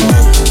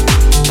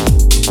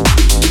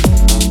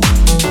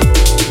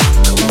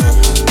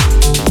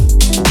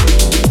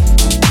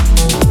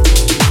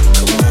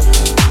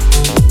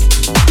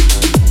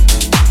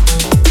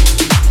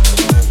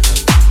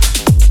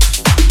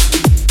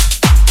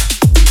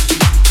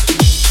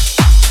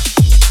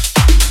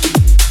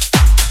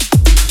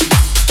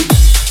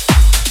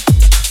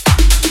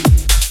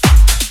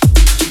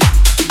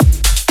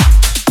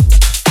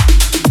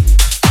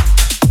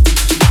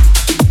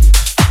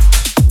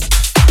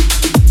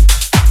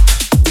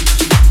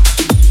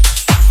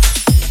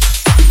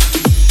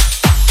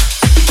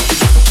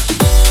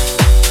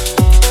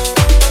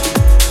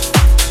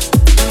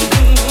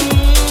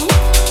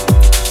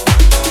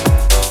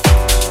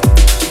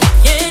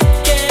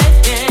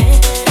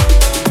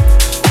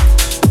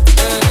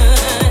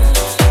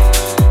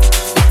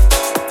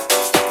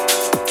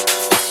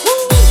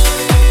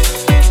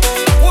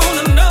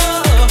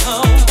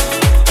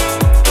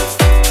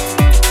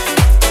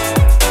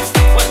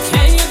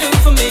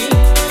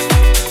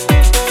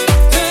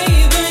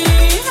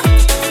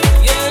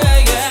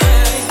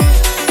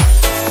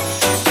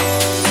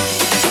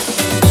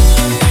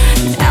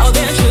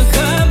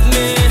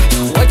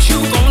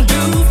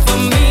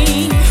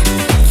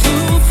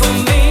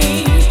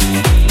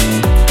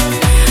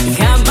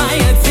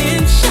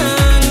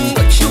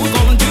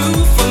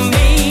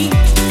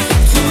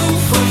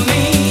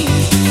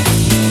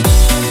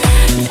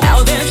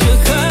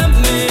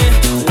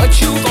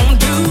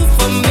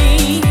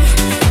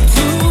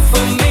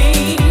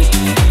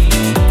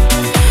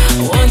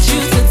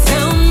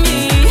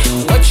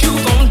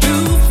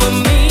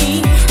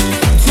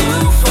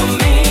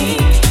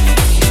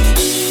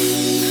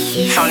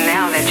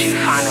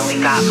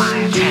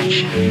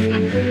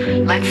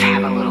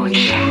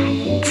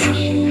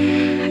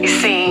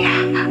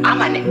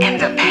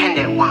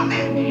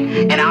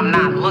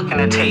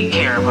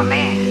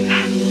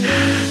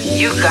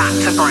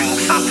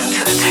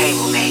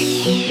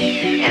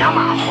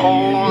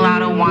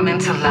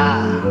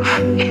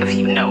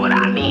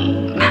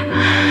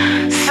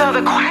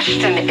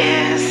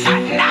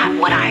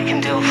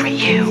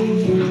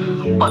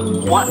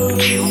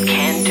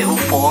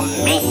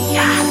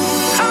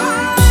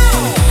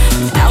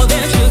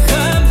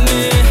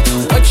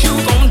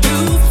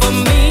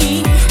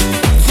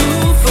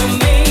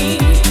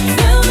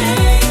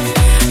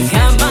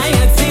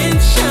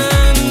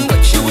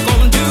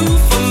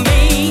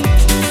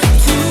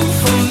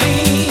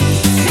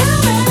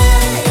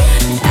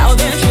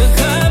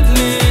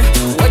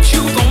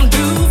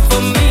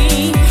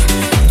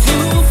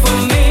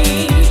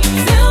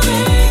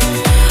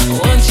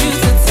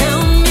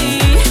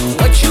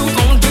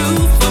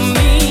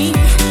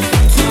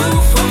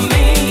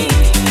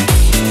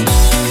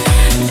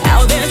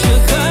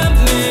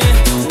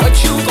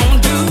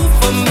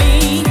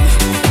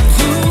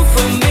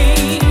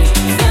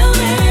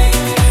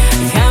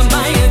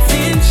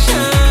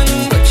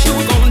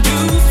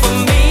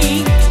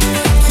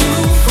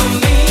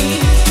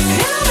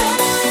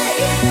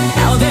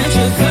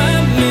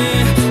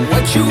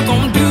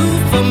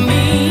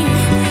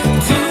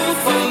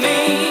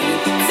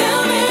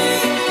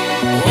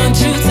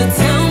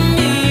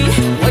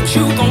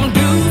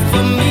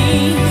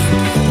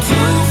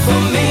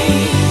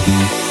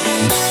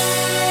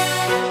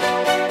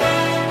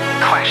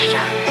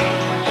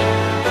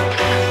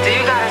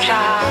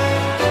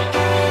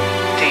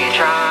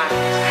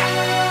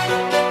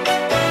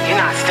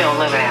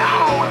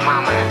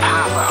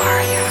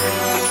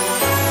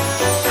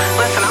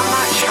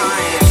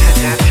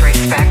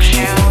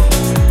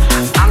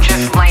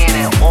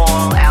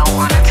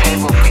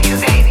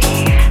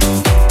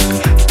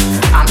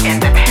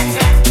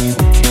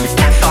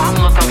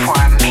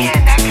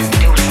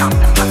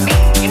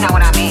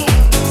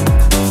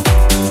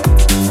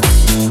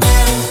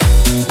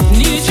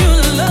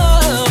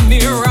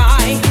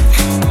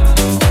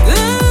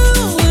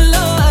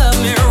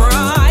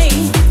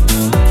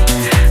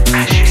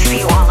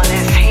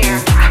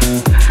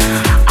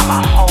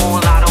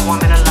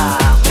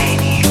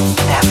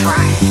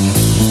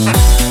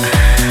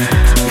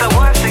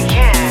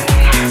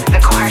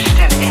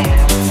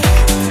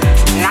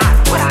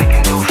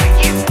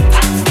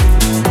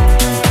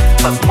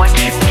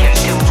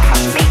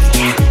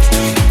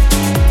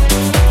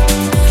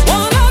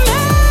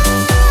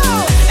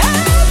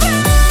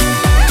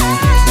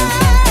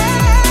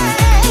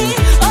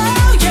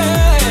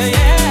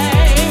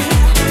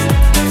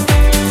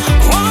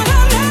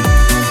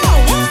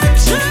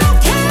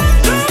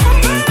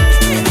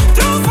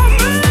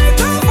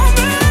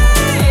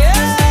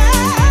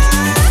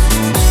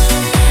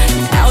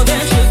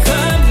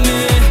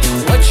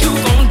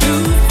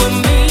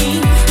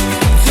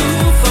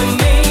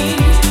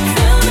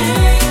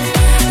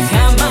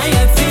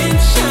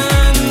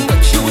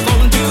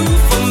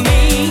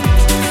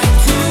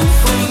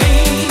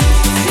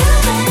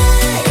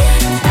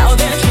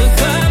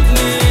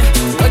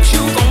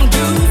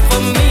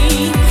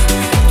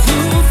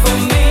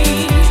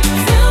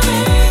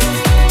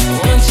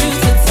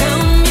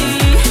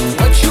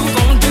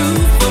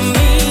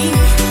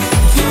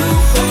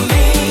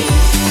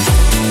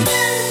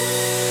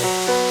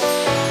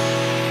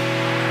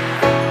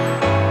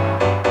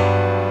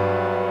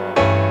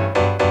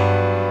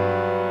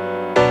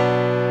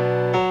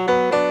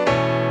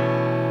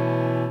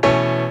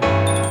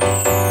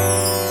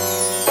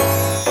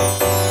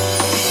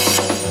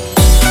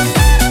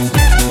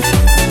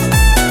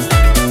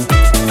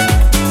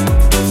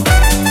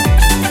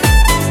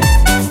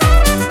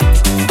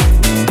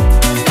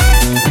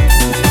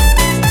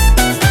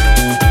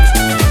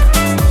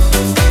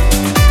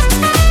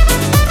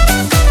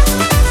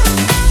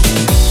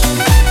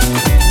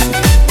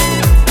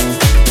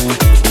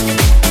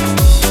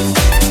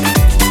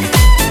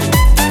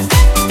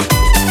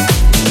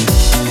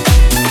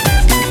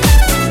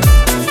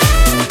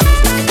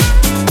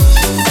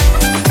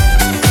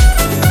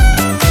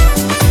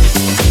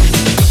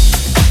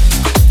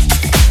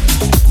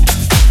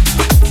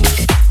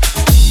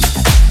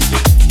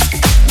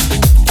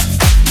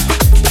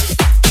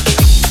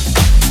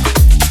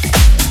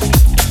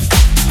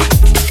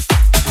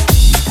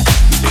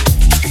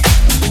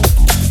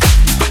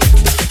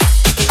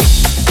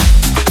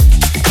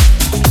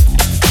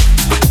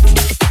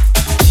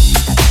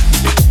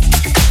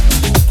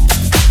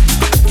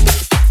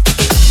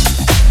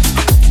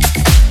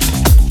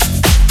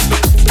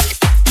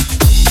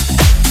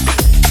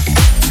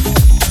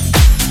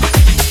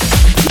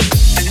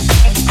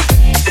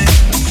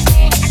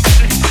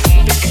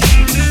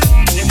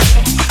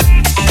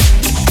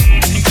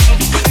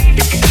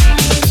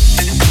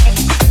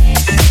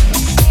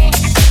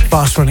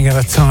 Fast running out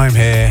of time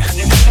here.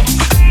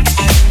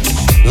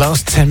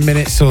 Last 10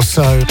 minutes or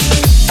so.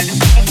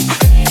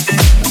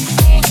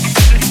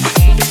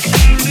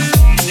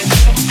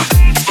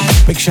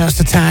 Big shouts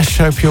to Tash,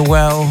 hope you're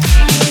well.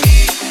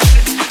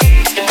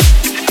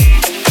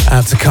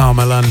 Out to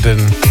Karma London.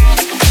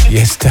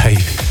 Yes,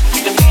 Dave.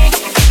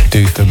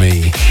 Do for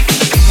me.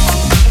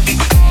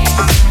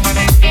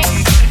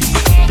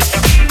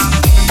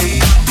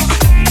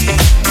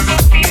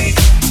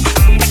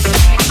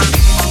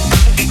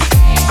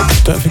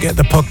 Don't forget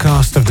the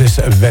podcast of this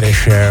very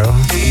show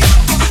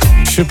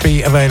should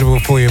be available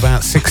for you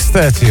about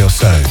 6:30 or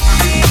so.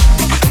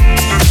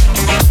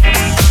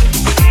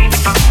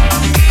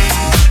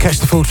 Catch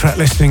the full track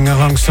listing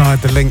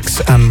alongside the links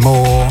and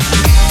more.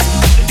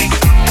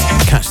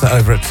 Catch that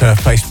over at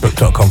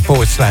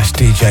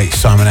facebook.com/DJ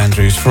Simon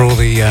Andrews for all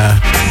the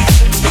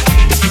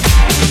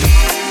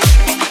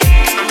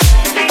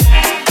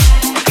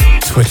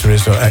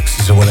Twitterers or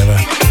X's or whatever.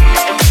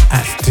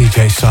 At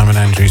DJ Simon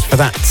Andrews for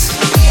that.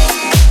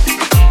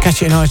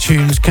 Catch it in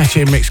iTunes, catch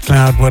it in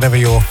Mixcloud, whatever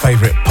your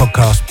favourite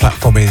podcast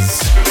platform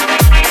is.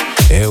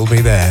 It'll be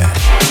there.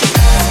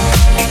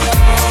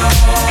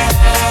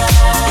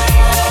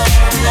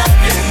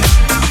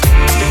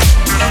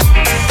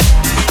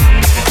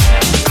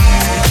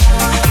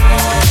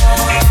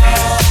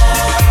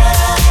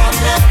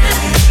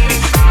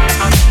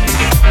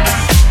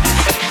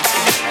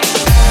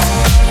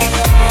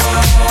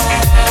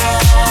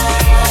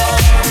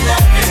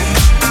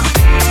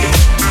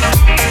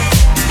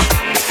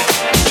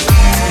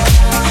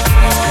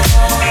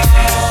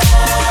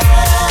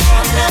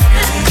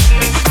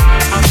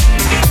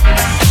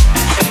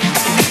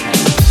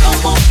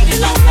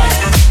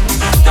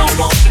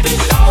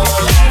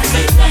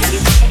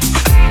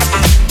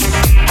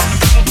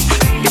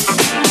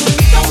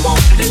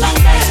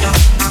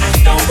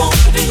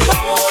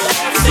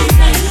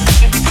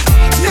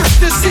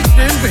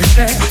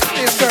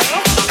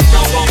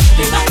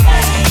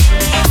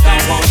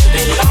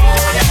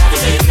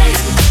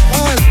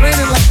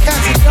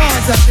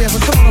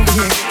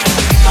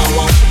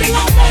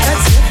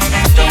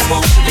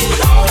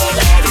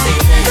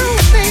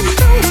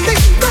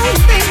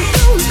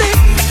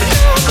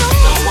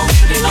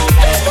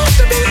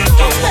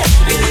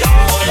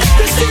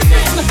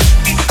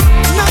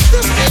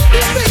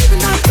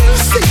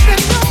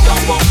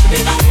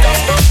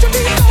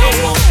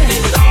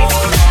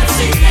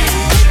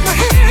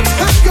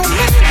 Your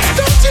man,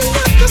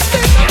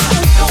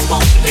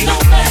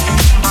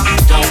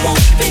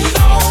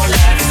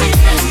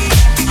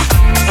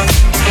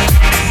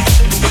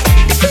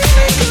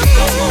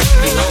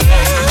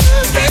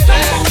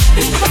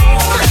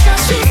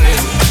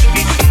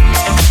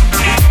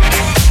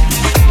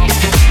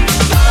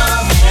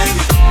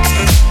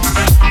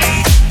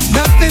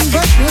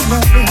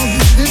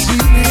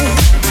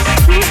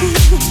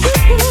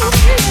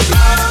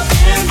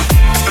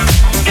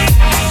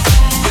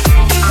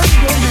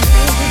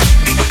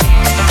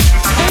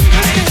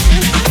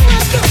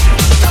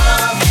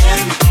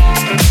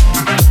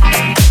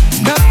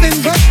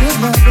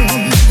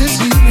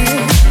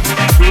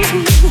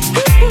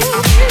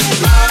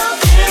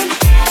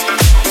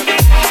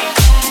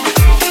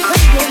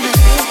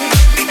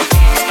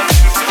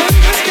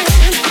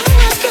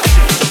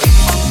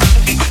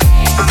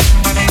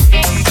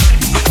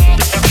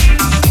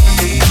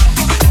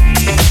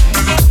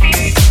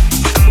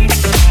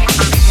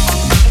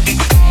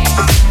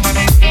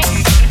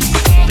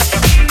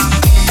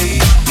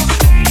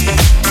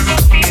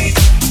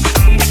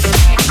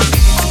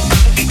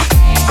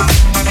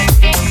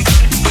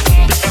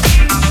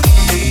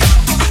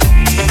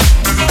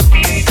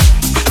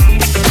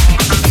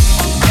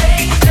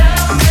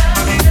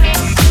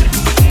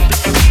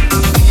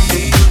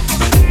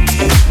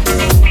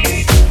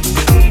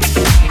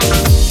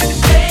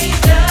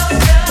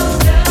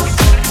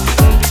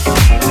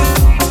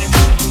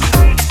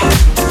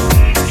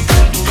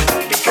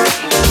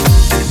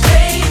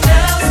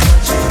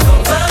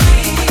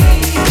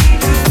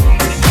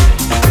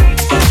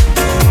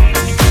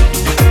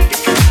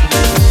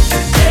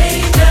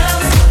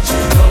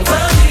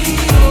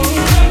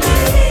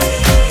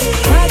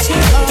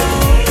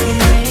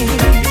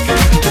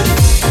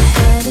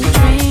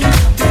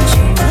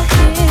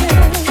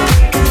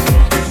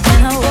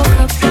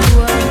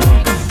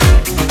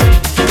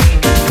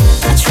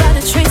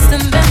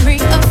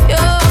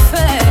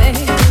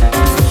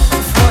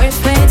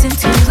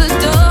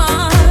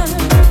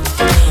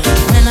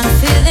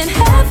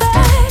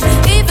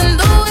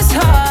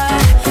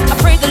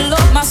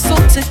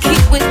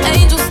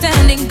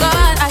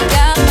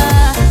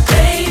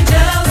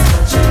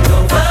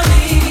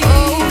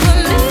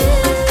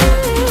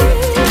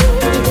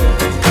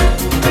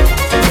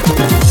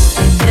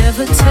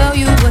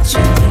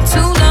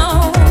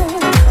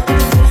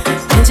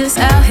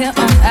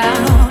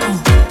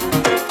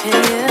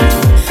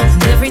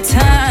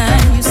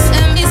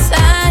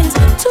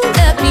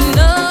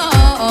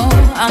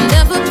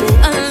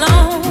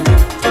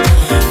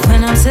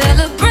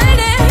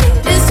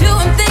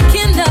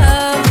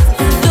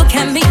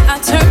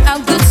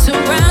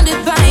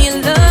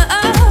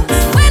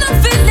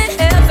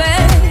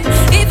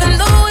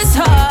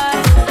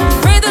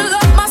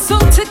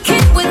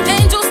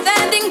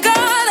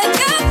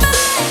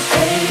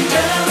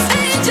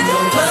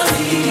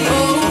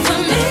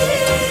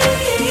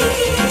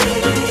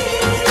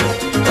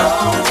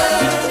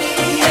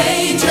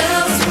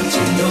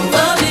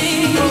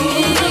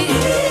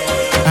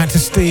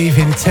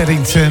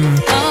 Teddington,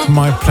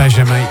 my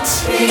pleasure, mate.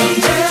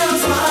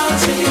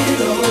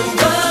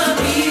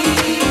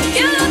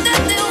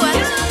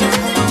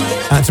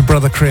 Out to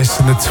brother Chris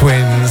and the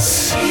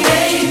twins.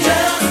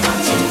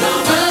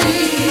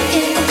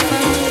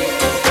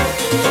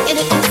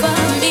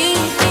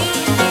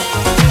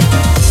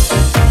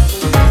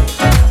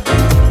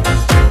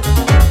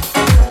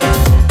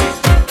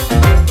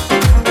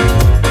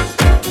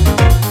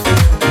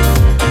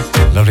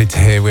 Lovely to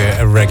hear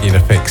we're a regular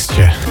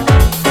fixture.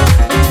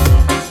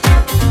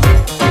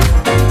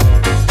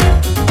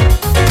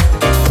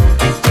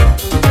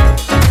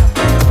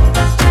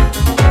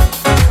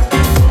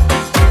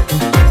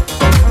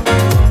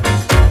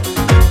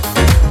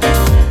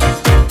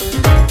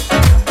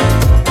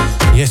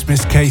 Yes,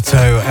 Miss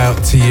Cato,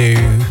 out to you.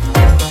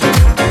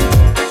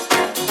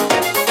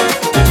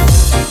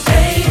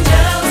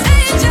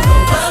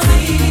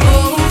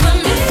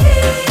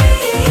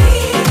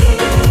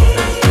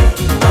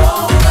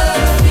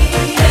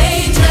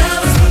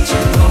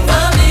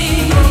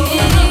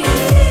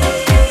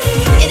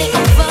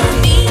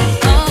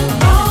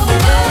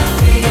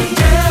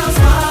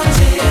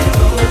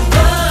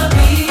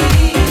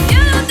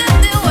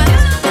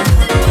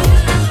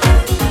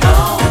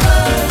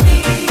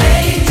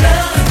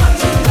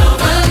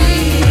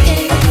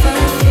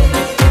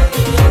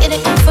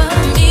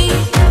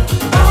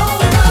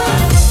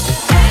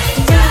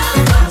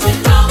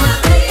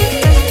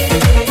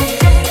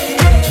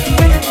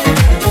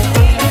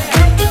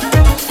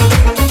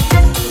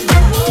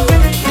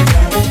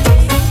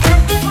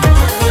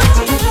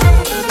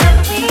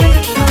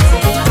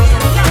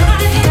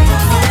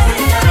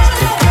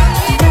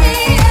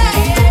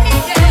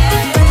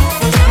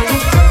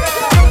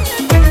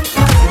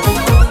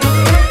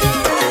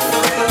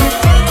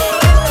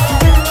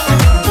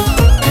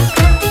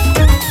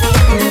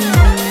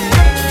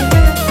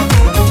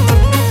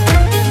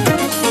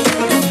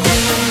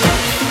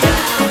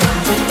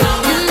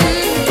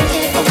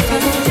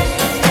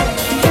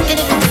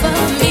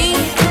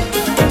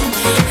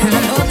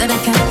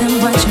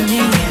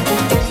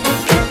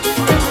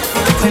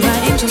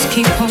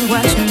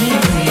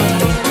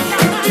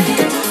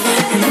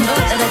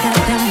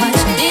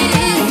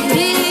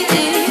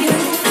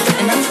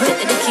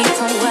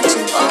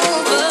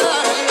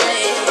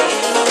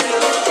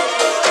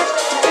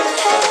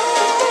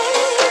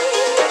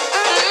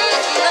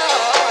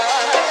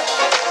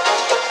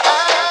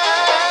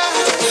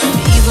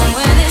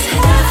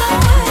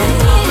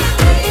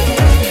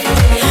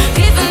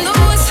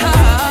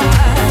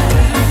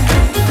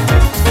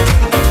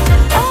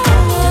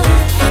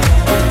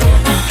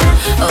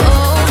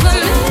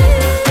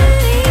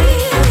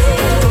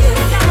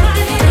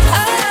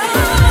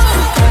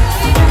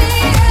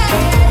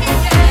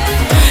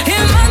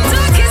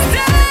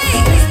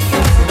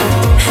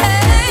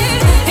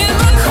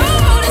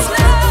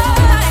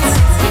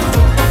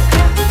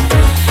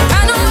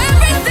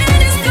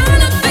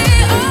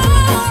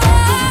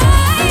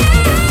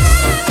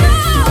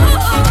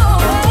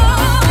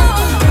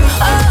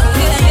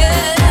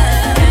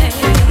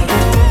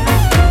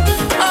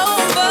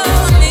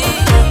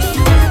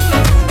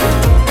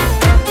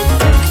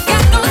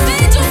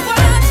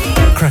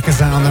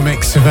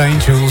 Of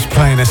Angels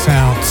playing us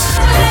out.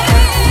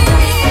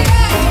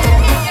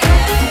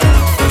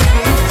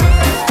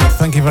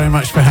 Thank you very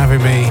much for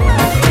having me.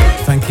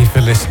 Thank you for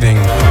listening.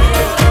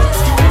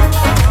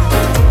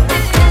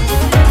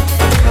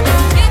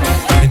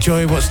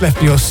 Enjoy what's left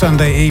of your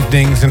Sunday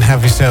evenings and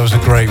have yourselves a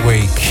great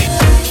week.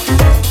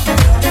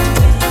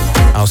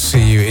 I'll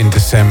see you in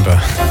December.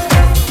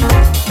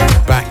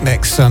 Back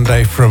next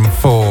Sunday from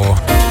 4.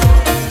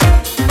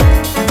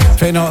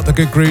 Fear not, the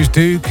good grooves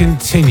do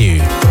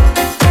continue.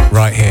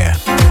 Right here,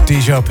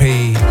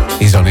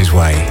 DJP is on his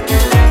way.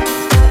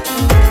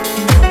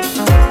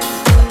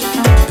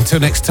 Until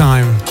next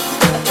time,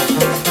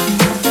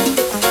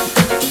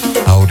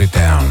 hold it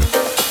down.